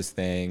gonna do this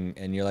thing,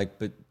 and you're like,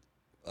 but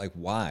like,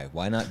 why?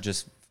 Why not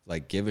just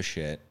like give a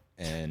shit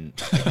and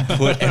like,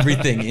 put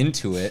everything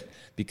into it?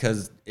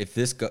 Because if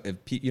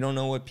you don't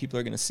know what people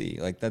are gonna see,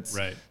 like that's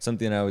Right.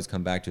 something I always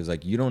come back to is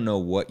like you don't know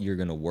what you're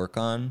gonna work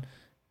on,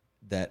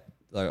 that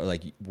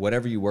like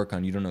whatever you work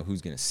on, you don't know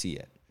who's gonna see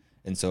it.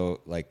 And so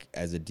like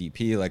as a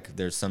DP, like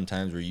there's some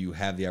times where you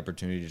have the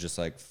opportunity to just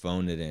like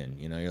phone it in.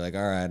 You're like,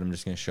 all right, I'm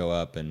just gonna show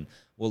up and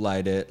we'll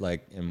light it,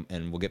 like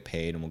and we'll get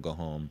paid and we'll go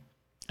home.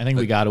 I think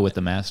we got it with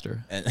the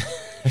master. And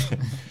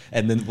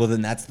and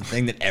then that's the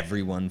thing that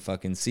everyone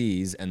fucking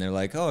sees, and they're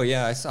like, oh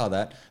yeah, I saw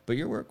that, but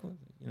your work was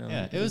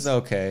Yeah, it was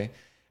okay.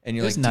 And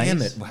you're it was like, damn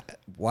nice. it,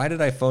 why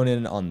did I phone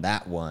in on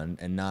that one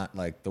and not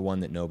like the one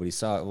that nobody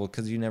saw? Well,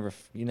 because you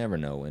never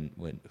know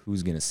when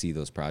who's gonna see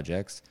those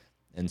projects.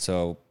 And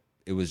so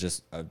it was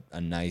just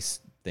a nice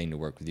thing to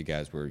work with you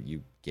guys where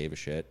you gave a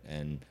shit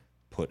and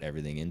put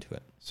everything into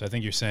it. So I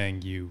think you're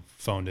saying you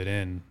phoned it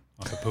in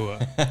on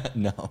Papua.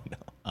 No.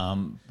 But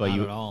Not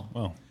you at all.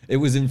 Well, It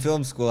was in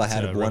film school. I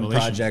had a one revelation.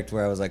 project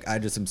where I was like, I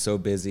just am so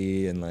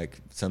busy and like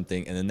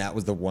something, and then that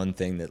was the one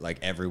thing that like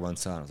everyone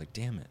saw. And I was like,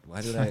 damn it,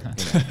 why did I? You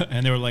know?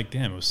 and they were like,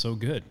 "Damn, it was so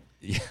good."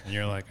 Yeah. And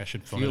you're like, "I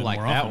should film You it like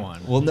more that often."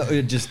 one. Well, no,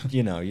 it just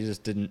you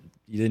just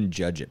didn't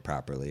judge it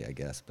properly, I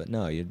guess. But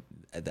no,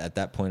 at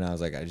that point I was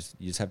like,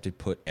 you just have to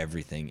put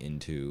everything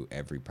into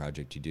every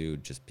project you do,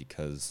 just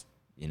because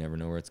you never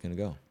know where it's gonna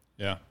go.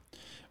 Yeah.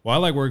 Well, I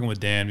like working with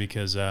Dan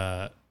because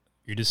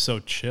you're just so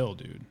chill,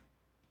 dude.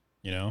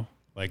 You know,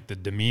 like the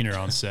demeanor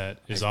on set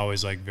is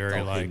always like very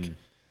all like hidden.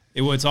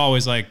 it's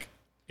always like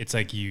it's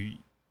like you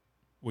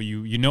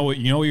know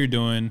what you're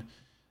doing.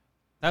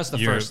 That's the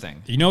You're- first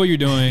thing. You know what you're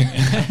doing.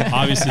 And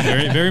obviously,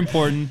 very very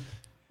important.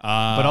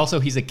 but also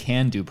he's a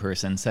can-do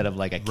person instead of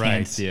like a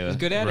Right. can't-do. It's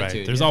good attitude.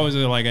 Right. There's yeah. always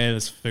like, hey,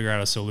 let's figure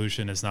out a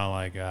solution. It's not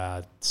like,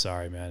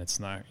 sorry, man, it's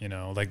not.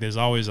 Like there's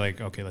always like,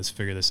 okay, let's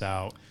figure this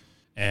out.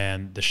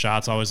 And the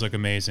shots always look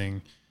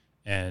amazing.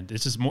 And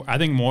it's just more. I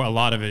think a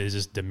lot of it is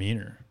just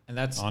demeanor. And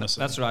that's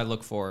honestly. what I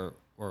look for,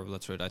 or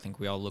that's what I think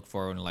we all look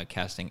for when like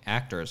casting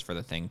actors for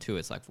the thing too.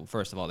 It's like, well,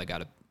 first of all, we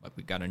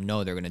gotta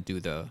know they're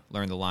gonna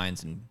learn the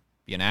lines and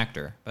be an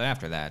actor. But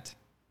after that,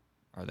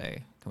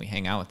 can we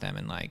hang out with them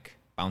and like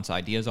bounce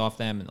ideas off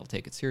them and they'll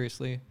take it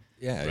seriously?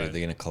 Yeah, are Right. they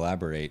gonna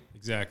collaborate?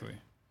 Exactly.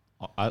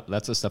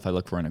 That's the stuff I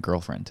look for in a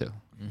girlfriend too.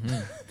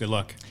 Good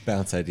luck.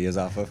 Bounce ideas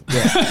off of.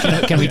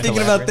 Yeah. Can we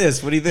thinking collaborate? about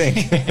this? What do you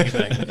think?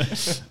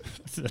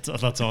 That's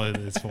all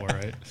it's for,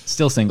 right?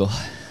 Still single.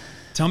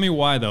 Tell me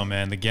why though,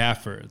 man. The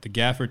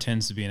gaffer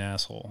tends to be an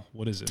asshole.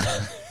 What is it,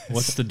 man?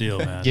 What's the deal,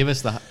 man? Give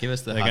us the like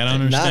hot I take. don't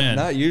understand.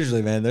 Not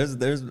usually, man.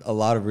 There's a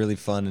lot of really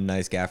fun and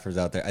nice gaffers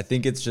out there. I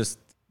think it's just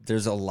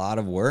there's a lot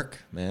of work,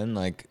 man.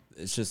 Like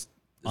it's just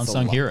it's a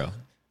Unsung lot. hero.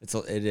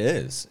 It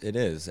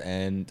is,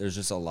 and there's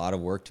just a lot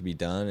of work to be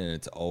done, and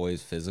it's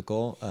always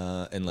physical,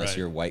 unless Right.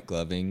 you're white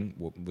gloving,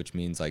 which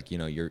means like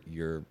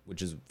you're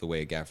which is the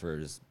way a gaffer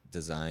is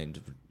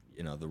designed.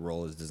 The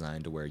role is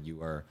designed to where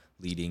you are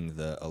leading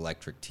the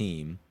electric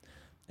team,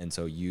 and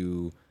so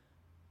you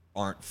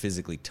aren't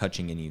physically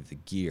touching any of the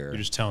gear. You're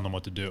just telling them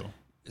what to do.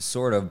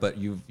 Sort of, but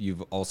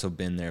you've also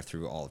been there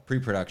through all of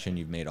pre-production.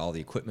 You've made all the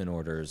equipment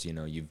orders.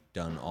 You've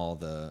done all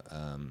the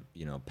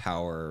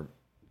power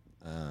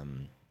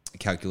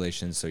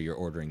calculations. So you're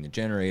ordering the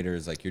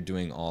generators. Like you're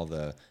doing all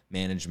the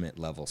management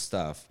level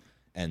stuff,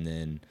 and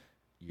then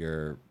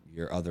your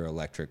other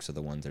electrics are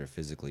the ones that are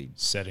physically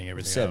Setting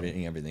everything up.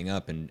 setting everything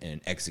up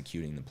and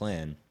executing the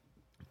plan.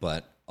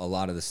 But a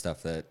lot of the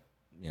stuff that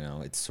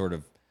it's sort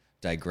of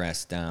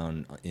digressed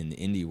down in the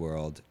indie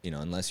world,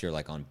 unless you're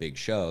like on big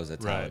shows,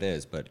 that's how Right. it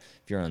is. But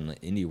if you're on the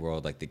indie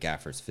world, like the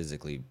gaffer's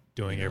physically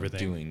Doing everything.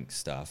 doing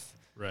stuff,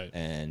 Right.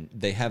 and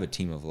they have a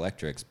team of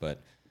electrics,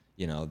 but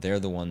they're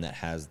the one that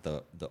has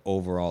the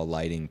overall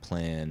lighting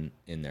plan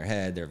in their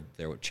head.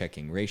 They're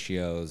checking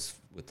ratios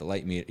with the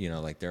light meter,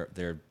 like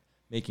they're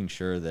making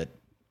sure that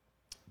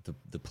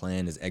the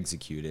plan is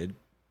executed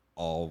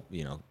all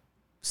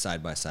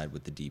side by side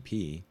with the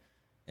DP.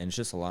 And it's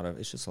just a lot of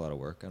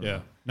work. I don't Yeah.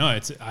 know. No,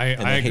 I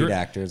And they agree. hate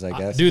actors, I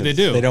guess. dude, they 'cause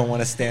do. They don't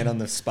want to stand on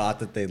the spot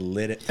that they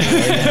lit it for.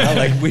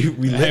 Like we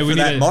live Hey, for we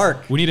that need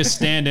mark. We need to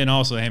stand in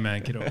also. Hey,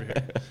 man, get over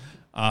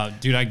here.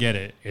 Dude, I get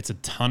it. It's a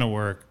ton of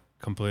work.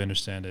 Completely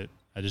understand it.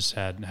 I just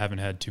haven't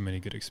had too many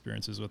good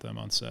experiences with them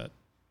on set.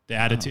 The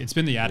attitude. It's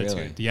been the attitude.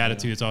 Really? The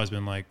attitude. It's always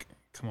been like,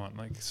 come on,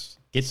 like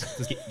get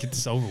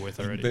this over with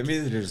already. But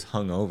maybe they're just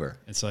hung over.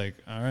 It's like,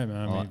 all right,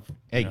 man. I mean,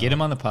 Hey, get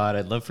him on the pod.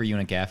 I'd love for you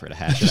and a gaffer to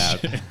hash it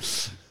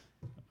out.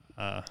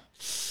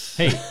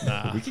 Hey,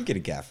 We could get a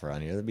gaffer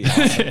on here. That'd be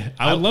awesome.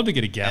 I would love to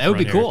get a gap. That would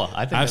be on here. cool. I think I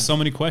have that'd- so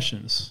many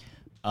questions.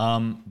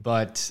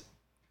 but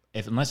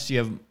unless you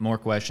have more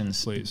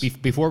questions, Please.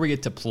 Before we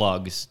get to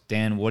plugs,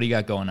 Dan, what do you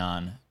got going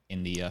on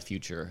in the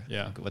future?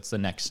 Yeah. Like, what's the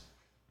next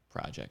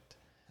project?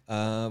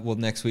 Well,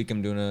 next week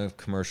I'm doing a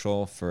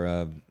commercial for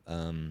a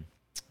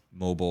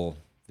mobile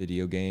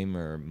video game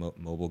or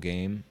mobile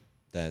game.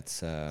 That's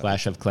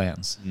Clash of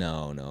Clans.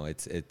 no,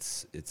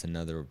 it's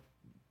another.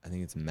 I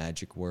think it's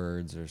Magic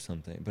Words or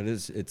something. But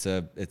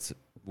it's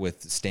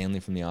with Stanley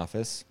from The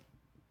Office,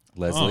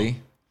 Leslie.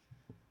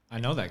 I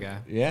know that guy.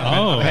 Yeah.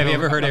 Oh, Have you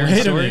ever heard Aaron's wait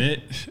a story?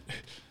 minute.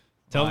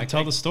 Tell Well, I tell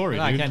can't- the story,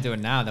 well, I dude. can't do it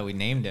now that we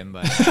named him,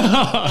 but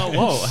Oh,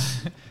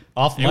 whoa.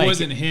 Off It mic.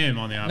 wasn't him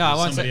on the office. no, I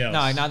want somebody to. else.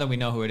 No, now that we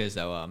know who it is,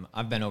 though,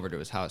 I've been over to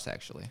his house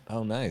actually.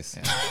 Oh, nice.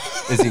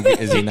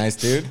 Is he a nice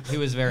dude? He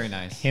was very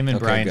nice. Him and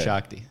Okay, Brian good.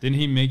 Shakti. Didn't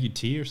he make you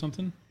tea or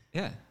something?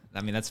 Yeah,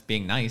 I mean that's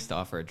being nice to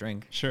offer a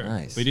drink. Sure.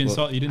 Nice. But you didn't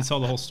Well- sell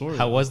the whole story.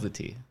 How was the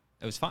tea?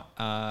 It was fun.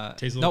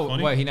 Tastes a no, little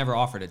funny? well, he never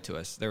offered it to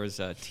us. There was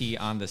tea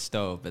on the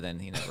stove, but then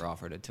he never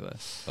offered it to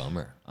us.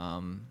 Bummer.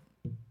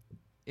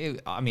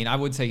 I mean, I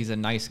would say he's a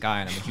nice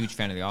guy, and I'm a huge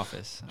fan of The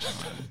Office.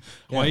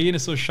 Why are you getting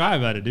so shy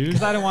about it, dude?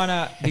 Because I don't want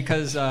to.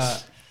 Because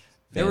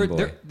there were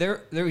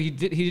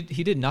Fanboy.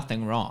 he did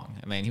nothing wrong.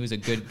 I mean, he was a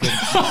good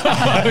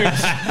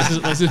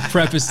Let's just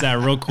preface that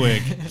real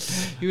quick.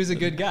 he was a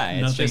good guy.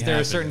 It's Nothing just there are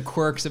happened. certain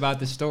quirks about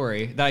the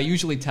story that I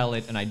usually tell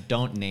it, and I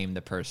don't name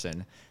the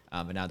person.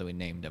 But now that we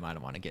named him, I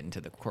don't want to get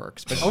into the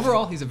quirks. But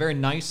overall, he's a very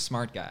nice,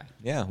 smart guy.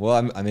 Yeah, well,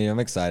 I'm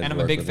excited. And to I'm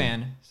a work big with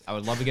him. fan. I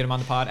would love to get him on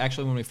the pod.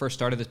 Actually, when we first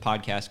started this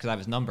podcast, because I have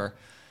his number,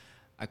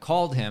 I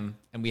called him,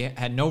 and we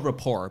had no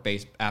rapport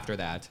based after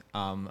that.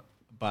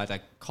 But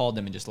I called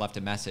him and just left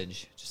a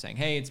message, just saying,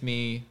 "Hey, it's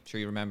me. Sure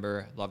you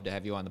remember. Love to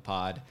have you on the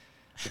pod."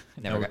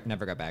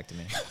 Never got back to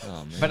me.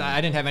 Oh, man. But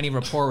I didn't have any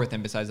rapport with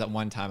him besides that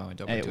one time I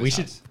went over Hey, to we his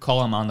should house.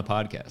 call him on the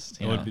podcast.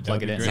 You That know, would be-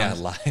 plug it that'd in. be Yeah,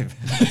 great.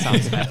 live. That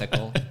sounds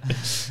ethical.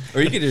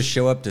 Or you could just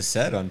show up to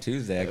set on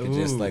Tuesday. I could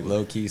just like Ooh.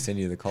 low key send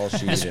you the call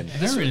sheet. And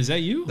Aaron, is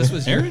that you? This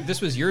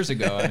was years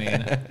ago. I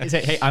mean, Is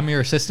it, hey, I'm your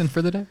assistant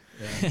for the day.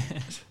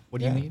 What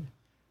do you Yeah. need?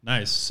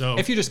 Nice. So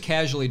if you just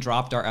casually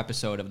dropped our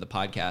episode of the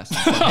podcast,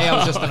 and said, "Hey, I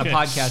was just on a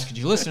podcast. Could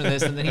you listen to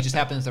this?" And then he just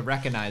happens to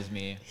recognize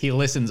me. He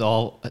listens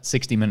all at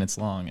 60 minutes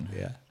long and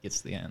Yeah. gets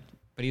to the end.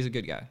 But he's a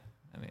good guy.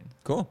 I mean,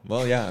 cool.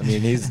 Well, yeah. I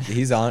mean,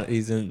 he's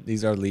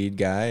our lead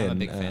guy, I'm a and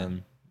big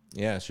fan.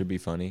 yeah, it should be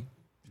funny.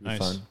 Should be Nice.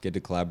 fun. Get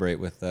to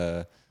collaborate with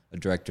a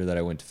director that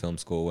I went to film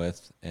school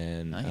with,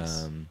 and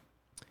Nice.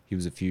 he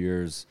was a few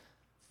years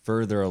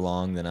further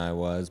along than I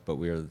was, but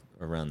we were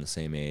around the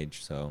same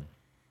age. So,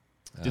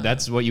 Dude,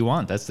 that's what you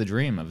want. That's the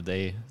dream of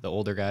the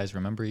older guys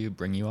remember you,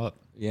 bring you up.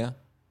 yeah,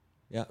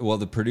 yeah. Well,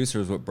 the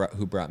producer is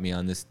who brought me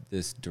on.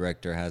 This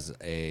director has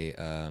a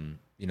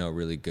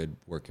really good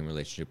working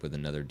relationship with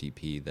another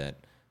DP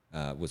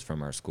that was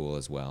from our school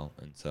as well,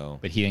 and so.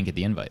 But he didn't get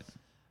the invite.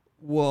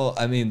 Well,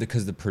 I mean,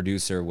 because the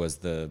producer was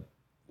the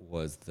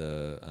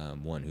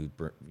one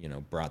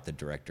who brought the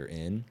director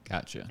in,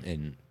 Gotcha.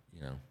 and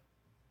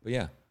but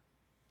yeah.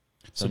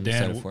 So I'm Dan,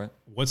 excited for it.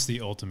 what's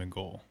the ultimate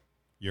goal?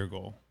 Your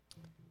goal?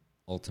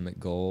 Ultimate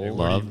goal.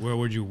 Where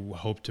would you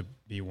hope to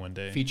be one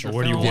day? Feature Or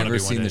where do you film? want Have to you be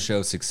ever one seen day? the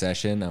show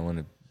Succession? I want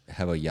to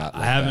have a yacht.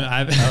 Like I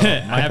haven't.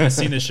 that. I haven't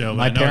seen the show. But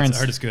My I know parents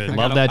I heard it's good.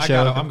 love that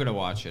show. I'm gonna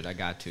watch it. I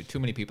got to. Too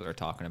many people are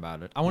talking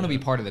about it. I want to be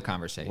part of the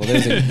conversation.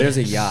 Well, there's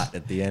a yacht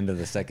at the end of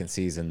the second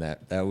season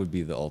that would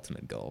be the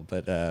ultimate goal.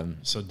 But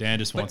So Dan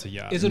just wants a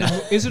yacht. Is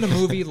it a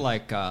movie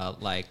like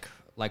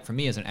for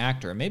me as an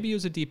actor? Maybe you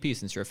as a DP,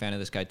 since you're a fan of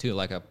this guy too,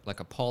 like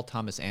a Paul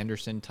Thomas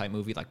Anderson type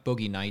movie, like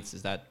Boogie Nights.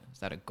 Is that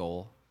a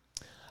goal?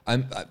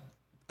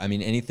 I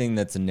mean, anything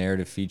that's a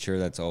narrative feature,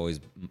 that's always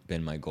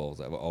been my goals.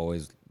 I've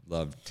always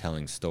loved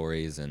telling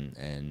stories,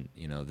 and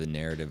the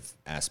narrative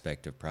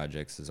aspect of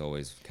projects is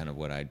always kind of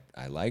what I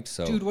liked.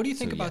 So, Dude, what do you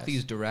think so about yes.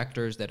 these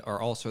directors that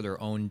are also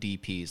their own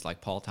DPs,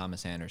 like Paul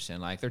Thomas Anderson?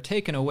 Like, they're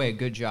taking away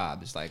good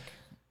jobs. Like,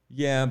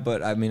 Yeah,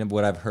 but I mean,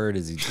 what I've heard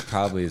is he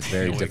probably is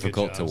very Really good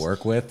difficult to jobs.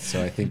 work with.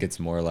 So I think it's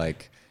more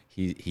like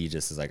he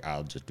just is like,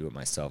 I'll just do it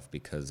myself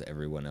because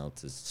everyone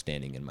else is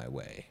standing in my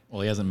way.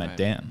 Well, he hasn't met Right.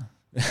 Dan.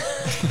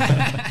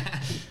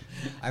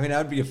 I mean, I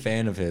would be a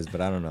fan of his,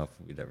 but I don't know if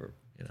we'd ever,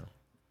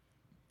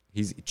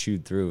 he's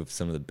chewed through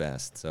some of the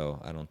best.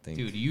 So I don't think.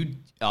 dude,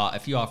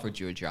 if you offered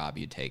you a job,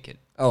 you'd take it.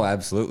 Oh,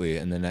 absolutely.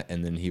 And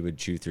then he would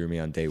chew through me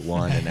on day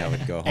one, and I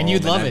would go home, And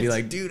you'd love I'd be it.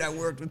 like, dude, I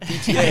worked with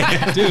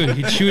PTA. Dude,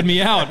 he chewed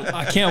me out.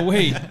 I can't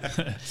wait.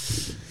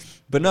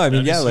 But no, I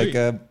mean, That'd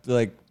yeah,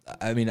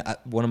 be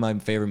one of my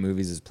favorite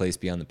movies is Place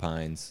Beyond the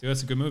Pines. Dude,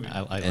 that's a good movie.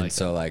 I And like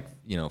so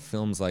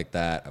films like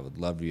that I would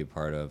love to be a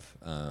part of.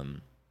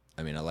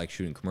 I mean, I like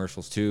shooting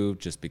commercials too,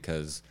 just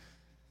because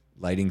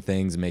lighting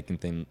things and making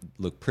them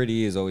look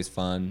pretty is always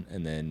fun,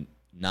 and then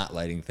not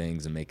lighting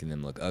things and making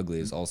them look ugly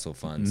is also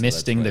fun. So that's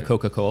misting the where-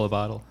 Coca-Cola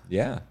bottle.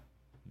 Yeah,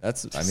 I mean,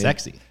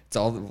 Sexy. It's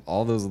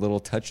all those little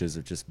touches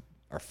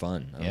are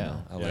fun. I don't Yeah.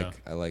 know. Yeah.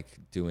 I like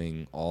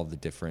doing all the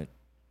different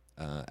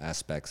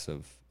aspects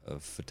of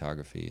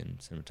photography and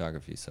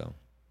cinematography. So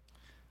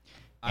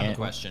I have a And-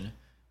 question.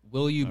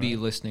 Will you be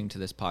listening to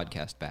this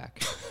podcast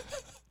back?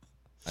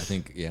 I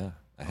think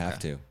I have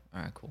Okay. to.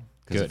 All right, cool.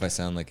 Because if Good. I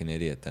sound like an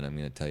idiot, then I'm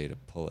going to tell you to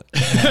pull it.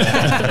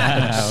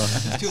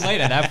 It's too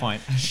late at that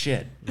point.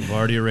 Shit. We've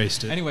already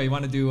erased it. Anyway, you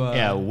want to do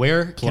Yeah,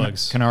 where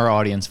Plugs. can our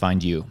audience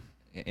find you?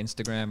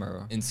 Instagram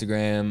or?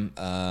 Instagram,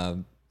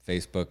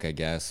 Facebook, I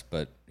guess,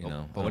 but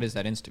But what is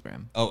that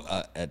Instagram?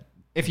 at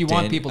If you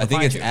want people to I think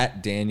find it's you.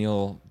 at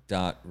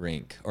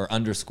Daniel.rink or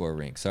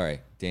 _rink. Sorry,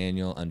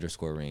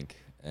 Daniel_rink,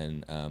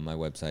 and my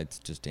website's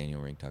just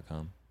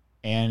danielrink.com.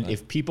 And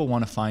if people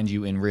want to find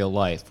you in real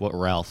life, what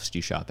Ralphs do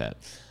you shop at?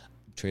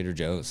 Trader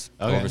Joe's,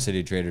 Okay. Culver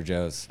City Trader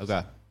Joe's,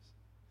 Okay.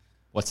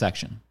 What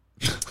section?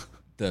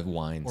 the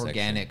wine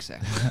Organic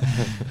section.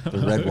 section,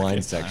 the red wine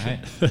All section.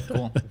 right.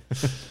 Cool.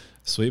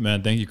 Sweet,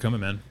 man. Thank you for coming,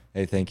 man.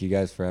 Hey, thank you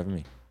guys for having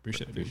me.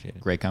 Appreciate it. dude. Appreciate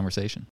it. Great conversation.